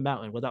top of the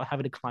mountain without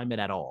having to climb it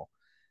at all.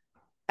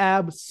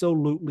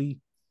 Absolutely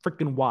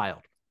freaking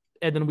wild.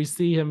 And then we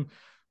see him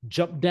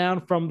jump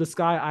down from the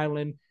Sky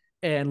Island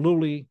and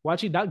literally, well,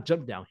 actually not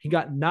jump down. He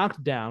got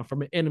knocked down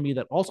from an enemy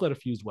that also had a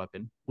fused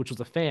weapon, which was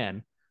a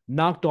fan,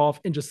 knocked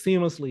off and just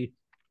seamlessly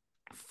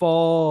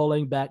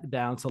falling back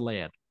down to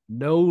land.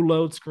 No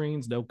load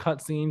screens, no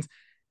cutscenes,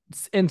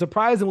 and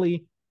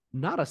surprisingly,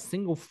 not a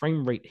single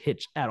frame rate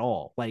hitch at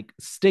all. Like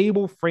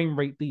stable frame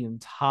rate the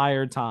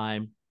entire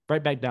time,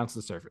 right back down to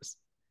the surface.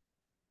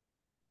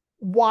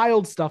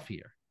 Wild stuff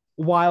here.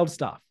 Wild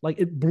stuff. Like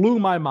it blew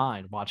my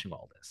mind watching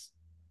all this.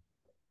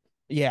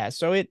 Yeah,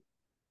 so it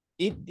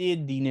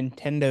did the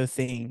Nintendo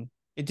thing.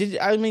 It did.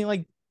 I mean,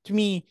 like, to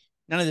me,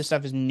 none of this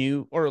stuff is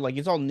new, or like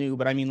it's all new,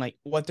 but I mean, like,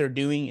 what they're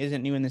doing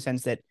isn't new in the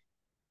sense that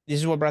this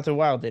is what Breath of the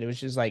Wild did. It was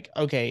just like,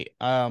 okay,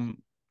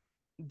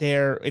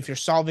 there, if you're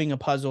solving a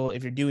puzzle,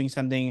 if you're doing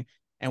something,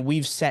 and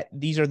we've set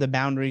these are the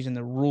boundaries and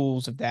the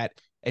rules of that.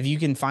 If you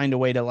can find a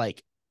way to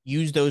like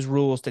use those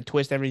rules to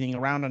twist everything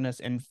around on us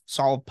and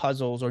solve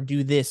puzzles or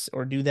do this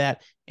or do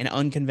that in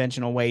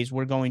unconventional ways,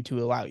 we're going to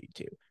allow you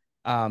to.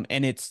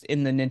 And it's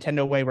in the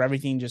Nintendo way where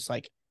everything just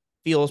like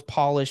feels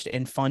polished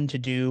and fun to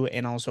do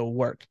and also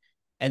work.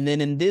 And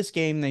then in this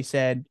game, they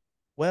said,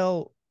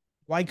 well,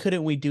 why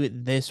couldn't we do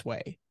it this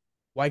way?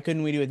 Why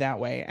couldn't we do it that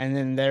way? And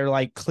then their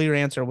like clear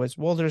answer was,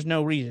 well, there's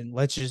no reason.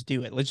 Let's just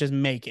do it. Let's just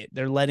make it.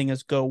 They're letting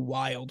us go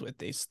wild with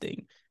this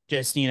thing.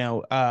 Just,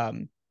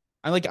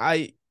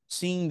 I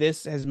seeing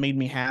this has made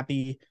me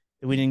happy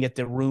that we didn't get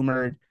the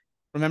rumored.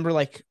 Remember,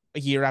 like a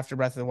year after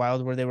Breath of the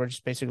Wild, where they were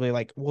just basically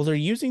like, well, they're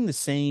using the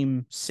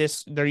same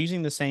they're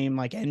using the same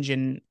like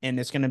engine, and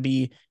it's going to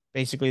be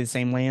basically the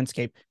same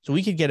landscape. So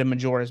we could get a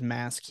Majora's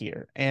Mask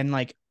here, and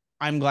like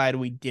I'm glad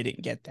we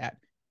didn't get that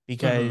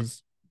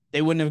because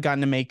they wouldn't have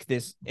gotten to make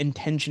this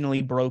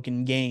intentionally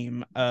broken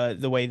game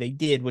the way they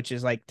did, which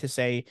is like to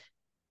say,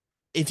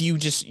 if you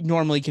just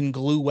normally can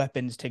glue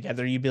weapons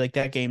together, you'd be like,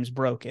 that game's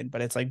broken.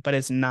 But it's like, but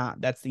it's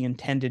not. That's the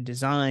intended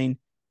design.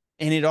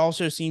 And it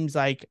also seems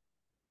like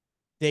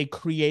they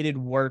created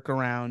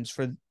workarounds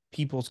for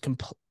people's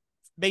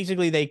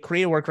basically they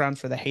created workarounds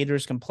for the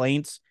haters'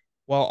 complaints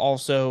while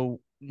also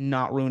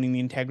not ruining the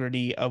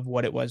integrity of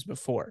what it was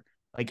before.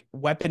 Like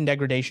weapon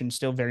degradation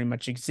still very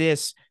much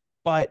exists,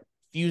 but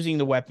fusing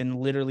the weapon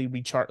literally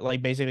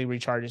basically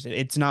recharges it.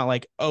 It's not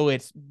like, oh,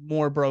 it's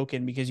more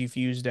broken because you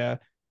fused an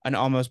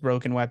almost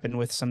broken weapon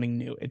with something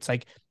new. It's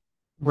like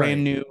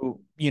brand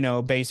new,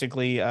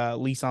 basically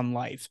lease on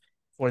life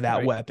for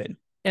that weapon.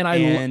 And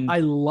I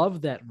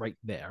love that right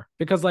there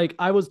because like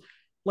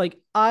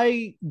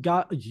I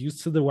got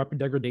used to the weapon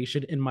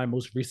degradation in my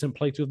most recent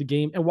playthrough of the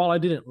game, and while I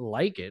didn't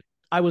like it,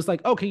 I was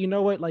like, okay, you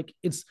know what? Like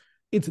it's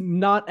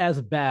not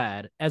as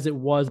bad as it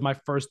was my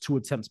first two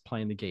attempts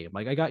playing the game.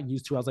 Like I got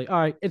used to it. I was like, all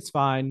right, it's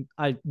fine.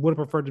 I would have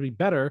preferred to be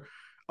better,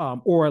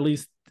 or at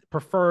least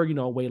prefer,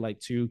 a way like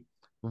to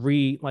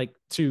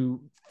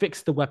to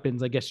fix the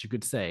weapons, I guess you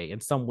could say, in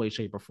some way,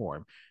 shape, or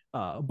form.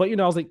 But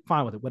I was like,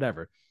 fine with it,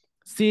 whatever.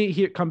 See it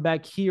here, come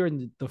back here,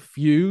 and the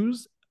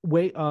fuse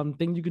way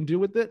thing you can do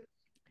with it.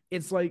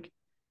 It's like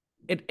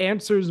it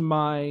answers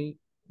my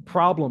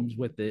problems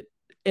with it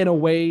in a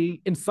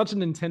way, in such a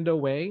Nintendo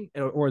way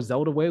or a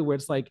Zelda way, where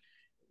it's like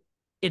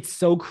it's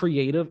so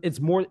creative. It's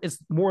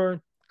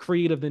more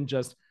creative than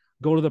just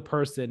go to the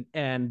person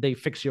and they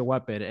fix your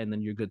weapon and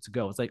then you're good to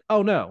go. It's like,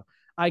 oh no,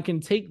 I can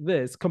take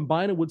this,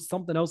 combine it with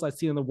something else I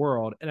see in the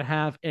world, and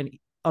have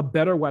a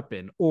better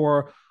weapon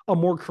or a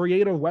more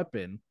creative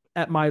weapon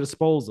at my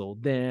disposal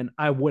than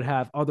I would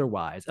have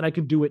otherwise. And I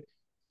can do it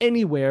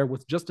anywhere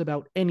with just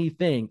about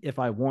anything if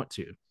I want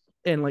to.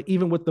 And like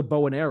even with the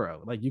bow and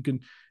arrow, like you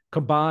can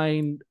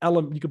combine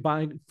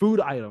food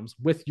items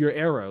with your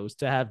arrows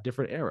to have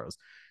different arrows.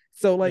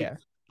 So like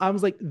I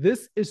was like,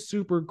 this is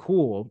super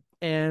cool.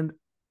 And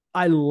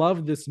I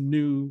love this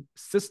new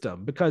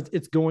system because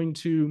it's going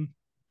to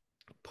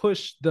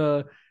push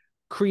the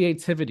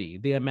creativity,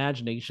 the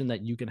imagination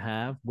that you can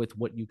have with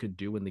what you could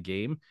do in the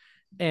game.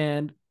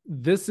 And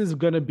this is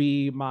going to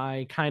be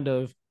my kind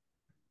of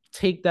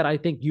take that I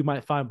think you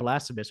might find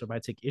blasphemous or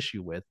might take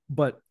issue with,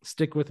 but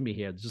stick with me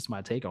here. It's just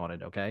my take on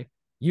it. Okay.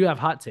 You have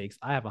hot takes.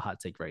 I have a hot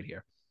take right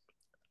here.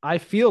 I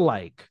feel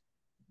like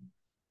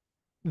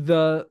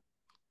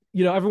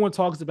everyone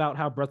talks about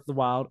how Breath of the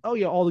Wild, oh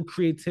yeah, all the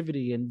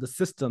creativity and the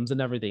systems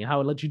and everything, how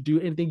it lets you do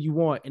anything you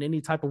want in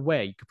any type of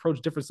way. You can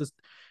approach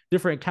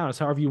different encounters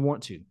however you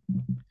want to.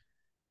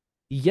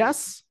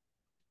 Yes,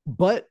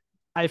 but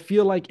I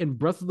feel like in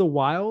Breath of the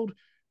Wild,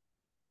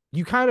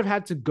 you kind of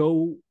had to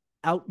go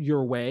out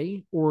your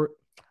way, or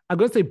I'm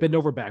gonna say bend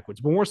over backwards,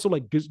 but more so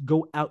like just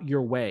go out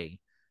your way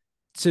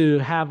to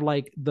have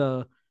like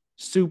the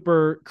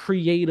super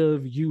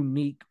creative,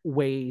 unique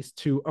ways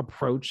to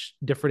approach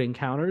different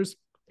encounters.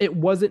 It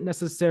wasn't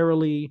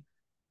necessarily,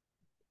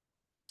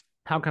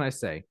 how can I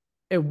say,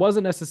 it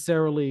wasn't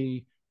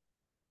necessarily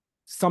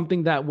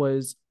something that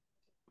was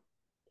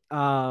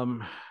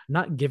um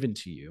not given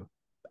to you.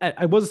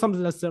 I wasn't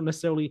something that's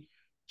necessarily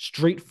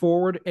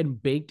straightforward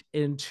and baked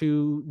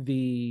into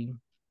the,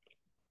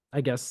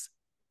 I guess,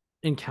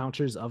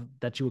 encounters of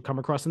that you would come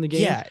across in the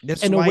game Yeah,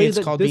 that's in a why way it's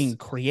that called this, being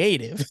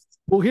creative.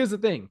 well, here's the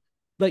thing.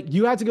 Like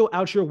you had to go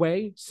out your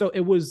way. So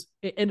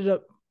it ended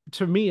up,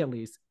 to me at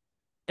least,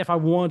 if I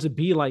wanted to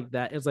be like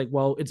that, it's like,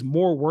 well, it's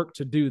more work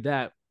to do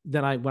that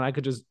than when I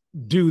could just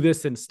do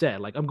this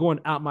instead. Like I'm going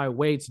out my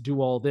way to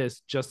do all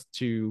this just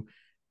to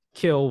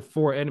kill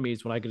 4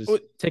 enemies when I could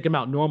just take them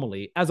out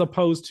normally, as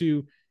opposed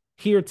to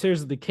here,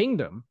 Tears of the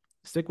Kingdom.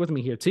 Stick with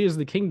me here. Tears of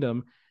the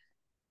Kingdom,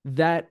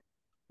 that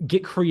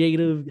get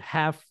creative,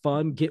 have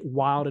fun, get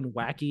wild and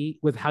wacky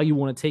with how you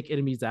want to take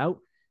enemies out.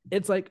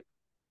 It's like,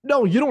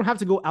 no, you don't have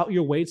to go out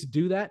your way to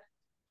do that.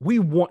 We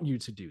want you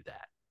to do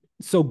that.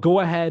 So go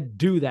ahead,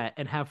 do that,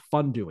 and have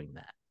fun doing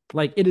that.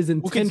 Like it is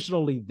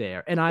intentionally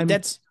there. And I'm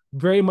that's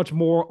very much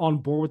more on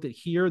board with it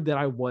here than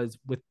I was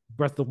with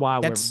Breath of the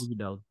Wild, where that's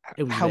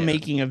it was how there.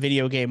 making a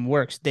video game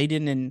works. They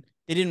didn't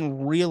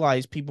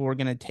realize people were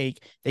going to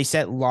they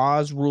set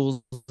laws,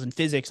 rules, and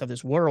physics of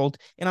this world.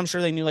 And I'm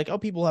sure they knew, like, oh,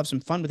 people have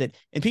some fun with it.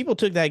 And people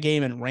took that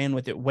game and ran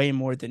with it way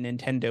more than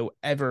Nintendo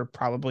ever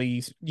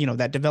probably,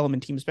 that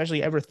development team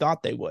especially ever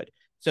thought they would.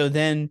 So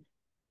then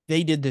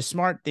they did the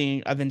smart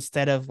thing of,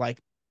 instead of like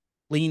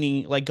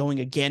leaning, like going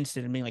against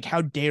it and being like,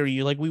 how dare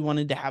you? Like, we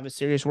wanted to have a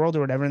serious world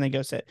or whatever. And they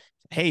go, said,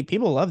 hey,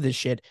 people love this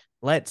shit.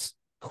 Let's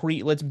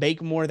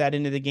bake more of that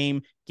into the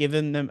game, give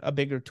them a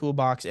bigger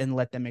toolbox, and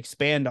let them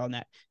expand on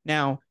that.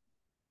 Now,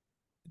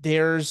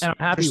 there's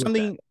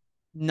something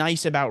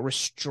nice about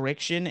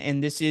restriction,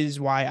 and this is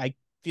why I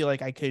feel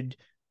like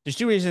there's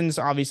 2 reasons.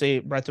 Obviously,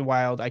 Breath of the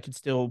Wild I could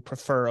still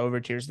prefer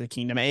over Tears of the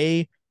Kingdom.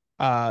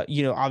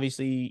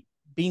 Obviously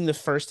being the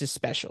first is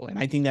special, and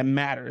I think that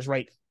matters,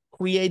 right?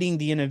 Creating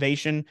the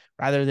innovation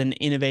rather than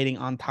innovating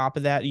on top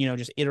of that,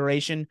 just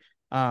iteration.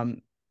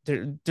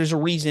 There's a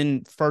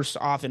reason first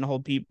often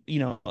hold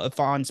people, a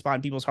fond spot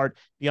in people's heart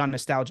beyond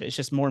nostalgia. It's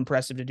just more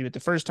impressive to do it the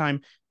first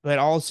time. But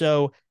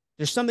also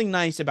there's something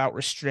nice about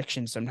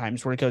restrictions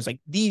sometimes, where it goes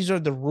like, these are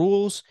the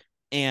rules,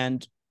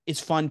 and it's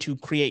fun to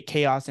create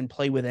chaos and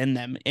play within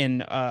them.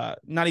 And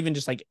not even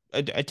just like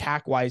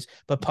attack wise,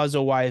 but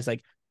puzzle wise,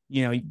 like,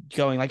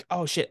 going like,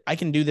 oh shit, I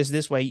can do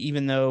this way,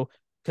 even though,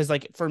 because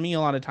like for me, a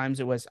lot of times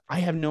it was, I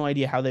have no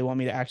idea how they want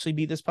me to actually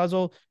beat this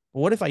puzzle. But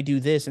what if I do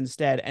this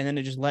instead? And then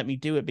it just let me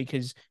do it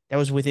because that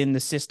was within the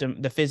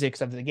system, the physics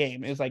of the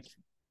game. It was like,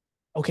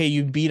 okay,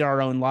 you beat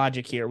our own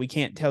logic here. We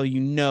can't tell you,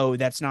 no,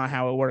 that's not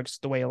how it works,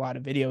 the way a lot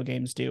of video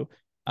games do.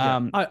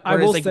 Yeah. I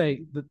will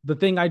say the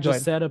thing I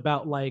just said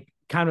about like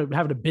kind of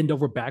having to bend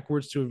over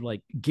backwards to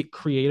like get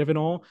creative and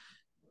all,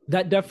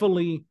 that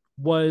definitely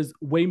was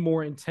way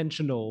more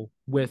intentional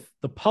with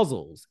the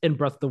puzzles in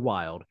Breath of the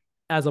Wild,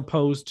 as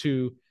opposed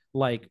to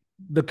like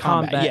the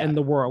combat in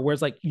the world, where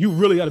it's like you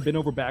really got to bend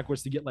over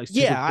backwards to get like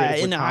super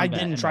creative. I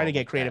didn't try to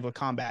get creative with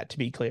combat, to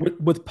be clear.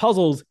 With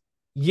puzzles,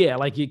 yeah,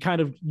 like it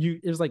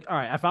was like, all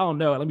right, if I don't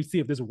know it, let me see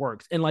if this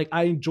works. And like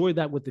I enjoyed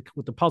that with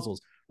the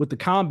puzzles, with the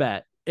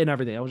combat and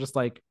everything. I was just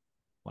like,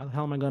 why the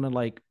hell am I gonna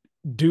like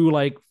do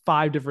like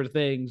 5 different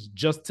things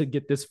just to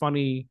get this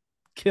funny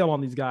kill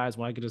on these guys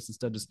when I could just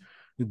instead just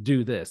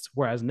do this?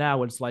 Whereas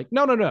now it's like,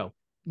 no,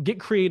 get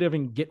creative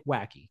and get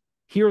wacky.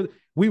 Here,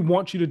 we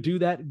want you to do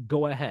that.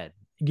 Go ahead.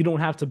 You don't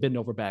have to bend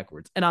over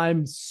backwards. And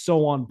I'm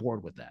so on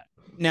board with that.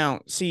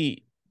 Now,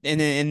 see,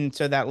 and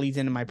so that leads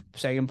into my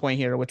second point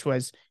here, which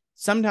was,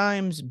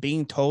 sometimes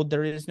being told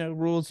there is no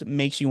rules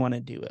makes you want to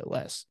do it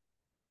less.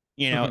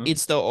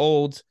 It's the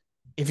old,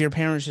 if your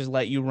parents just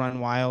let you run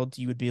wild,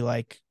 you would be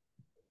like,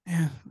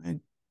 yeah,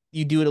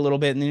 you do it a little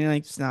bit, and then you're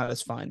like, it's not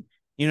as fun.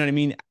 You know what I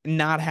mean?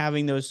 Not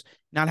having those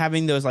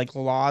like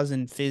laws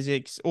and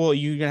physics. Well,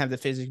 you're gonna have the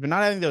physics, but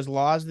not having those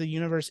laws of the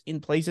universe in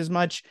place as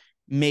much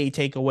may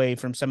take away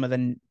from some,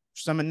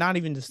 not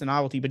even just the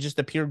novelty, but just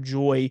the pure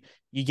joy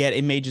you get.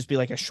 It may just be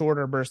like a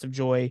shorter burst of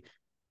joy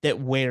that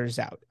wears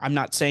out. I'm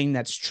not saying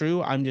that's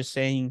true. I'm just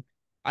saying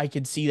I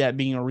could see that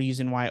being a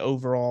reason why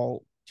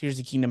overall Tears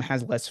of the Kingdom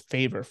has less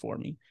favor for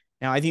me.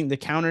 Now, I think the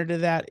counter to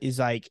that is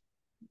like,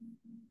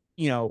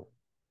 I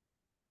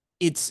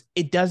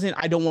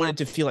don't want it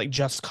to feel like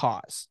Just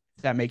Cause.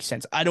 If that makes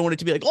sense. I don't want it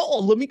to be like, oh,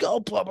 let me go,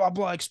 blah, blah,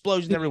 blah,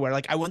 explosions everywhere.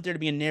 Like, I want there to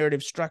be a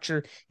narrative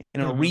structure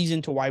and a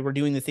reason to why we're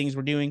doing the things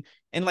we're doing.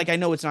 And like, I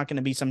know it's not going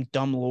to be some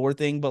dumb lore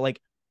thing, but like,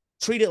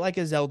 treat it like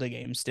a Zelda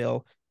game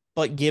still,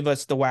 but give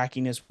us the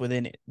wackiness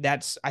within it.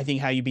 That's, I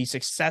think, how you be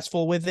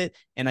successful with it.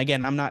 And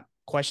again, I'm not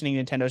questioning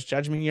Nintendo's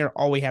judgment here.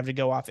 All we have to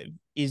go off of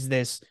is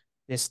this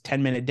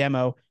 10-minute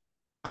demo.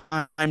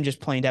 I'm just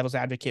playing devil's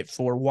advocate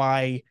for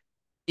why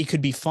it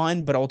could be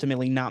fun, but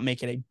ultimately not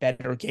make it a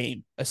better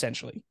game,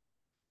 essentially.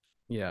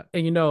 Yeah.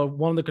 And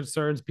one of the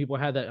concerns people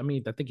had that, I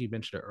mean, I think you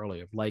mentioned it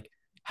earlier, like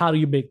how do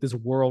you make this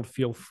world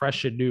feel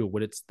fresh and new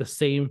when it's the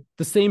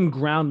same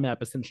ground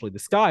map essentially. The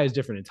sky is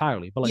different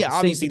entirely, but like the Yeah, same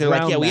obviously they're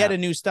like, yeah, ground we had map.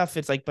 a new stuff.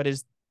 It's like, but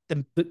is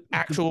the The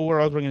actual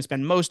world we're going to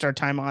spend most of our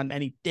time on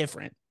any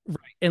different? right.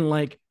 And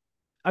like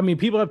I mean,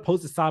 people have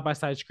posted side by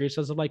side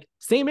screenshots of like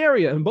same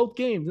area in both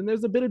games, and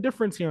there's a bit of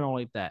difference here and all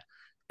like that.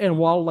 And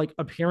while like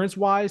appearance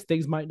wise,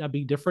 things might not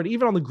be different,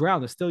 even on the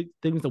ground, there's still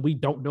things that we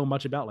don't know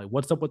much about. Like,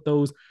 what's up with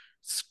those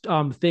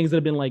things that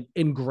have been like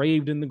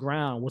engraved in the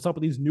ground? What's up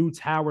with these new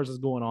towers that's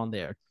going on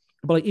there?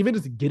 But like, even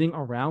just getting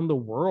around the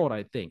world,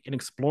 I think, and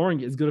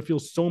exploring it is going to feel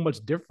so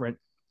much different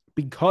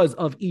because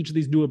of each of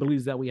these new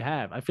abilities that we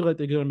have. I feel like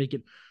they're going to make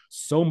it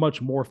so much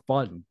more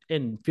fun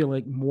and feel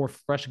like more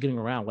fresh getting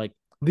around. Like,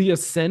 the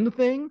ascend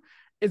thing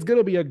is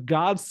gonna be a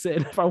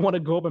godsend if I want to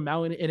go up a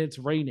mountain and it's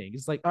raining.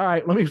 It's like, all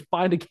right, let me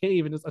find a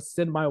cave and just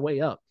ascend my way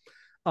up.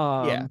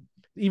 Yeah.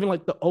 Even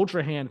like the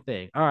ultra hand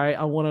thing. All right,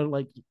 I want to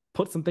like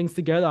put some things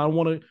together. I don't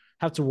want to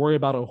have to worry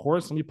about a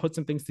horse. Let me put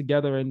some things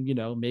together and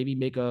maybe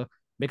make a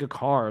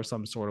car or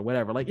some sort or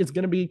whatever. Like it's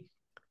gonna be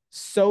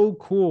so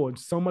cool and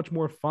so much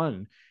more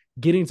fun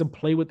getting to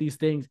play with these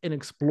things and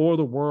explore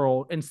the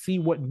world and see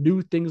what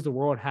new things the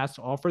world has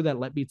to offer that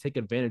let me take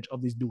advantage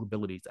of these new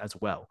abilities as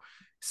well.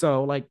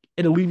 So like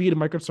it alleviated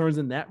my concerns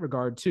in that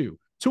regard too.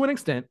 To an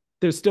extent,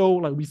 there's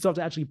still like we still have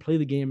to actually play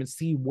the game and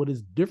see what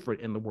is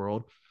different in the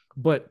world,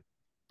 but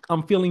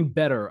I'm feeling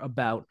better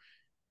about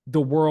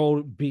the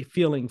world be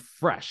feeling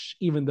fresh,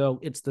 even though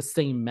it's the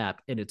same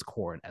map in its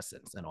core and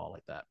essence and all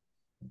like that.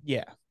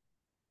 Yeah.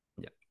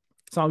 Yeah.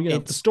 So, the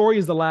It's story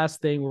is the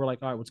last thing where we're like,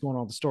 all right, what's going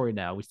on with the story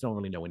now? We still don't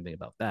really know anything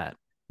about that.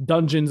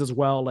 Dungeons as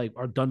well. Like,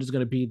 are dungeons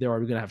going to be there? Are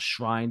we going to have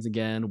shrines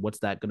again? What's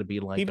that going to be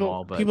like and people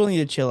all? But people need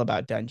to chill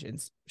about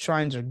dungeons.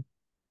 Shrines are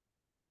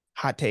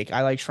hot take.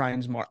 I like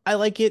shrines more. I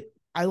like it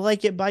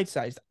bite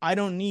sized. I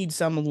don't need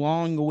some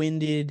long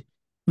winded.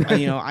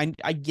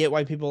 I get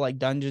why people like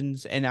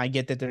dungeons, and I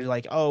get that they're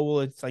like, oh well,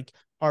 it's like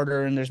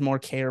harder and there's more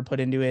care put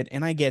into it,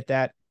 and I get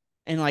that.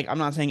 And like, I'm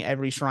not saying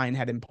every shrine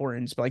had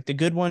importance, but like the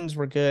good ones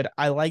were good.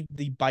 I like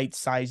the bite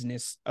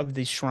sizedness of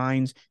the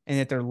shrines and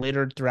that they're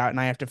littered throughout, and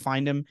I have to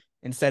find them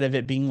instead of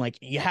it being like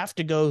you have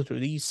to go through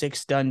these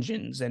 6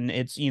 dungeons, and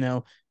it's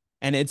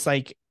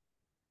like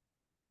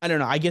I don't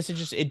know. I guess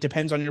it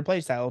depends on your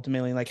playstyle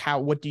ultimately. Like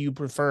what do you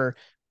prefer?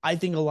 I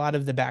think a lot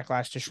of the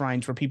backlash to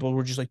shrines for people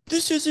were just like,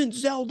 this isn't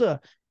Zelda,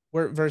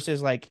 where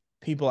versus like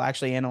people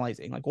actually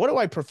analyzing like, what do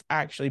I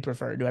actually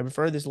prefer? Do I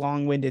prefer this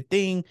long-winded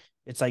thing?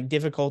 It's like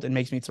difficult and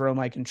makes me throw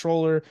my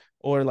controller,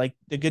 or like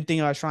the good thing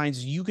about shrines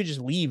is you could just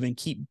leave and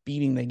keep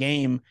beating the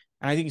game.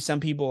 And I think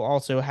some people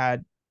also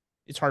had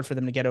it's hard for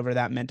them to get over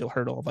that mental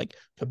hurdle of like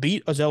to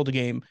beat a Zelda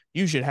game,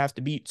 you should have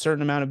to beat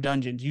certain amount of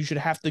dungeons. You should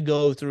have to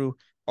go through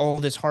all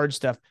this hard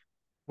stuff.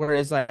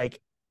 Whereas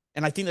like,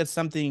 and I think that's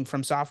something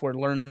from software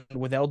learned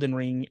with Elden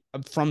Ring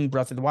from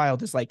Breath of the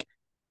Wild is like,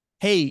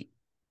 hey,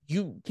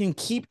 you can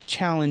keep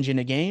challenging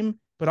a game,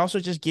 but also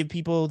just give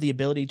people the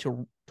ability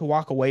to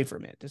walk away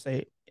from it, to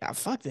say, yeah,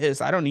 fuck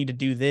this. I don't need to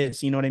do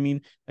this. You know what I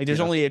mean? Like there's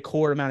yeah, only a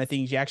core amount of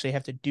things you actually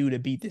have to do to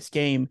beat this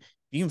game.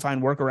 You can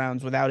find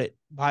workarounds without it.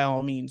 By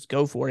all means,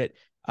 go for it.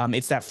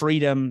 It's that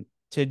freedom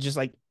to just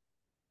like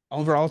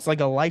overall it's like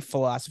a life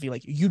philosophy.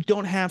 Like you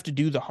don't have to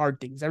do the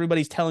hard things.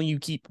 Everybody's telling you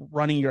keep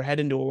running your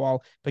head into a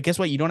wall, but guess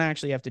what? You don't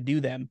actually have to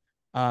do them.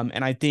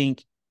 And I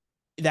think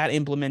that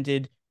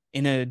implemented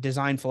in a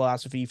design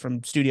philosophy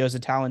from studios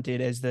as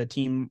talented as the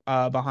team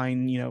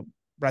behind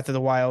Breath of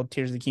the Wild,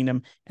 Tears of the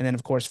Kingdom, and then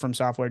of course from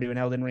software doing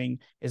Elden Ring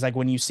is like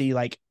when you see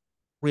like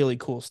really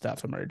cool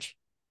stuff emerge.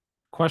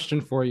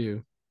 question for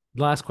you.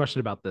 Last question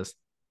about this.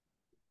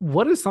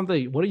 What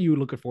are you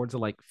looking forward to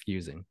like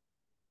fusing?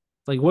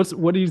 Like, what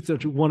do you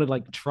want to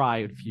like try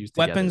and fuse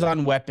Weapons together?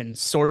 on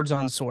weapons, swords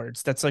on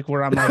swords. That's like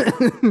where I'm like,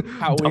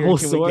 how Double weird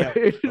can we get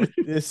sword.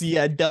 with this?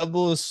 Yeah,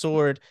 double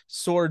sword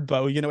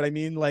bow. You know what I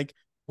mean? Like,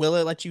 will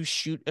it let you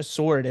shoot a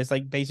sword as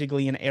like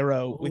basically an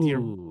arrow with your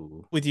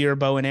Ooh,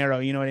 bow and arrow?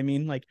 You know what I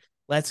mean? Like,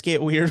 let's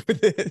get weird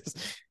with this.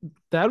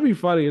 that'd be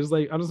funny. It's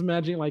like I'm just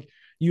imagining like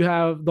you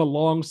have the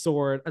long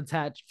sword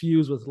attached,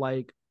 fused with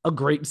like a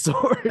great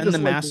sword. Send the It's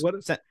like mass what?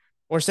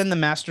 or send the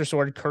master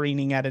sword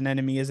careening at an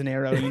enemy as an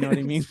arrow. You know what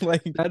I mean?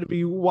 Like, That'd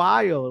be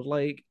wild.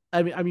 Like,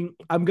 I mean,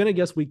 I'm gonna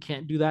guess we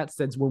can't do that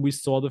since when we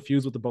saw the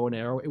fuse with the bow and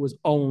arrow, it was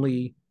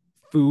only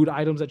food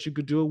items that you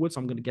could do it with.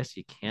 So I'm gonna guess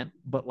you can't.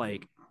 But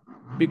like,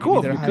 it'd be maybe cool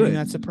if they're you hiding could.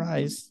 that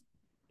surprise.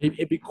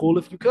 It'd be cool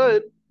if you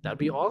could. That'd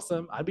be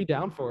awesome. I'd be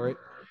down for it.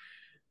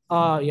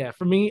 Yeah.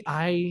 For me,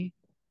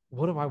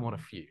 what do I want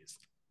to fuse?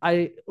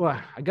 I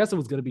guess it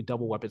was gonna be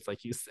double weapons,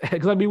 like you said.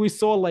 Because I mean, we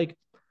saw like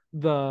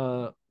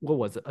what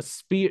was it? A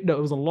spear? No,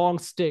 it was a long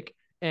stick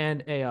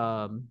and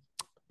a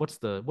what's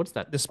that The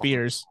farming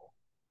spears. tool?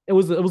 It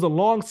was a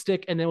long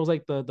stick, and it was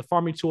like the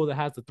farming tool that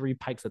has the three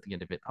pikes at the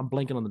end of it. I'm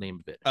blanking on the name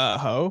of it.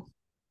 Ho.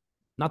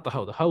 Not the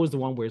hoe. The hoe is the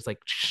one where it's like,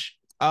 shh.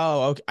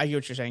 Oh, okay. I get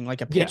what you're saying.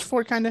 Like a Yeah,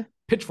 pitchfork kind of?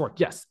 pitchfork.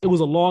 Yes, it was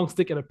a long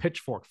stick and a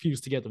pitchfork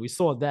fused together. We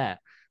saw that,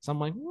 so I'm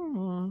like,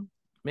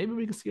 maybe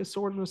we can see a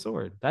sword and a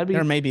sword. That'd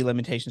There be may be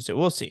limitations to it.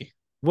 We'll see.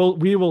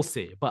 we will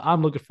see. But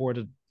I'm looking forward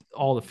to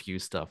all the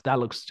fuse stuff. That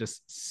looks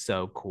just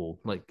so cool,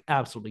 like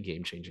absolutely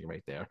game changing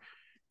right there.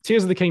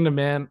 Tears of the Kingdom,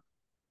 man.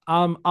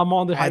 I'm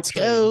on the hype Let's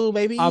train. go,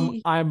 baby.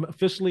 I'm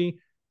officially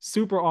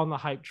super on the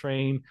hype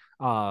train.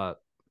 I'm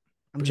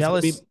it's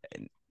gonna be jealous.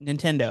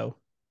 Nintendo,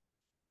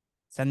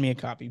 send me a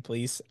copy,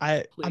 please.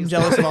 I'm please.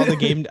 jealous of all the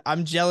game.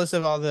 I'm jealous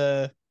of all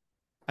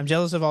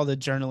the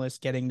journalists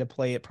getting to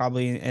play it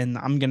probably, and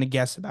I'm gonna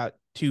guess about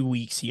 2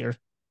 weeks here,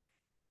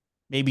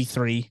 maybe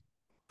 3.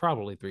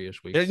 Probably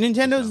 3-ish Their weeks or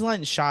Nintendo's so.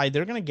 letting shy.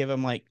 They're gonna give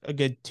them like a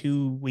good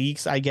 2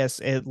 weeks, I guess,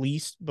 at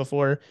least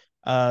before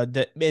and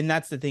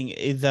that's the thing.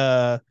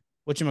 The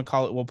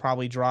whatchamacallit will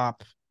probably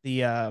drop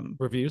the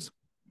Reviews,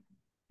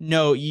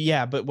 no,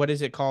 yeah, but what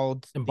is it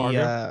called? The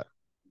embargo,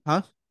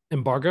 huh?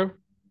 embargo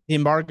The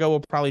embargo will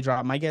probably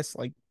drop, my guess,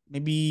 like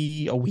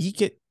maybe a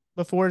week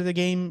before the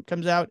game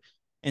comes out.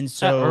 And at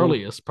so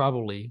earliest,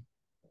 probably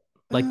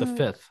like the uh,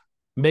 5th,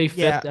 May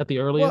yeah. 5th at the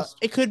Well, earliest.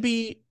 it could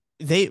be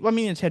I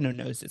mean, Nintendo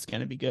knows it's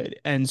gonna be good.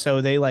 And so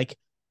they like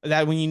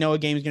that when you know a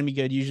game is gonna be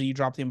good, usually you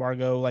drop the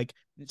embargo. Like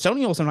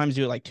Sony will sometimes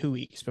do it like 2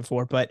 weeks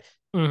before, but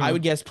I Mm-hmm.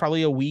 would guess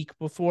probably a week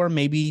before,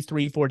 maybe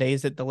 3, 4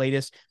 days at the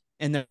latest.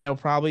 And then they'll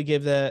probably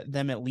give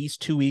them at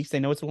least 2 weeks. They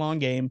know it's a long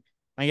game.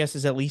 My guess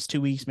is at least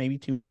 2 weeks, maybe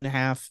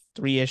 2.5,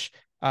 3-ish,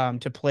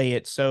 to play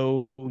it.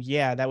 So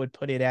yeah, that would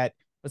put it at,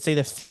 let's say,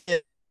 the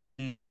fifth.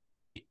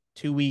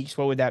 2 weeks.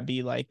 What would that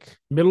be like?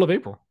 Middle of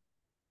April.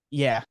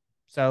 Yeah.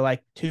 So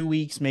like 2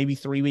 weeks, maybe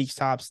 3 weeks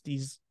tops.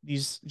 These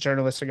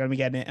journalists are gonna be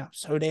getting it. I'm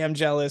so damn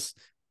jealous.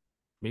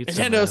 Me too,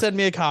 Nintendo, man. send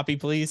me a copy,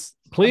 please.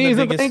 I'm the Please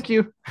and thank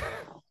you.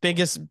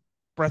 biggest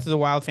Breath of the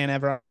Wild fan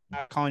ever.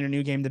 I'm calling your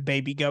new game the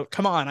Baby Goat.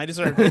 Come on, I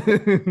deserve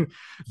it.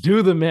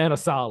 Do the man a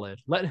solid.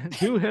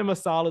 Do him a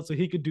solid so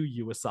he could do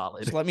you a Just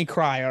solid. let me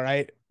cry, all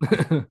right?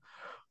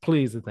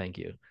 Please and thank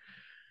you.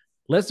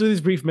 Let's do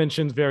these brief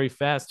mentions very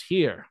fast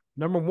here.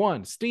 Number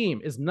one,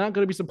 Steam is not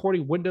going to be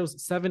supporting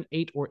Windows 7,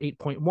 8, or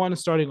 8.1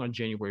 starting on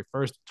January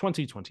 1st,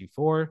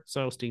 2024.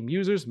 So, Steam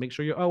users, make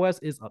sure your OS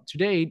is up to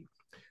date.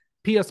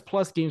 PS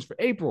Plus games for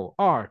April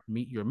are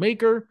Meet Your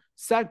Maker,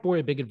 Sackboy: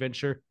 A Big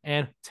Adventure,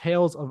 and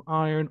Tales of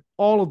Iron.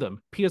 All of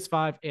them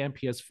PS5 and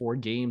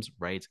PS4 games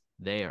right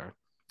there.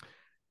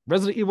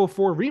 Resident Evil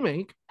 4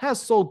 Remake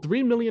has sold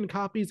 3 million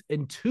copies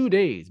in 2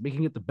 days,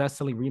 making it the best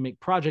selling remake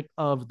project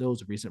of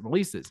those recent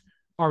releases.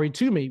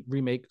 RE2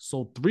 Remake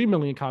sold 3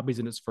 million copies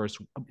in its first,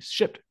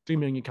 shipped 3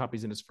 million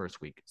copies in its first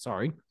week.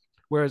 Sorry.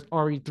 Whereas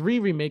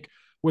RE3 Remake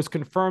was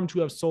confirmed to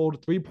have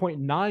sold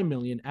 3.9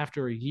 million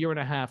after a year and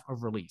a half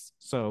of release.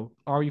 So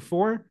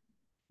RE4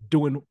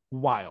 doing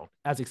wild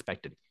as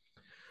expected.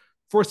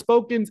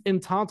 Forspoken's In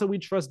Tanta We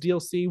Trust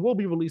DLC will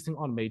be releasing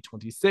on May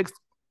 26th.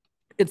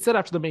 It's set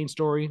after the main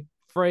story.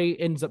 Frey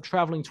ends up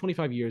traveling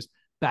 25 years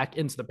back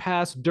into the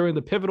past during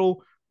the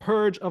pivotal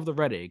Purge of the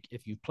Red Egg.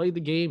 If you've played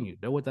the game, you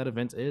know what that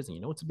event is, and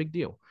you know it's a big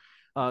deal.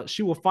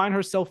 She will find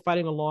herself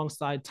fighting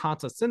alongside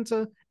Tanta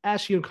Cinta as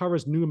she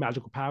uncovers new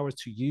magical powers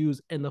to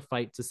use in the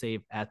fight to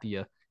save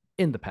Athia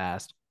in the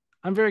past.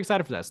 I'm very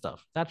excited for that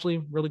stuff. It's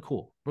actually really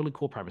cool. Really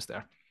cool premise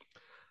there.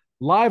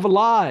 Live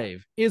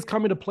Alive is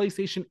coming to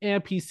PlayStation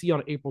and PC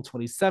on April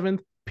 27th.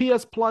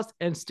 PS Plus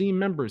and Steam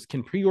members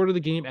can pre-order the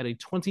game at a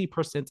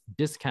 20%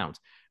 discount,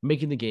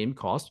 making the game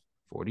cost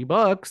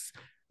 $40.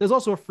 There's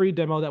also a free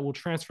demo that will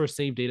transfer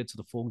save data to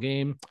the full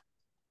game.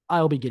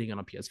 I'll be getting it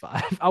on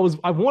PS5.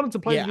 I wanted to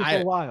play the Yeah, game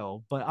for a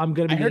while, but I'm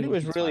gonna I be heard getting it it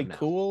on was PS5 really now.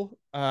 cool.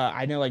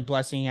 I know like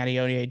Blessing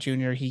Adeoye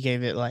Jr. He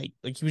gave it like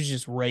he was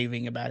just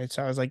raving about it.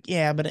 So I was like,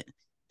 yeah, but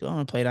do I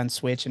want to play it on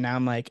Switch? And now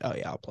I'm like, oh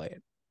yeah, I'll play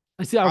it.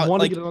 I see. I I'll want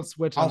to like get it on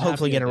Switch, and I'll I'm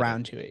hopefully happy I get did it.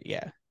 around to it.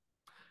 Yeah.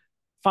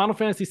 Final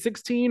Fantasy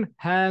 16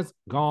 has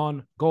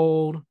gone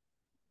gold.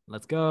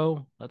 Let's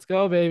go. Let's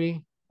go,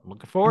 baby. I'm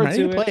looking I'm forward ready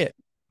to to it. play it.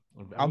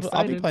 I'm I'll be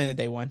excited. playing it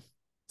day one.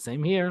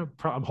 Same here.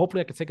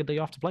 Hopefully, I can take a day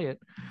off to play it.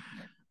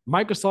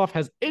 Microsoft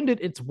has ended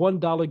its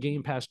 $1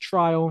 Game Pass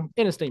trial.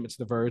 In a statement to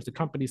The Verge, the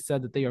company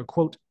said that they are,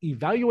 quote,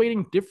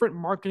 evaluating different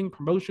marketing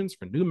promotions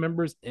for new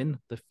members in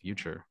the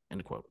future,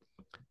 end quote.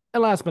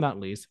 And last but not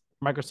least,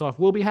 Microsoft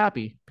will be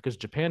happy because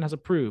Japan has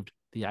approved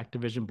the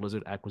Activision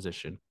Blizzard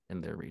acquisition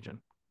in their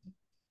region.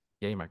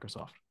 Yay,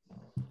 Microsoft.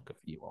 Good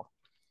for you all.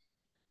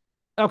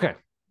 Okay,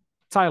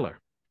 Tyler,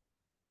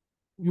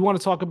 you want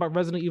to talk about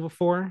Resident Evil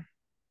 4?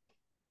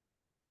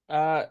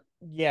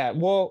 Yeah.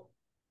 Well,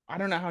 I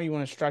don't know how you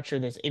want to structure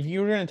this. If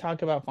you were going to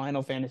talk about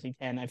Final Fantasy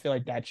X, I feel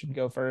like that should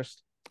go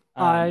first.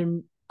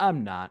 Um,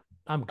 I'm not.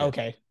 I'm good.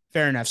 okay,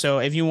 fair enough. So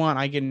if you want,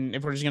 I can.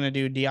 If we're just gonna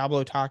do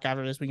Diablo talk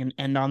after this, we can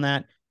end on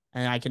that,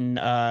 and I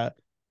can.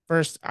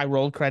 First, I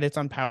rolled credits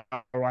on Power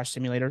Wash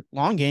Simulator.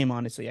 Long game,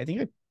 honestly. I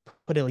think I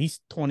put at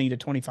least 20 to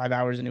 25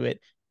 hours into it,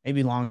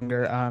 maybe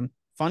longer.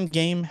 Fun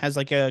game, has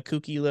like a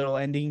kooky little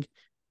ending.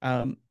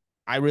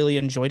 I really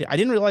enjoyed it. I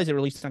didn't realize it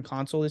released on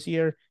console this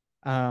year.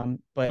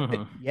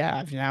 But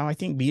yeah, now I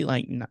think beat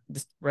like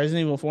this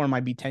Resident Evil 4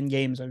 might be 10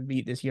 games I've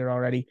beat this year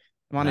already.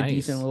 I'm on a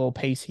decent Nice. little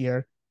pace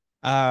here.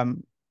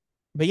 Um,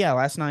 but yeah,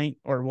 last night,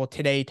 or well,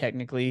 today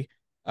technically,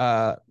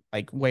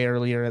 like way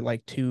earlier at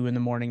like 2 in the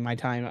morning my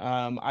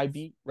time. I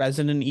beat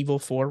Resident Evil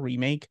 4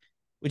 remake,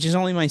 which is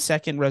only my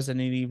second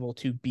Resident Evil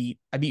to beat.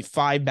 I beat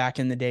 5 back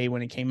in the day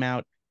when it came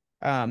out.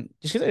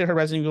 Just because I heard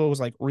Resident Evil was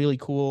like really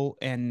cool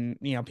and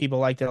people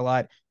liked it a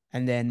lot.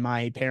 And then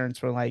my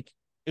parents were like,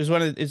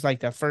 it's like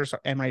the first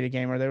M-rated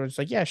game where they were just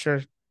like, yeah,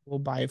 sure, we'll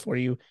buy it for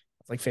you. I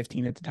was like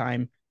 15 at the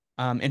time.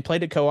 And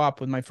played a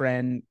co-op with my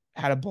friend,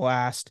 had a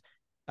blast.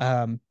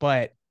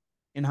 But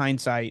in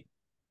hindsight,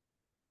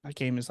 that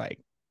game is like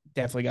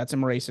definitely got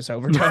some racist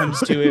overtones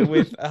to it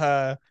with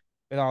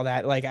all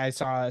that. Like I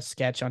saw a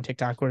sketch on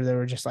TikTok where they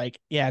were just like,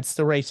 yeah, it's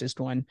the racist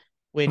one,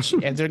 which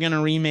if they're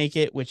gonna remake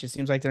it, which it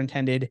seems like they're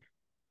intended,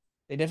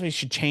 they definitely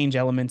should change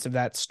elements of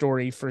that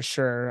story for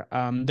sure.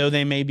 Though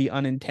they may be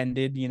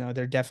unintended,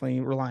 they're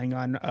definitely relying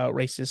on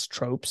racist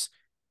tropes.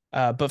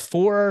 But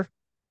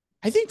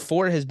I think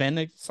 4 has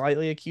been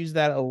slightly accused of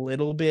that a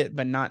little bit,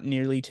 but not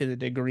nearly to the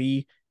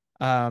degree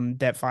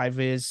that 5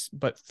 is.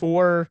 But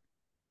 4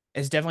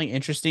 is definitely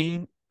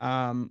interesting.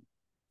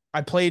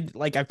 I played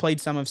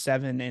some of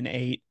 7 and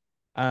 8.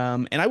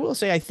 And I will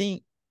say I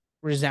think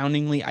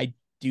resoundingly I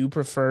do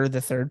prefer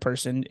the third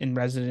person in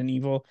Resident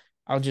Evil.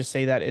 I'll just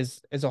say that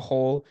as a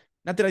whole.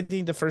 Not that I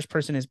think the first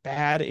person is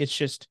bad. It's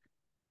just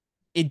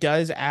it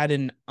does add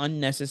an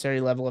unnecessary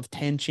level of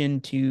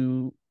tension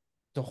to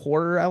the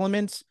horror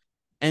elements.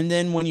 And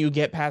then when you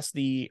get past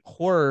the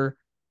horror,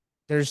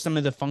 there's some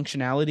of the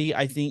functionality.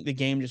 I think the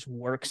game just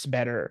works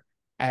better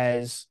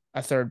as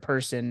a third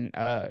person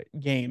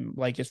game,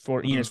 like as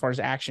for as far as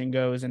action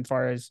goes, and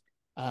far as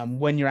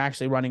when you're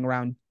actually running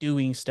around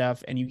doing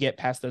stuff and you get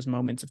past those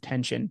moments of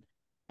tension.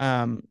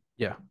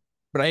 Yeah.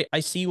 But I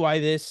see why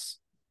this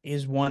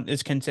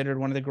is considered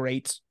one of the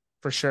greats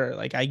for sure.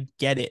 Like I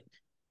get it.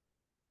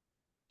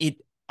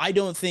 I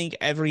don't think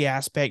every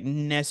aspect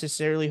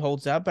necessarily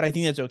holds up, but I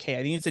think that's okay.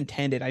 I think it's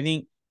intended. I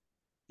think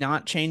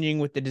not changing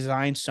with the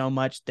design so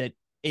much that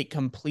it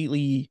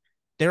completely,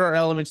 there are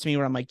elements to me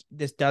where I'm like,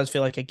 this does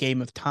feel like a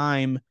game of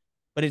time,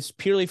 but it's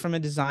purely from a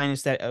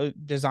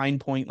design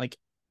point. Like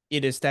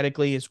it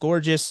aesthetically is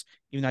gorgeous.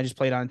 Even though I just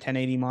played on a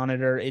 1080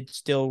 monitor, it's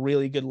still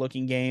really good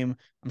looking game.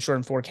 I'm sure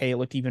in 4K it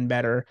looked even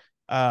better.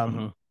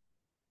 And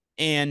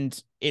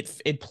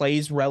it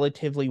plays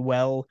relatively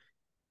well.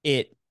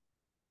 It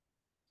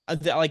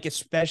like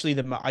especially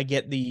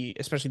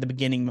especially the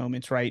beginning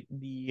moments, right?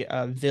 The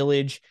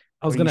village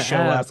I was where you gonna show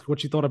up. ask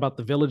what you thought about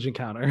the village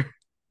encounter.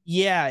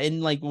 Yeah,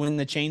 and like when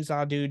the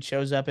chainsaw dude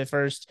shows up at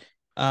first,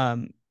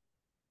 and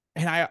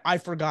I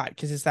forgot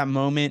because it's that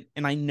moment,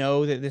 and I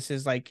know that this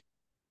is like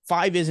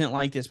 5 isn't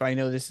like this, but I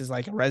know this is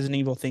like a Resident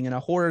Evil thing and a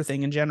horror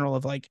thing in general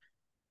of like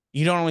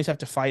you don't always have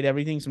to fight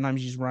everything.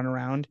 Sometimes you just run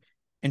around,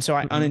 and so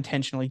I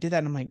unintentionally did that,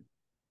 and I'm like,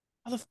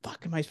 how the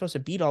fuck am I supposed to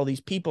beat all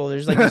these people?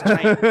 There's like this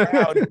giant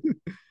crowd.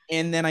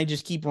 And then I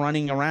just keep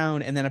running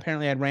around. And then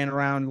apparently I ran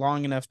around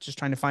long enough just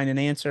trying to find an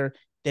answer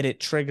that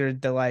it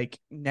triggered the like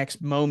next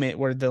moment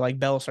where the like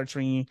bell starts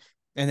ringing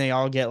and they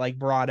all get like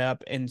brought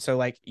up. And so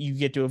like you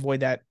get to avoid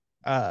that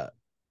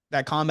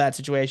combat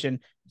situation.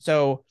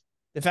 So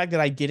the fact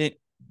that I didn't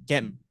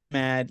get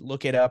mad,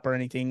 look it up or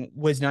anything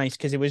was nice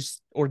because it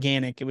was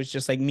organic. It was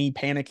just like me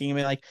panicking and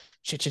be like,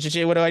 shit,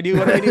 what do I do?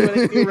 What do I do? What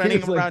do I do?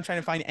 Running around like, trying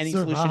to find any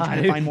solution,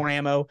 trying to find more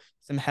ammo,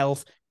 some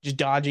health, just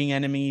dodging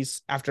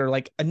enemies after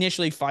like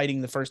initially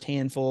fighting the first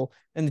handful.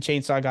 Then the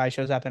chainsaw guy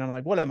shows up and I'm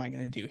like, what am I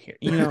going to do here?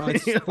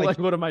 It's like,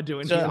 what am I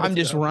doing? So I'm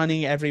just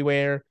running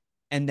everywhere.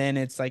 And then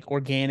it's like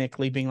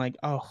organically being like,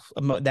 oh,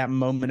 that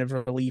moment of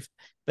relief.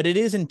 But it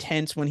is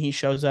intense when he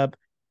shows up.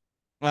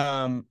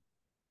 And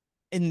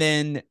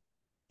then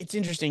it's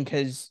interesting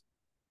because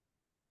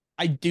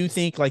I do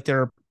think like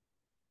there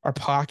are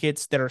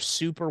pockets that are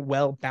super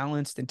well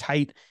balanced and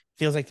tight.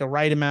 Feels like the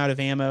right amount of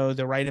ammo,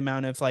 the right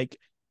amount of like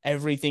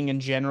everything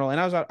in general.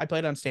 And I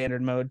played on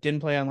standard mode,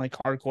 didn't play on like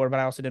hardcore, but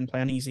I also didn't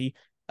play on easy.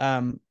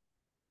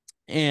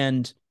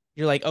 And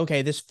you're like,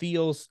 okay, this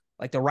feels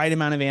like the right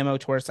amount of ammo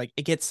to where it's like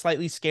it gets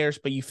slightly scarce,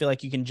 but you feel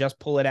like you can just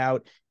pull it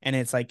out. And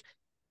it's like,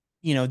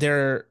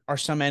 there are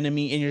some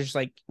enemy and you're just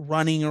like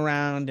running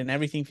around and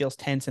everything feels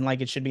tense and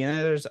like it should be. And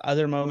then there's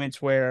other moments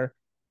where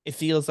it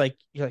feels like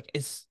you're like,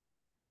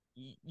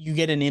 you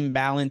get an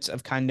imbalance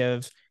of kind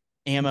of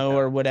ammo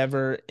or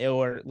whatever,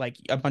 or like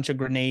a bunch of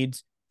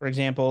grenades, for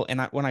example. And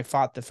when I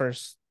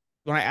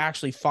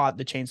actually fought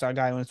the chainsaw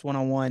guy when it's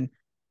 1-on-1,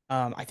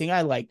 I think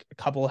I like a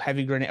couple of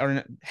heavy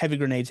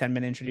grenades hadn't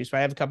been introduced, but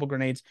I have a couple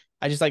grenades.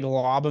 I just like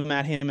lob them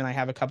at him and I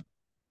have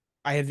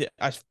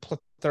a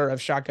plethora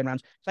of shotgun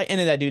rounds. So I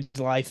ended that dude's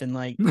life in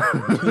like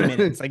 2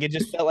 minutes. Like it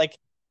just felt like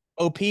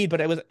OP,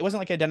 but it wasn't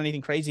like I'd done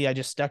anything crazy. I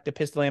just stuck to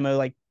pistol ammo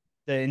like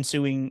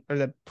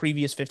the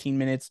previous 15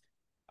 minutes.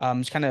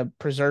 Just kind of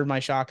preserved my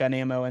shotgun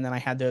ammo, and then I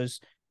had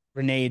those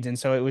grenades, and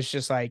so it was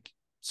just like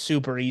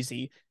super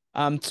easy.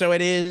 So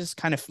it is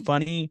kind of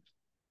funny,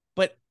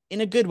 but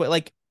in a good way.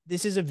 Like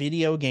this is a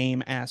video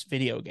game.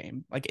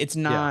 Like it's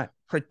not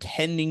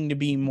pretending to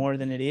be more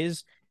than it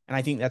is. And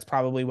I think that's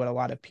probably what a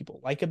lot of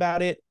people like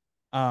about it.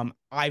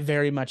 I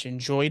very much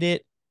enjoyed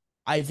it.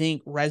 I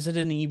think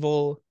Resident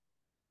Evil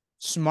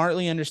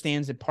smartly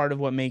understands that part of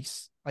what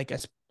makes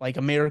like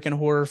American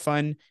horror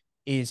fun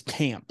is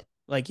camp.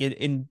 Like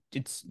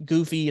it's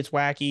goofy, it's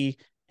wacky,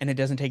 and it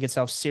doesn't take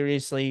itself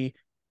seriously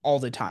all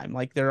the time.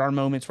 Like there are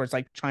moments where it's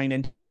like trying to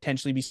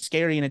intentionally be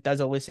scary, and it does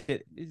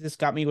elicit. This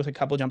got me with a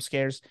couple jump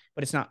scares,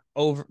 but it's not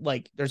over.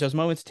 Like there's those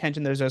moments of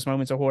tension, there's those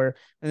moments of horror,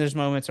 and there's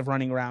moments of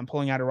running around,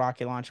 pulling out a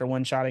rocket launcher,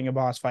 one shotting a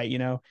boss fight.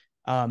 Yeah.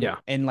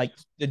 And like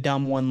the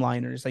dumb one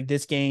liners. Like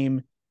this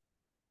game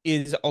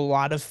is a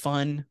lot of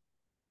fun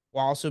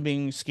while also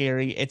being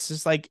scary. It's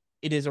just like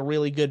it is a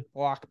really good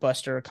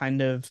blockbuster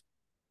kind of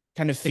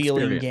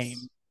feeling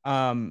Experience.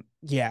 game.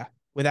 Yeah,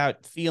 without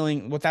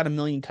a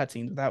million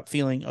cutscenes, without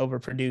feeling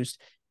overproduced.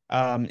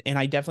 And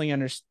I definitely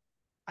understand.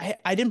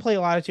 I didn't play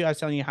a lot of two. I was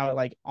telling you how it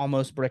like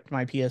almost bricked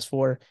my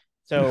PS4.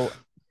 So,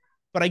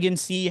 but I can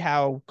see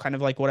how kind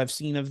of like what I've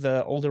seen of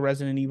the older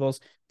Resident Evils,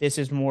 this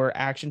is more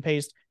action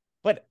paced.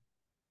 But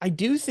I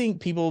do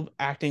think people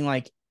acting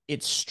like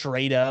it's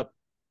straight up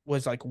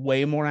was like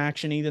way more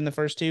actiony than the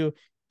first two.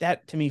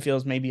 That to me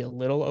feels maybe a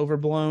little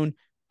overblown.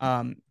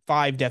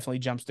 Five definitely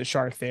jumps the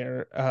shark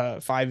there.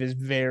 Five is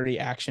very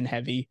action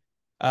heavy.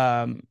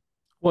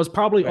 Was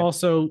probably But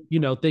also,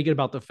 thinking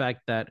about the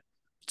fact that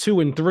two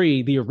and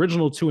three, the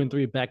original two and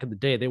three back in the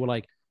day, they were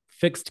like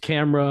fixed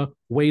camera,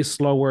 way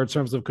slower in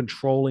terms of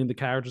controlling the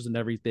characters and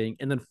everything.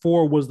 And then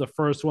four was the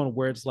first one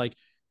where it's like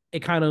it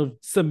kind of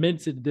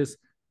cemented this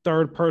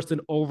third person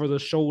over the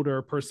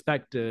shoulder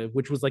perspective,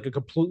 which was like a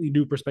completely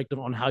new perspective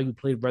on how you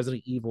played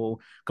Resident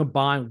Evil,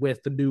 combined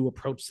with the new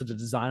approach to the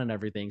design and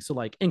everything. So,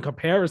 like in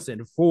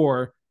comparison,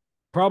 four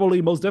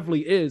probably most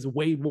definitely is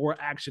way more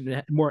action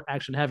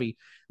heavy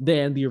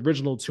than the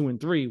original two and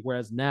three.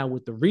 Whereas now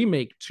with the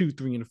remake two,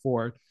 three, and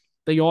four,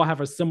 they all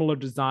have a similar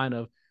design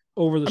of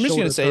over the I'm just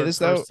gonna shoulder say third this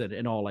though. person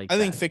and all like I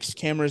think that. fixed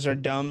cameras are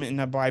dumb and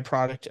a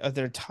byproduct of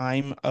their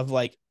time of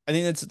like I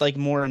think that's like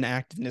more an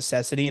act of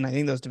necessity, and I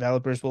think those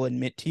developers will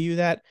admit to you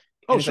that.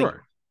 Oh, And it's like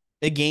sure.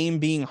 the game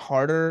being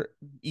harder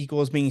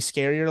equals being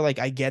scarier. Like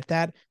I get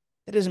that.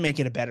 That doesn't make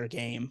it a better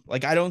game.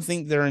 Like I don't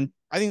think they're in.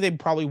 I think they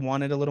probably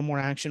wanted a little more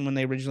action when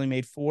they originally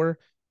made four,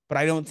 but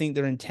I don't think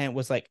their intent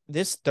was like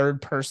this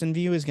third person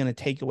view is going to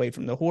take away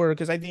from the horror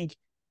because I think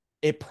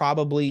it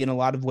probably in a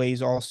lot of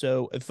ways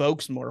also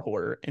evokes more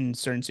horror in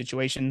certain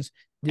situations.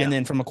 And Yeah.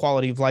 then from a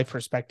quality of life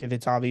perspective,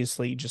 it's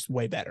obviously just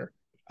way better.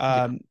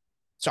 Yeah. Um,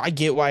 so I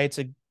get why it's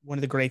one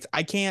of the greats.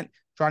 I can't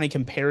draw any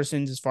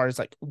comparisons as far as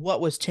like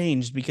what was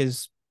changed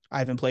because I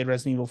haven't played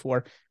Resident Evil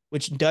 4,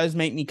 which does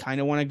make me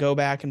kind of want to go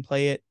back and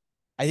play it.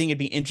 I think it'd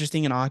be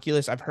interesting in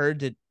Oculus. I've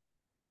heard that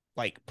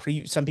like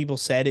some people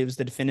said it was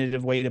the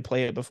definitive way to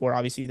play it before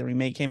obviously the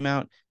remake came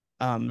out.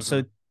 So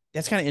Mhm.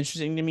 that's kind of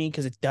interesting to me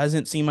because it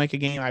doesn't seem like a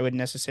game I would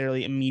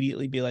necessarily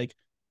immediately be like,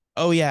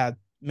 oh yeah,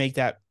 make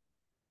that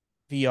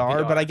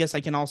VR. But I VR. guess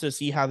I can also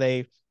see how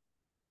they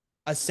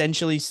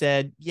essentially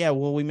said, yeah,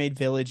 well, we made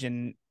Village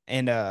and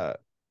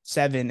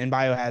Seven and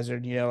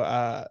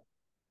Biohazard,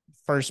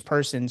 first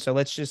person. So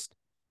let's just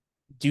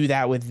do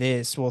that with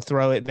this. We'll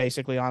throw it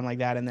basically on like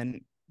that and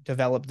then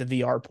develop the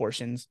VR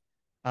portions.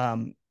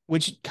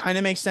 Which kind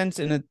of makes sense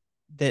in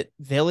that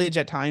Village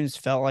at times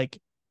felt like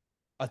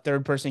a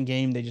third person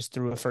game. They just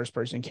threw a first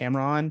person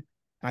camera on. And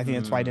I think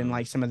that's why I didn't Mm.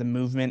 like some of the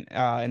movement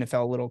and it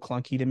felt a little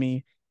clunky to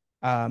me.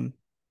 Um,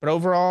 but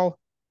overall,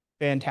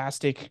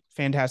 fantastic,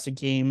 fantastic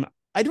game.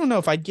 I don't know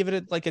if I'd give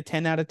it like a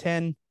 10 out of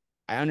 10.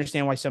 I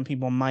understand why some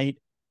people might,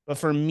 but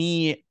for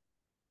me,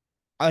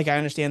 like I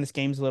understand this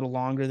game's a little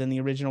longer than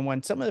the original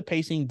one. Some of the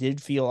pacing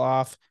did feel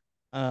off.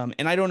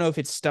 And I don't know if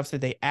it's stuff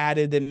that they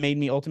added that made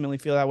me ultimately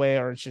feel that way,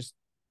 or it's just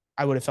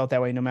I would have felt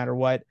that way no matter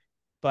what.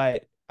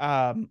 But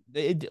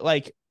it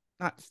like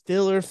not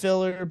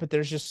filler, but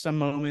there's just some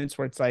moments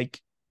where it's like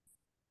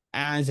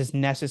as is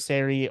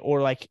necessary,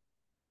 or like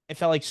it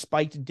felt like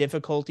spiked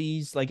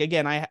difficulties. Like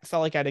again, I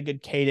felt like I had a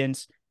good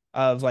cadence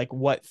of like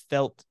what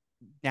felt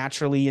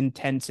naturally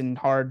intense and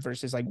hard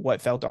versus like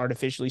what felt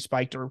artificially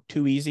spiked or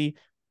too easy.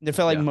 There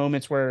felt like Yeah.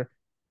 moments where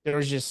there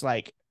was just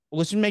like,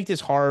 let's just make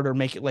this hard or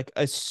make it like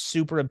a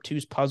super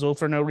obtuse puzzle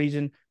for no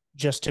reason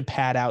just to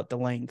pad out the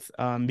length.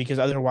 Because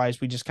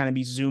otherwise we just kind of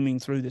be zooming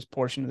through this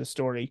portion of the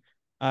story.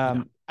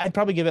 Yeah. I'd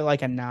probably give it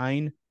like a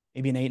 9,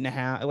 maybe an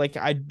 8.5. Like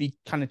I'd be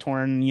kind of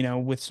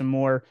torn, with some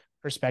more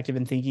perspective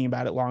and thinking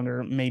about it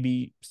longer,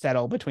 maybe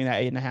settle between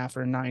that 8.5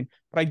 or a 9.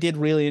 But I did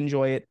really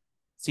enjoy it,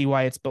 see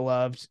why it's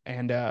beloved,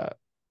 and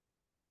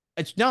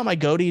it's not my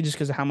goatee just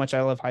because of how much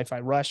I love Hi-Fi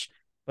Rush,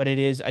 but it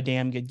is a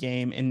damn good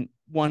game and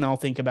one I'll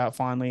think about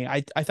fondly.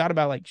 I thought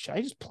about like, should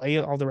I just play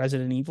all the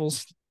Resident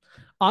Evils?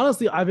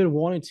 Honestly, I've been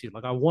wanting to.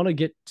 Like, I want to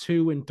get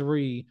two and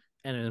three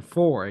and then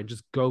four and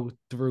just go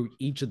through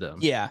each of them.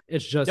 Yeah,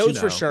 It's just, those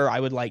for sure. I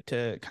would like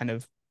to kind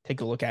of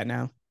take a look at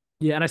now.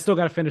 yeah, and I still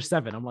got to finish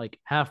seven. I'm like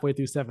halfway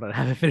through seven. I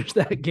haven't finished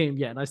that game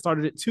yet. And I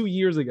started it 2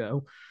 years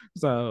ago.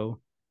 So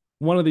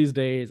one of these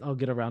days I'll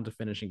get around to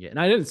finishing it. And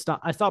I didn't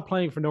stop. I stopped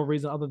playing for no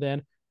reason other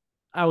than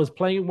I was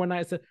playing one night.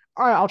 I said,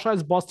 all right, I'll try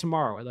this boss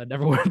tomorrow. And I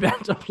never went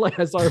back to play.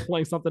 I started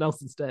playing something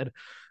else instead.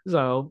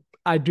 So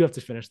I do have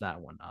to finish that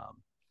one.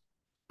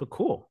 But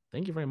cool.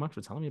 Thank you very much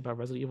for telling me about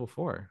Resident Evil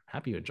 4.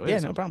 Happy you enjoyed Yeah,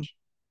 it so no problem. much.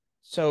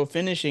 So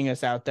finishing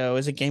us out though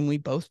is a game we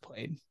both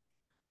played.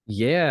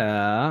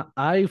 Yeah,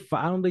 I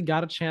finally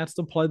got a chance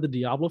to play the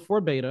Diablo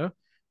 4 beta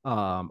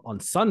on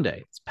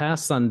Sunday. It's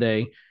past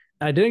Sunday.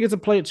 I didn't get to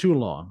play it too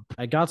long.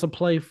 I got to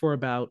play for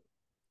about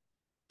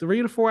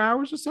 3 to 4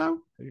 hours or so.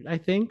 I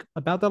think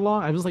about that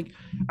long. I was like,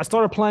 I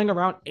started playing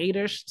around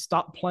 8ish,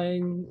 stopped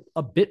playing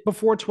a bit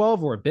before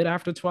 12 or a bit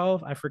after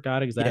 12. I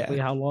forgot exactly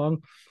Yeah. how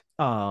long.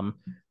 Um,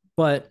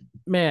 but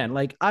man,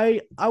 like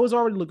I was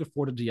already looking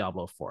forward to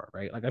Diablo 4,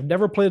 right? Like I've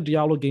never played a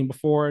Diablo game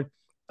before.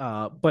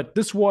 But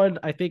this one,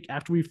 I think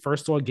after we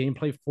first saw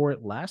gameplay for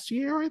it last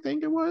year, I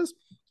think it was.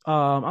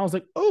 I was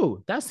like,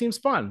 oh, that seems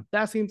fun.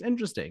 That seems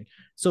interesting.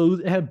 So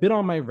it had been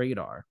on my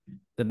radar.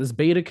 Then this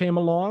beta came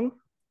along,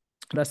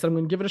 and I said, I'm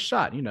going to give it a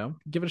shot,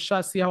 give it a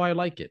shot, see how I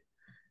like it.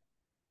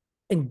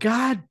 And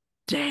god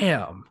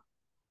damn,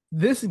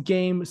 this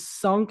game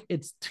sunk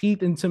its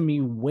teeth into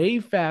me way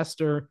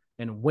faster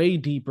and way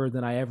deeper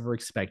than I ever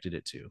expected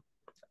it to.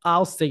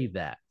 I'll say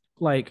that.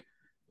 Like,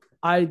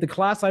 the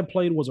class I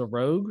played was a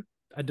rogue.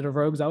 I did a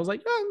rogue. I was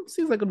like,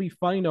 seems like it'll be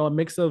fun, a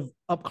mix of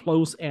up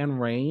close and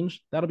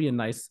range. That'll be a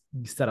nice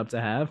setup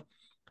to have.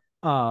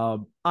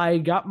 I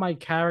got my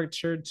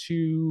character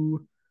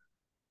to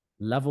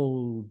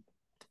level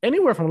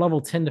anywhere from level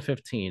 10 to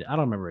 15. I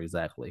don't remember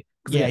exactly.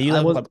 Yeah, Yeah, you I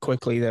leveled was up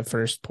quickly the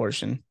first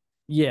portion.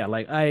 yeah,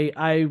 like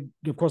I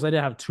of course I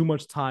didn't have too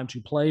much time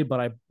to play, but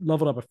I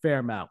leveled up a fair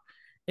amount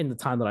in the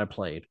time that I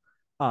played.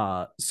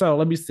 So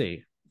let me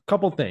see.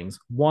 Couple things.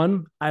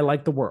 One, I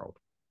like the world.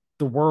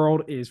 The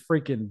world is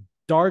freaking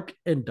dark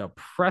and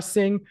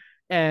depressing.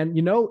 And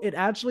it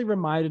actually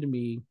reminded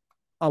me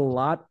a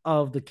lot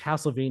of the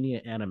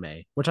Castlevania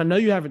anime, which I know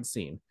you haven't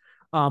seen.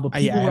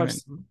 But Yeah, I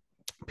haven't.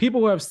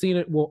 people who have seen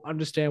it will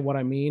understand what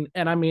I mean.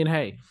 And I mean,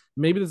 hey,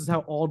 maybe this is how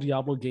all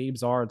Diablo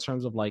games are in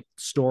terms of like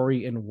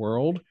story and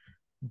world.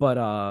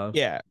 But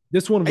Yeah,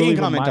 this one I can really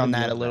comment reminded on me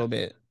that a of little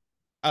that.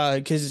 bit.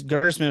 Because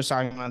Gersman was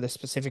talking about this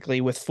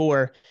specifically with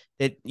 4,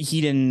 that he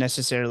didn't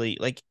necessarily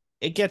like.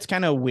 It gets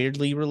kind of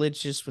weirdly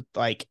religious with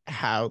like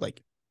how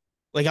like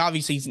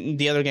obviously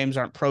the other games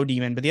aren't pro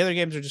demon, but the other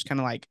games are just kind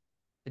of like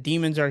the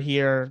demons are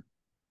here,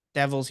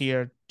 devil's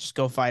here, just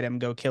go fight him,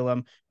 go kill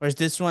him. Whereas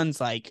this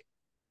one's like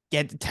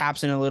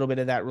taps in a little bit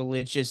of that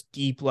religious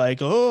deep, like,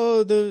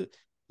 oh, the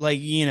like,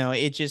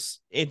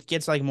 it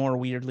gets like more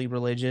weirdly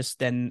religious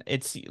than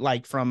it's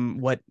like from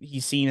what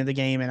he's seen of the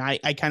game. And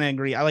I kind of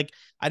agree. I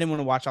didn't want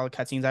to watch all the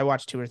cutscenes. I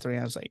watched 2 or 3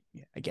 and I was like,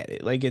 yeah, I get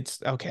it. Like,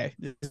 it's okay.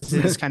 This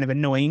is kind of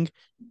annoying,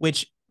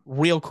 which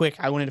real quick,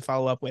 I wanted to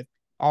follow up with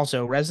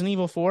also Resident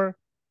Evil 4,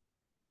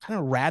 kind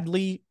of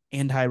radly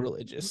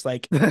anti-religious.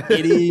 Like,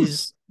 it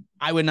is,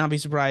 I would not be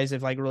surprised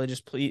if like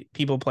religious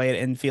people play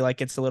it and feel like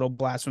it's a little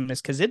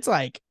blasphemous, because it's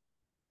like,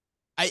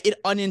 it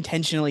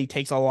unintentionally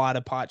takes a lot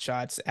of pot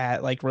shots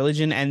at like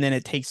religion, and then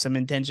it takes some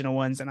intentional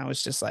ones. And I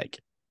was just like,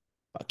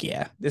 fuck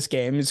yeah, this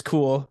game is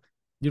cool.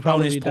 You'd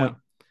probably Bonus be point, down.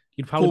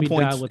 You'd probably cool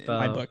be down points with in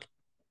my book.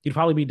 You'd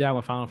probably be down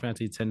with Final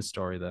Fantasy X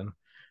story then.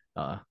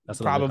 That's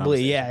another Probably,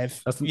 conversation. yeah.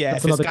 If That's if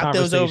it's another got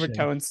those conversation.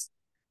 overtones,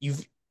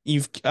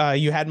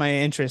 you had my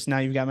interest. Now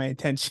you've got my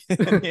attention.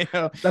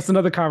 That's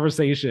another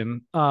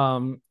conversation.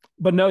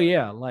 But no,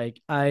 yeah,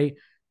 it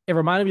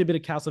reminded me a bit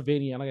of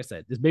Castlevania. And like I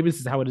said, maybe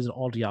this is how it is in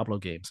all Diablo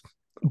games.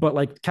 But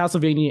like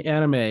Castlevania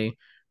anime,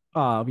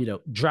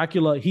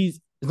 Dracula, it's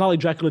not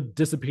like Dracula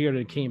disappeared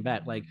and came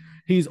back. Like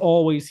he's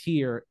always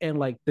here, and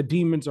like the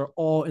demons are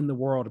all in the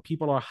world.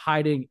 People are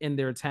hiding in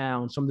their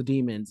towns from the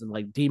demons, and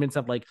like demons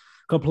have like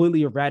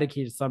completely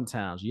eradicated some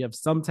towns. You have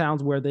some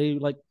towns where they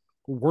like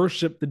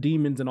worship the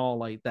demons and all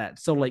like that.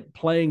 So like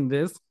playing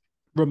this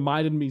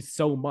reminded me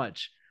so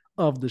much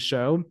of the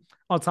show.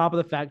 On top of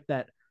the fact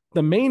that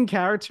the main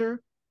character,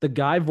 the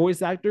guy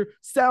voice actor,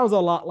 sounds a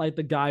lot like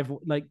the guy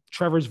like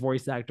Trevor's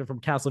voice actor from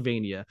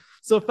Castlevania.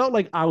 So it felt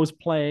like I was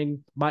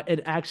playing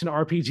an action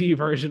RPG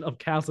version of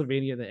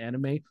Castlevania the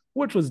anime,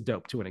 which was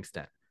dope to an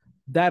extent.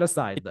 That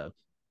aside, though,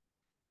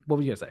 what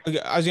were you gonna say?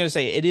 I was gonna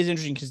say it is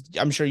interesting because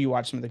I'm sure you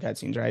watched some of the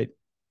cutscenes, right?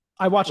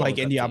 I watched all Like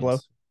the in Diablo.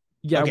 cutscenes.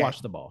 Yeah, Okay. I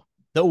watched them all.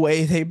 The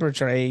way they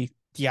portray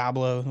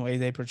Diablo, the way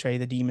they portray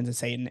the demons and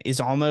Satan is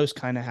almost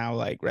kind of how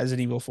like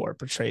Resident Evil 4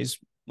 portrays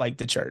like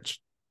the church.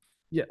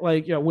 Yeah,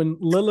 like when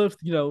Lilith,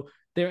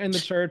 they're in the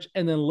church,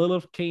 and then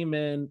Lilith came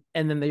in,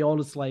 and then they all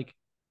just like,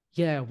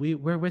 yeah,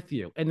 we're with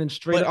you, and then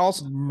straight But up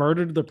also,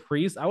 murdered the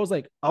priest. I was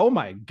like, oh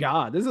my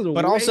god, this is but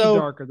way also,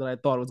 darker than I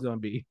thought it was gonna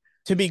be.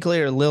 to be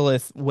clear,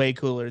 Lilith way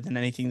cooler than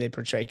anything they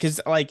portray. Because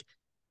like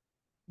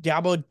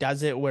Diablo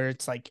does it where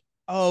it's like,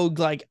 oh,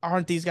 like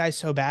aren't these guys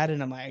so bad?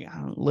 And I'm like,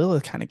 oh,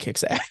 Lilith kind of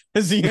kicks ass.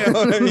 You know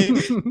what I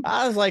mean?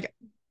 I was like,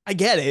 I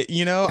get it.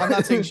 I'm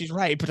not saying she's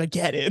right, but I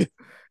get it.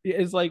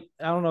 It's like,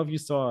 I don't know if you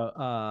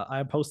saw.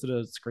 I posted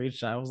a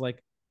screenshot. I was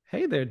like,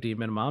 hey there,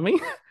 demon mommy.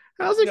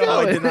 How's it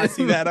going? I did not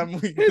see that. I'm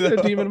weak. Hey there,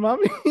 demon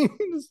mommy.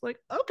 Just like,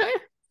 okay.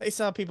 They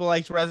saw people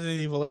like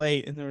Resident Evil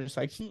 8 and they were just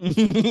like,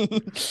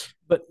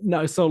 But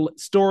no, so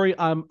story,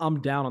 I'm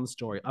down on the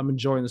story. I'm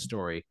enjoying the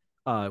story.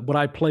 What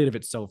I played of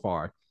it so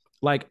far.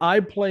 Like I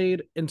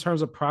played in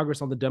terms of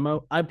progress on the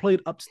demo, I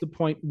played up to the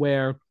point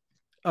where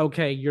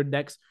okay, your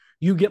next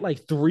you get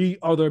like three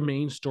other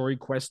main story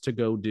quests to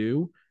go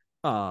do.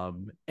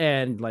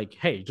 And like,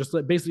 hey, just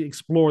like basically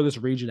explore this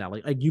region now.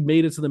 Like you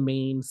made it to the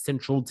main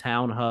central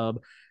town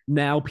hub.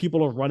 Now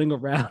people are running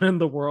around in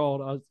the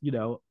world,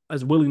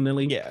 as willy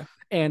nilly. Yeah.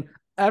 And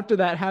after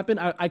that happened,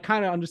 I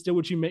kind of understood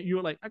what you meant. You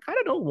were like, I kind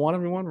of don't want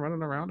everyone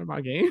running around in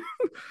my game.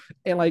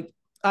 And like,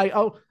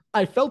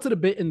 I felt it a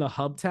bit in the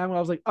hub town where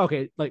I was like,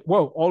 okay, like,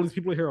 whoa, all these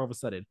people are here all of a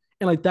sudden.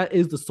 And like, that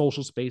is the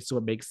social space. So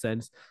it makes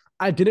sense.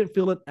 I didn't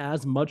feel it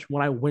as much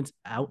when I went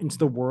out into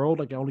the world.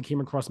 Like I only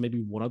came across maybe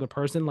one other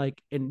person, like,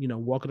 and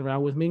walking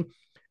around with me.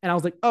 And I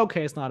was like,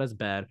 okay, it's not as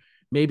bad.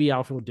 Maybe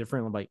I'll feel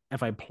different like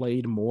if I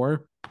played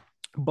more.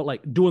 But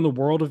like doing the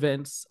world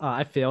events,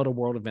 I failed a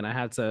world event. I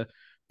had to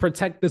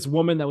protect this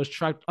woman that was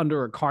trapped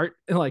under a cart,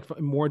 and like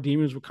more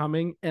demons were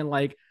coming. And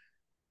like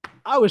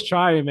I was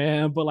trying,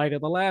 man, but like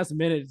at the last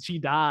minute, she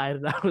died,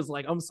 and I was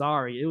like, "I'm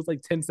sorry." It was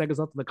like 10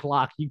 seconds up to the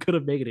clock. You could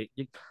have made it.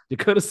 You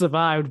could have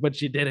survived,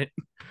 but you didn't.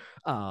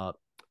 Uh,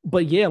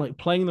 but yeah, like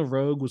playing the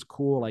rogue was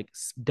cool. Like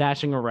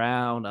dashing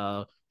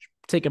around,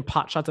 taking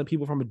pot shots at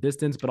people from a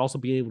distance, but also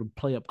being able to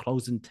play up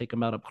close and take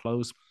them out up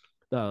close.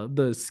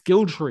 The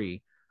skill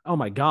tree. Oh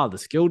my god, the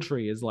skill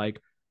tree is like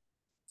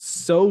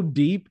so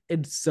deep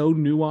and so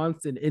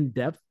nuanced and in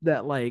depth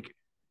that like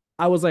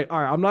I was like,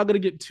 all right, I'm not gonna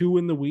get too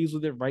in the weeds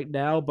with it right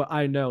now, but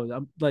I know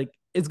I'm like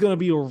it's gonna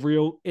be a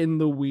real in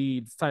the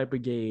weeds type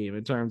of game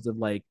in terms of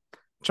like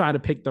trying to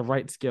pick the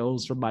right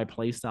skills for my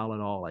playstyle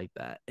and all like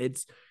that.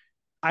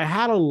 I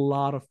had a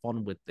lot of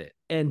fun with it.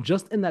 And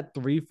just in that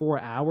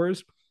 3-4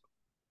 hours,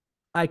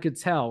 I could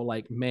tell,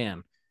 like,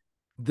 man,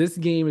 this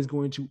game is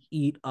going to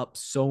eat up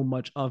so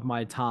much of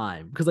my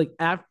time. Because like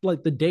after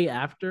like the day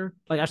after,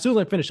 like as soon as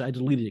I finished, I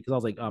deleted it because I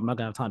was like, oh, I'm not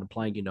gonna have time to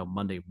play,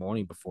 Monday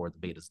morning before the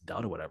beta's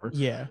done or whatever.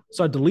 Yeah.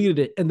 So I deleted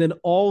it. And then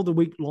all the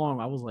week long,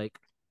 I was like,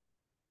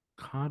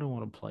 kind of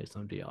want to play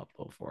some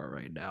Diablo 4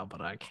 right now, but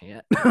I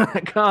can't.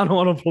 I kind of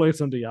want to play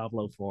some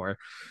Diablo 4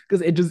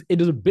 because it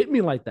just bit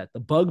me like that.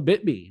 The bug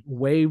bit me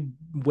way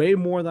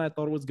more than I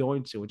thought it was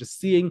going to. And just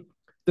seeing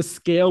the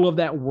scale of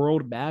that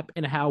world map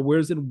and how we're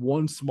in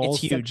one small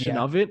It's huge, section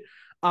yeah. of it,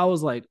 I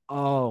was like,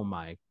 oh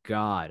my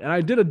god! And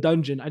I did a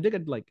dungeon. I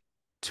did like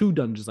 2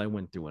 dungeons I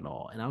went through and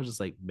all, and I was just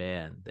like,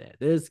 man,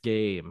 this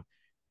game,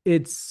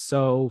 it's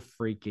so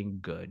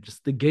freaking good.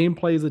 Just the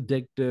gameplay is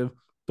addictive,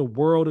 the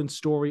world and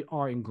story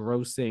are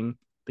engrossing,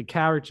 the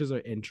characters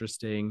are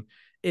interesting.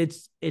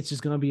 It's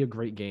just gonna be a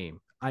great game.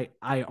 I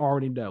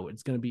already know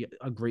it's gonna be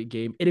a great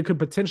game, and it could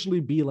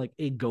potentially be like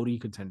a GOTY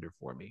contender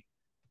for me.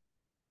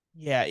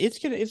 Yeah, it's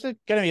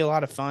gonna be a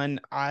lot of fun.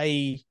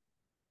 I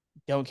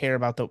don't care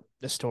about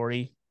the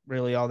story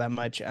really all that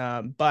much.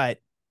 But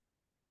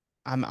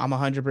I'm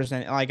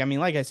 100% like, I mean,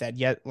 like I said,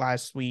 yet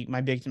last week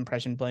my biggest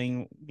impression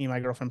playing me and my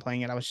girlfriend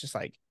playing it, I was just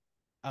like,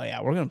 oh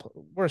yeah,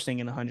 we're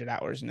sinking 100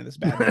 hours into this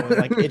bad boy.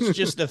 Like it's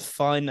just a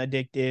fun,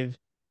 addictive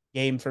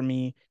game for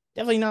me.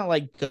 Definitely not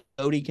like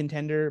GOTY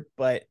contender,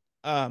 but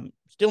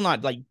still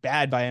not like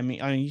bad by I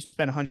mean you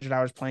spend 100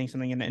 hours playing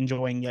something and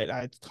enjoying it.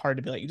 It's hard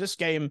to be like this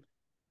game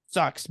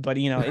sucks, but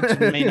it just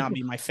may not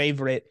be my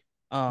favorite.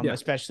 Yeah.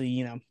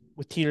 Especially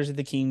with Tears of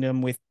the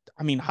Kingdom, with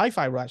I mean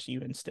Hi-Fi Rush,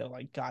 even still,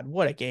 like God,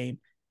 what a game.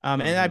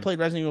 And I played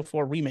Resident Evil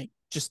 4 remake,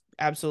 just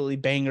absolutely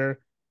banger.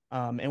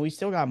 And we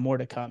still got more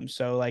to come.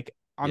 So like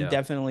I'm Yeah.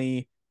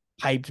 definitely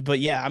hyped. But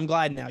yeah, I'm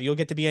glad now you'll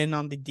get to be in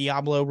on the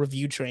Diablo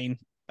review train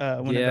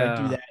whenever I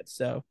do Yeah. that.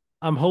 So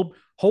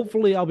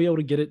Hopefully I'll be able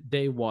to get it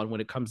day one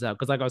when it comes out.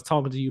 Because like I was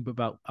talking to you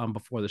about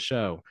before the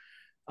show.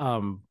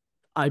 Um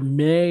I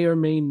may or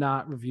may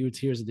not review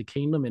Tears of the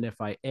Kingdom, and if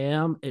I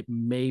am, it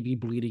may be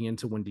bleeding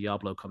into when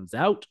Diablo comes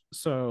out.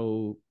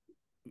 So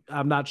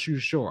I'm not too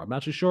sure. I'm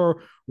not too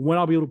sure when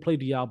I'll be able to play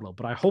Diablo,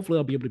 but hopefully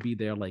I'll be able to be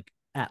there like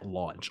at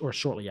launch or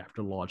shortly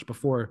after launch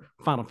before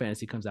Final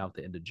Fantasy comes out at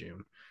the end of June.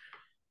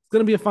 It's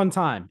going to be a fun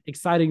time,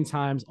 exciting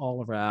times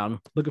all around.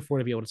 Looking forward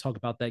to be able to talk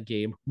about that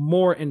game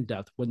more in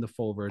depth when the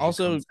full version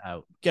also comes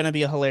out. gonna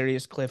be a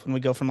hilarious cliff when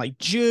we go from like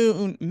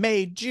June,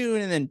 May, June,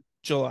 and then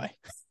July.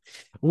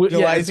 Yeah,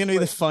 July is gonna be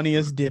the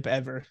funniest dip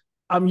ever.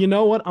 you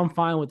know what? I'm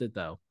fine with it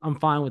though. I'm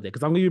fine with it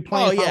because I'm gonna be Oh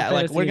playing Final yeah, like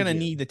Fantasy we're in gonna June.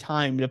 need the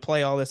time to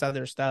play all this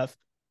other stuff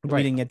that we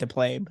Right, didn't get to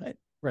play. But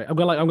right. I'm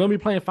gonna be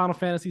playing Final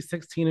Fantasy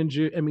 16 in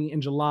June. I mean,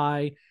 in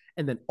July,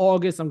 and then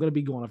August. I'm gonna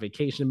be going on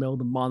vacation in the middle of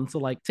the month. So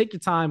like, take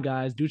your time,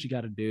 guys. Do what you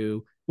got to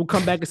do. We'll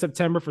come back in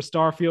September for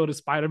Starfield and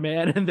Spider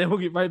Man, and then we'll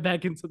get right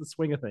back into the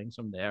swing of things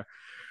from there.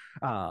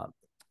 Uh,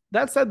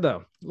 that said,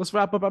 though, let's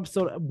wrap up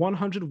episode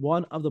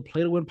 101 of the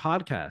Play to Win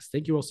podcast.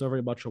 Thank you all so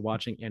very much for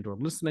watching and or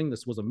listening.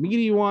 This was a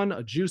meaty one,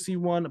 a juicy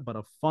one, but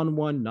a fun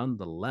one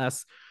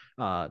nonetheless.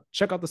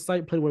 Check out the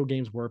site,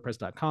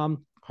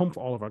 playtowingameswordpress.com, home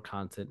for all of our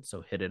content.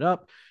 So hit it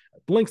up.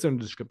 Links are in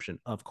the description,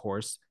 of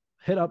course.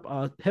 Hit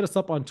us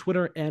up on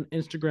Twitter and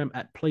Instagram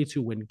at Play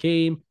to Win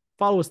Game.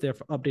 Follow us there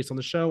for updates on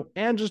the show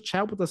and just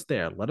chat with us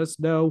there. Let us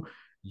know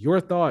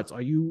your thoughts.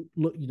 What do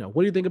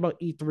you think about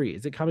E3?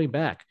 Is it coming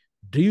back?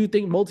 Do you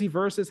think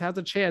Multiverses has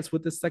a chance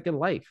with this second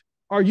life?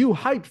 Are you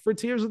hyped for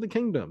Tears of the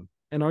Kingdom?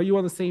 And are you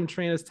on the same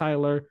train as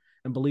Tyler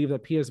and believe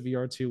that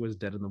PSVR 2 is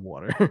dead in the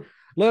water?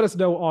 Let us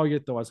know all your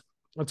thoughts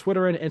on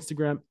Twitter and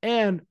Instagram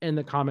and in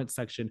the comment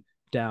section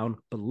down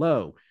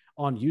below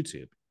on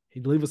YouTube.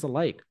 Leave us a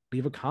like,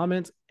 leave a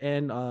comment,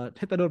 and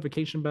hit that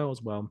notification bell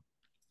as well.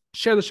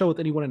 Share the show with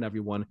anyone and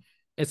everyone,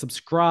 and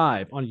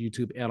subscribe on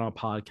YouTube and on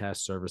podcast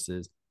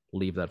services.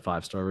 Leave that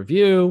 5-star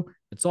review.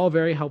 It's all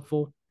very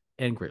helpful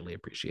and greatly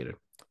appreciated.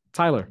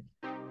 Tyler,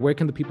 where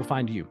can the people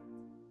find you?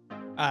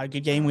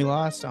 Good Game We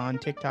Lost on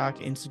TikTok,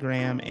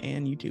 Instagram,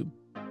 and YouTube.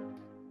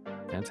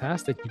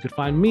 Fantastic. You could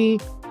find me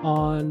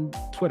on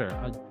Twitter.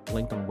 I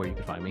linked on where you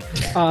can find me.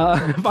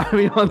 Find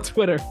me on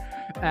Twitter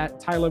at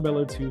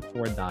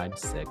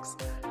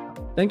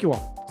TylerMiller2496. Thank you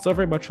all so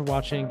very much for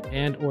watching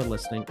and or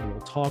listening, and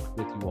we'll talk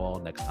with you all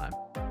next time.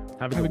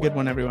 Have a good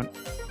one, everyone.